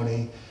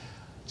ceremony,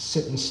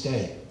 sit and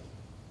stay.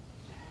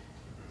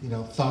 You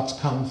know, thoughts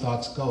come,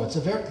 thoughts go. It's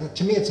a very,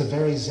 to me, it's a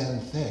very Zen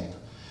thing.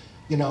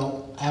 You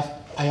know,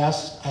 I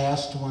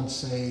asked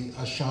once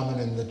a shaman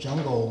in the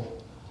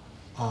jungle,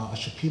 a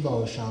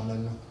Shipibo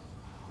shaman,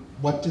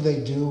 what do they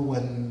do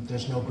when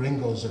there's no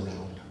gringos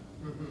around?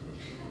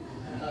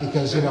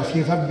 Because, you know, if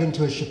you've ever been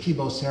to a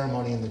Shipibo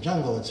ceremony in the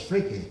jungle, it's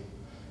freaky.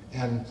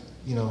 And,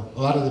 you know,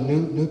 a lot of the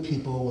new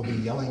people will be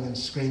yelling and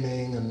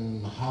screaming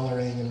and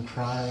hollering and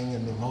crying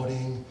and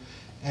emoting.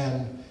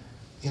 And,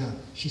 you know,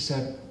 she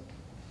said,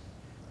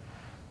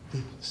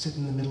 we sit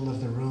in the middle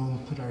of the room,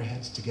 put our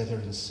heads together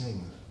and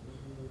sing.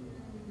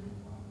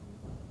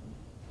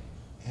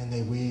 And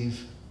they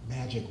weave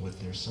magic with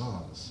their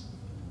songs.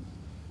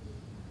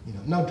 You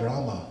know, no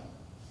drama.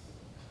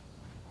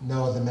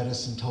 No, the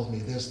medicine told me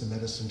this, the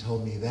medicine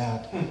told me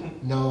that.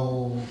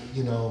 No,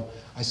 you know,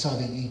 I saw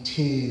the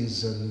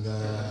ETs and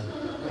the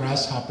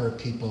grasshopper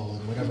people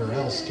and whatever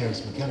else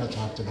Terence McKenna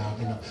talked about,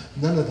 you know,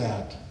 none of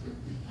that.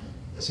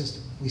 It's just,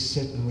 we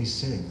sit and we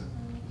sing.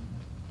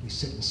 We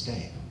sit and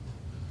stay.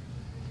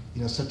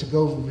 You know, so to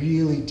go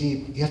really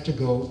deep, you have to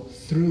go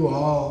through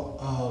all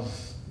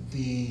of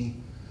the,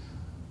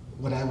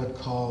 what I would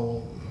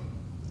call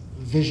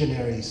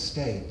visionary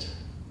state,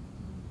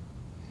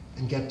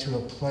 and get to a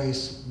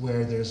place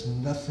where there's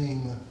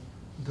nothing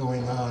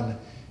going on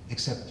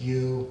except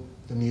you,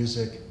 the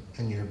music,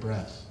 and your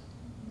breath.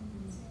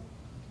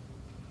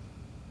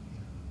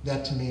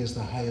 That to me is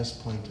the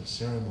highest point of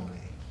ceremony.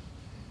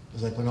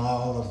 It's like when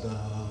all of the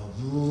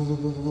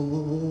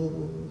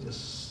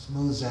just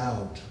smooths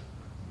out,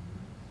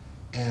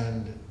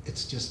 and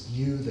it's just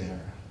you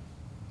there.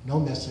 No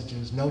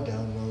messages, no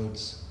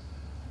downloads,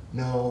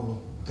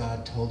 no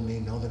God told me,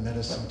 no the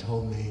medicine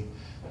told me,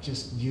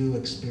 just you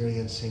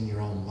experiencing your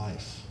own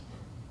life.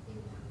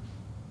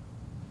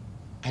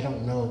 I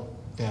don't know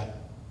that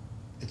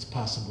it's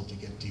possible to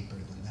get deeper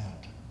than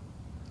that,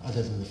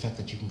 other than the fact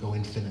that you can go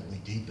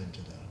infinitely deep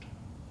into that.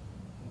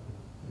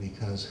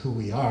 Because who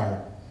we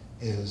are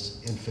is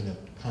infinite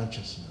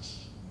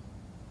consciousness.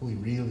 Who we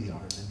really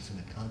are is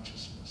infinite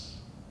consciousness.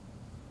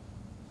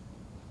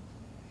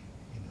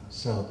 You know,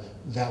 so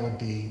that would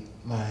be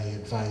my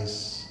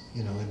advice,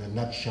 you know, in a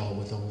nutshell,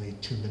 with only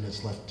 2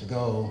 minutes left to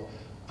go,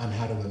 on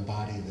how to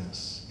embody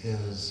this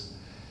is,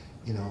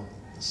 you know,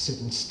 sit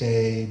and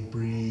stay,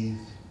 breathe,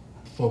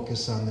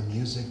 focus on the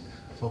music,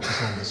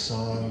 focus on the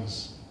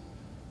songs,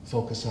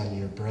 focus on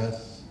your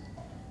breath.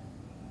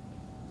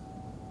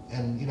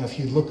 And, you know, if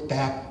you look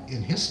back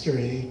in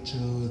history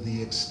to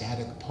the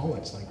ecstatic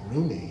poets like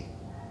Rumi,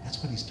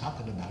 that's what he's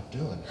talking about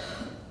doing.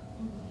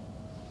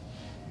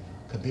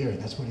 Kabir,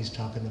 that's what he's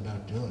talking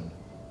about doing.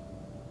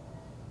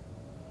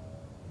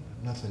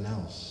 Nothing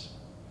else.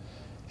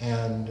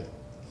 And,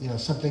 you know,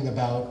 something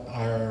about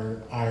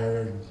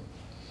our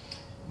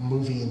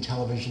movie and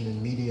television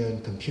and media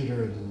and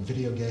computer and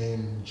video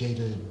game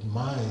jaded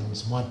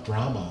minds want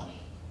drama.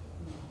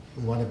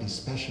 We want to be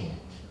special.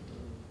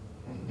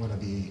 We want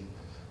to be,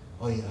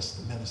 oh yes,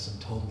 the medicine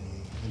told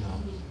me, you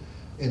know.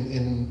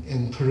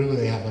 In Peru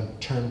they have a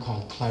term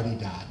called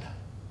claridad,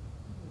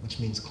 which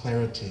means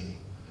clarity,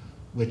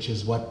 which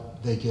is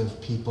what they give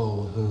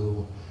people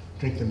who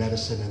drink the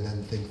medicine and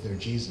then think they're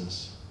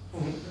Jesus,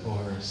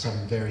 or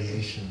some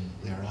variation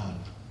thereon.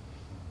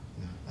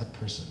 You know, that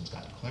person's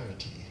got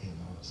clarity, you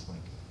know, it's like,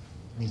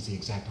 it means the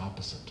exact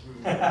opposite.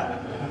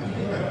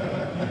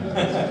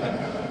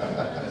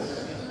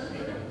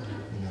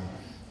 You know,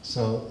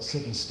 so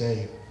sit and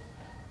stay,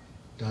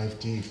 dive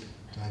deep,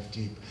 dive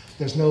deep.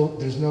 There's no,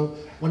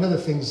 one of the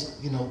things,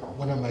 you know,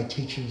 one of my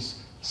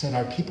teachers said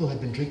our people had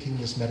been drinking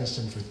this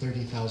medicine for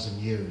 30,000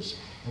 years,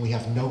 and we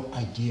have no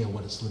idea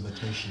what its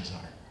limitations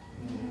are.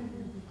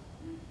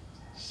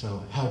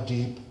 So how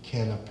deep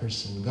can a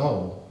person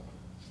go?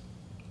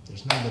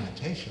 There's no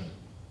limitation.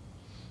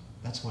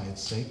 That's why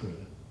it's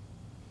sacred.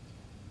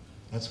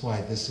 That's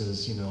why this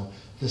is, you know,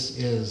 this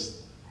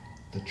is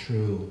the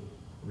true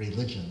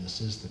religion. This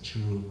is the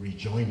true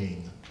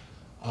rejoining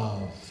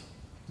of,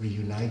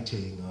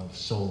 reuniting of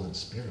soul and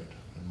spirit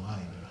and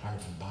mind and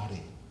heart and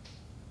body.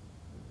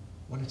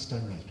 When it's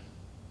done right.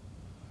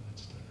 When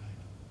it's done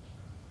right.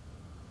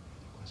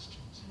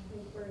 Questions? I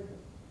think we're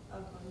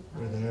up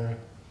on We're time. there.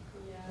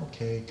 Yeah.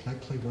 Okay, can I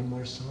play one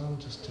more song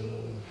just to...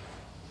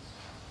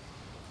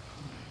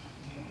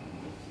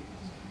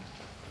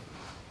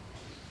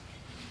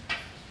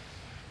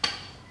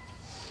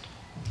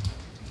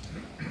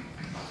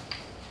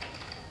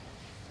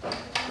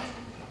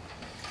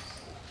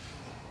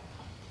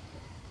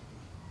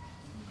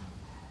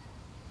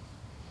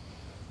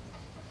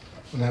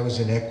 when I was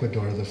in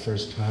Ecuador the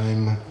first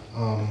time,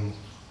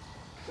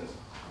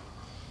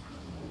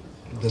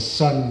 the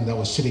son that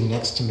was sitting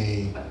next to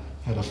me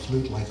had a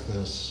flute like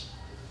this,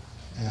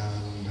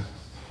 and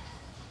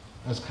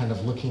I was kind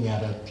of looking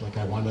at it like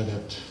I wanted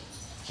it,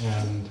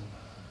 and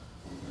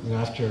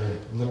after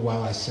a little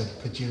while I said,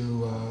 could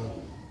you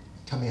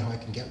tell me how I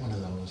can get one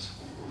of those?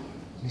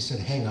 And he said,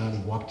 hang on.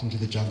 He walked into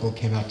the jungle,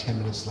 came out 10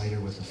 minutes later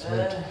with a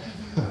flute.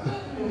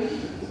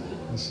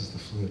 This is the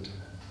flute.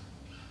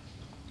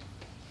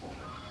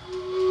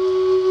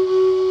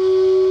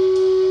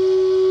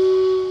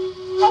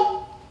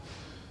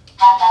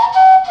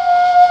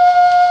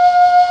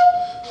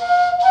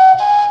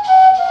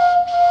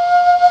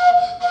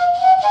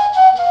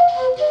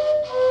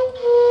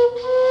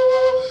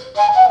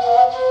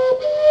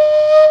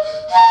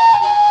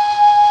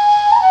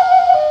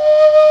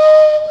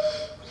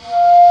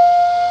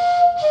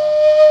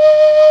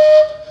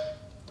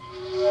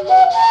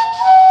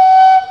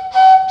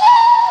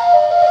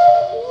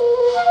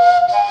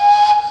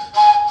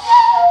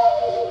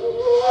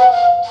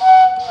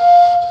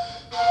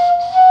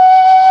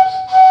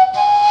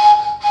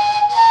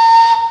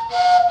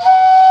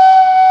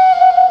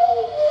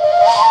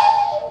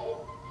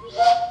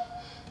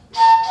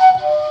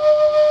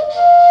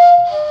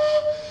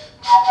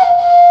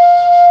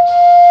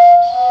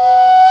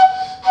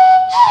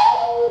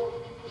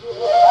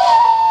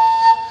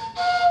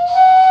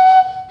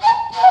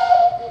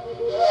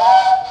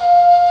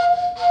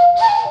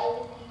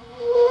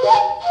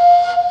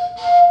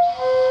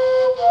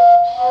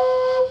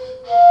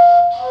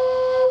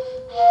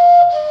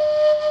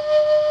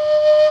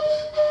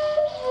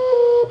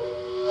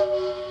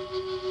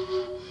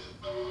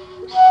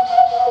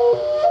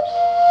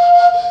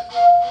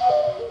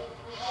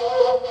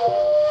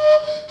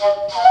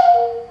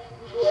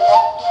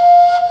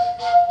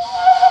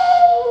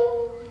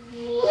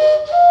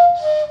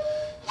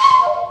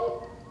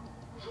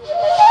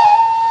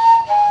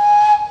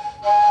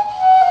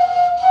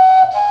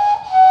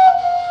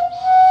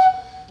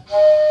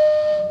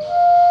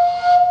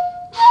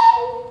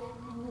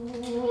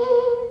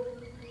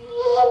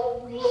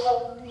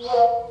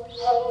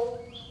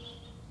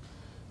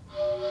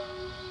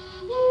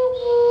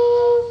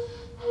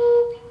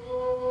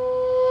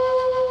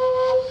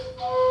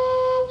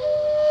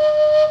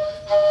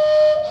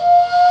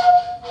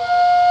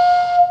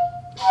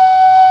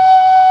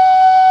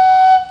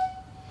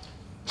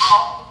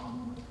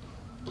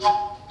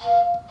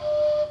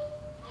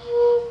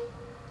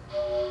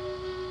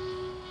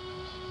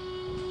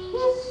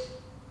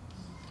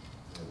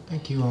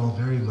 Thank you all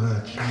very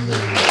much.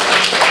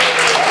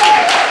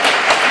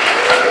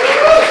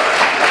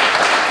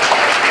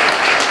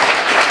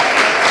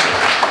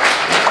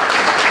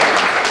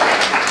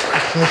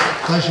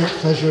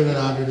 Pleasure and an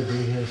honor to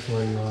be here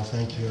for you all.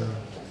 Thank you.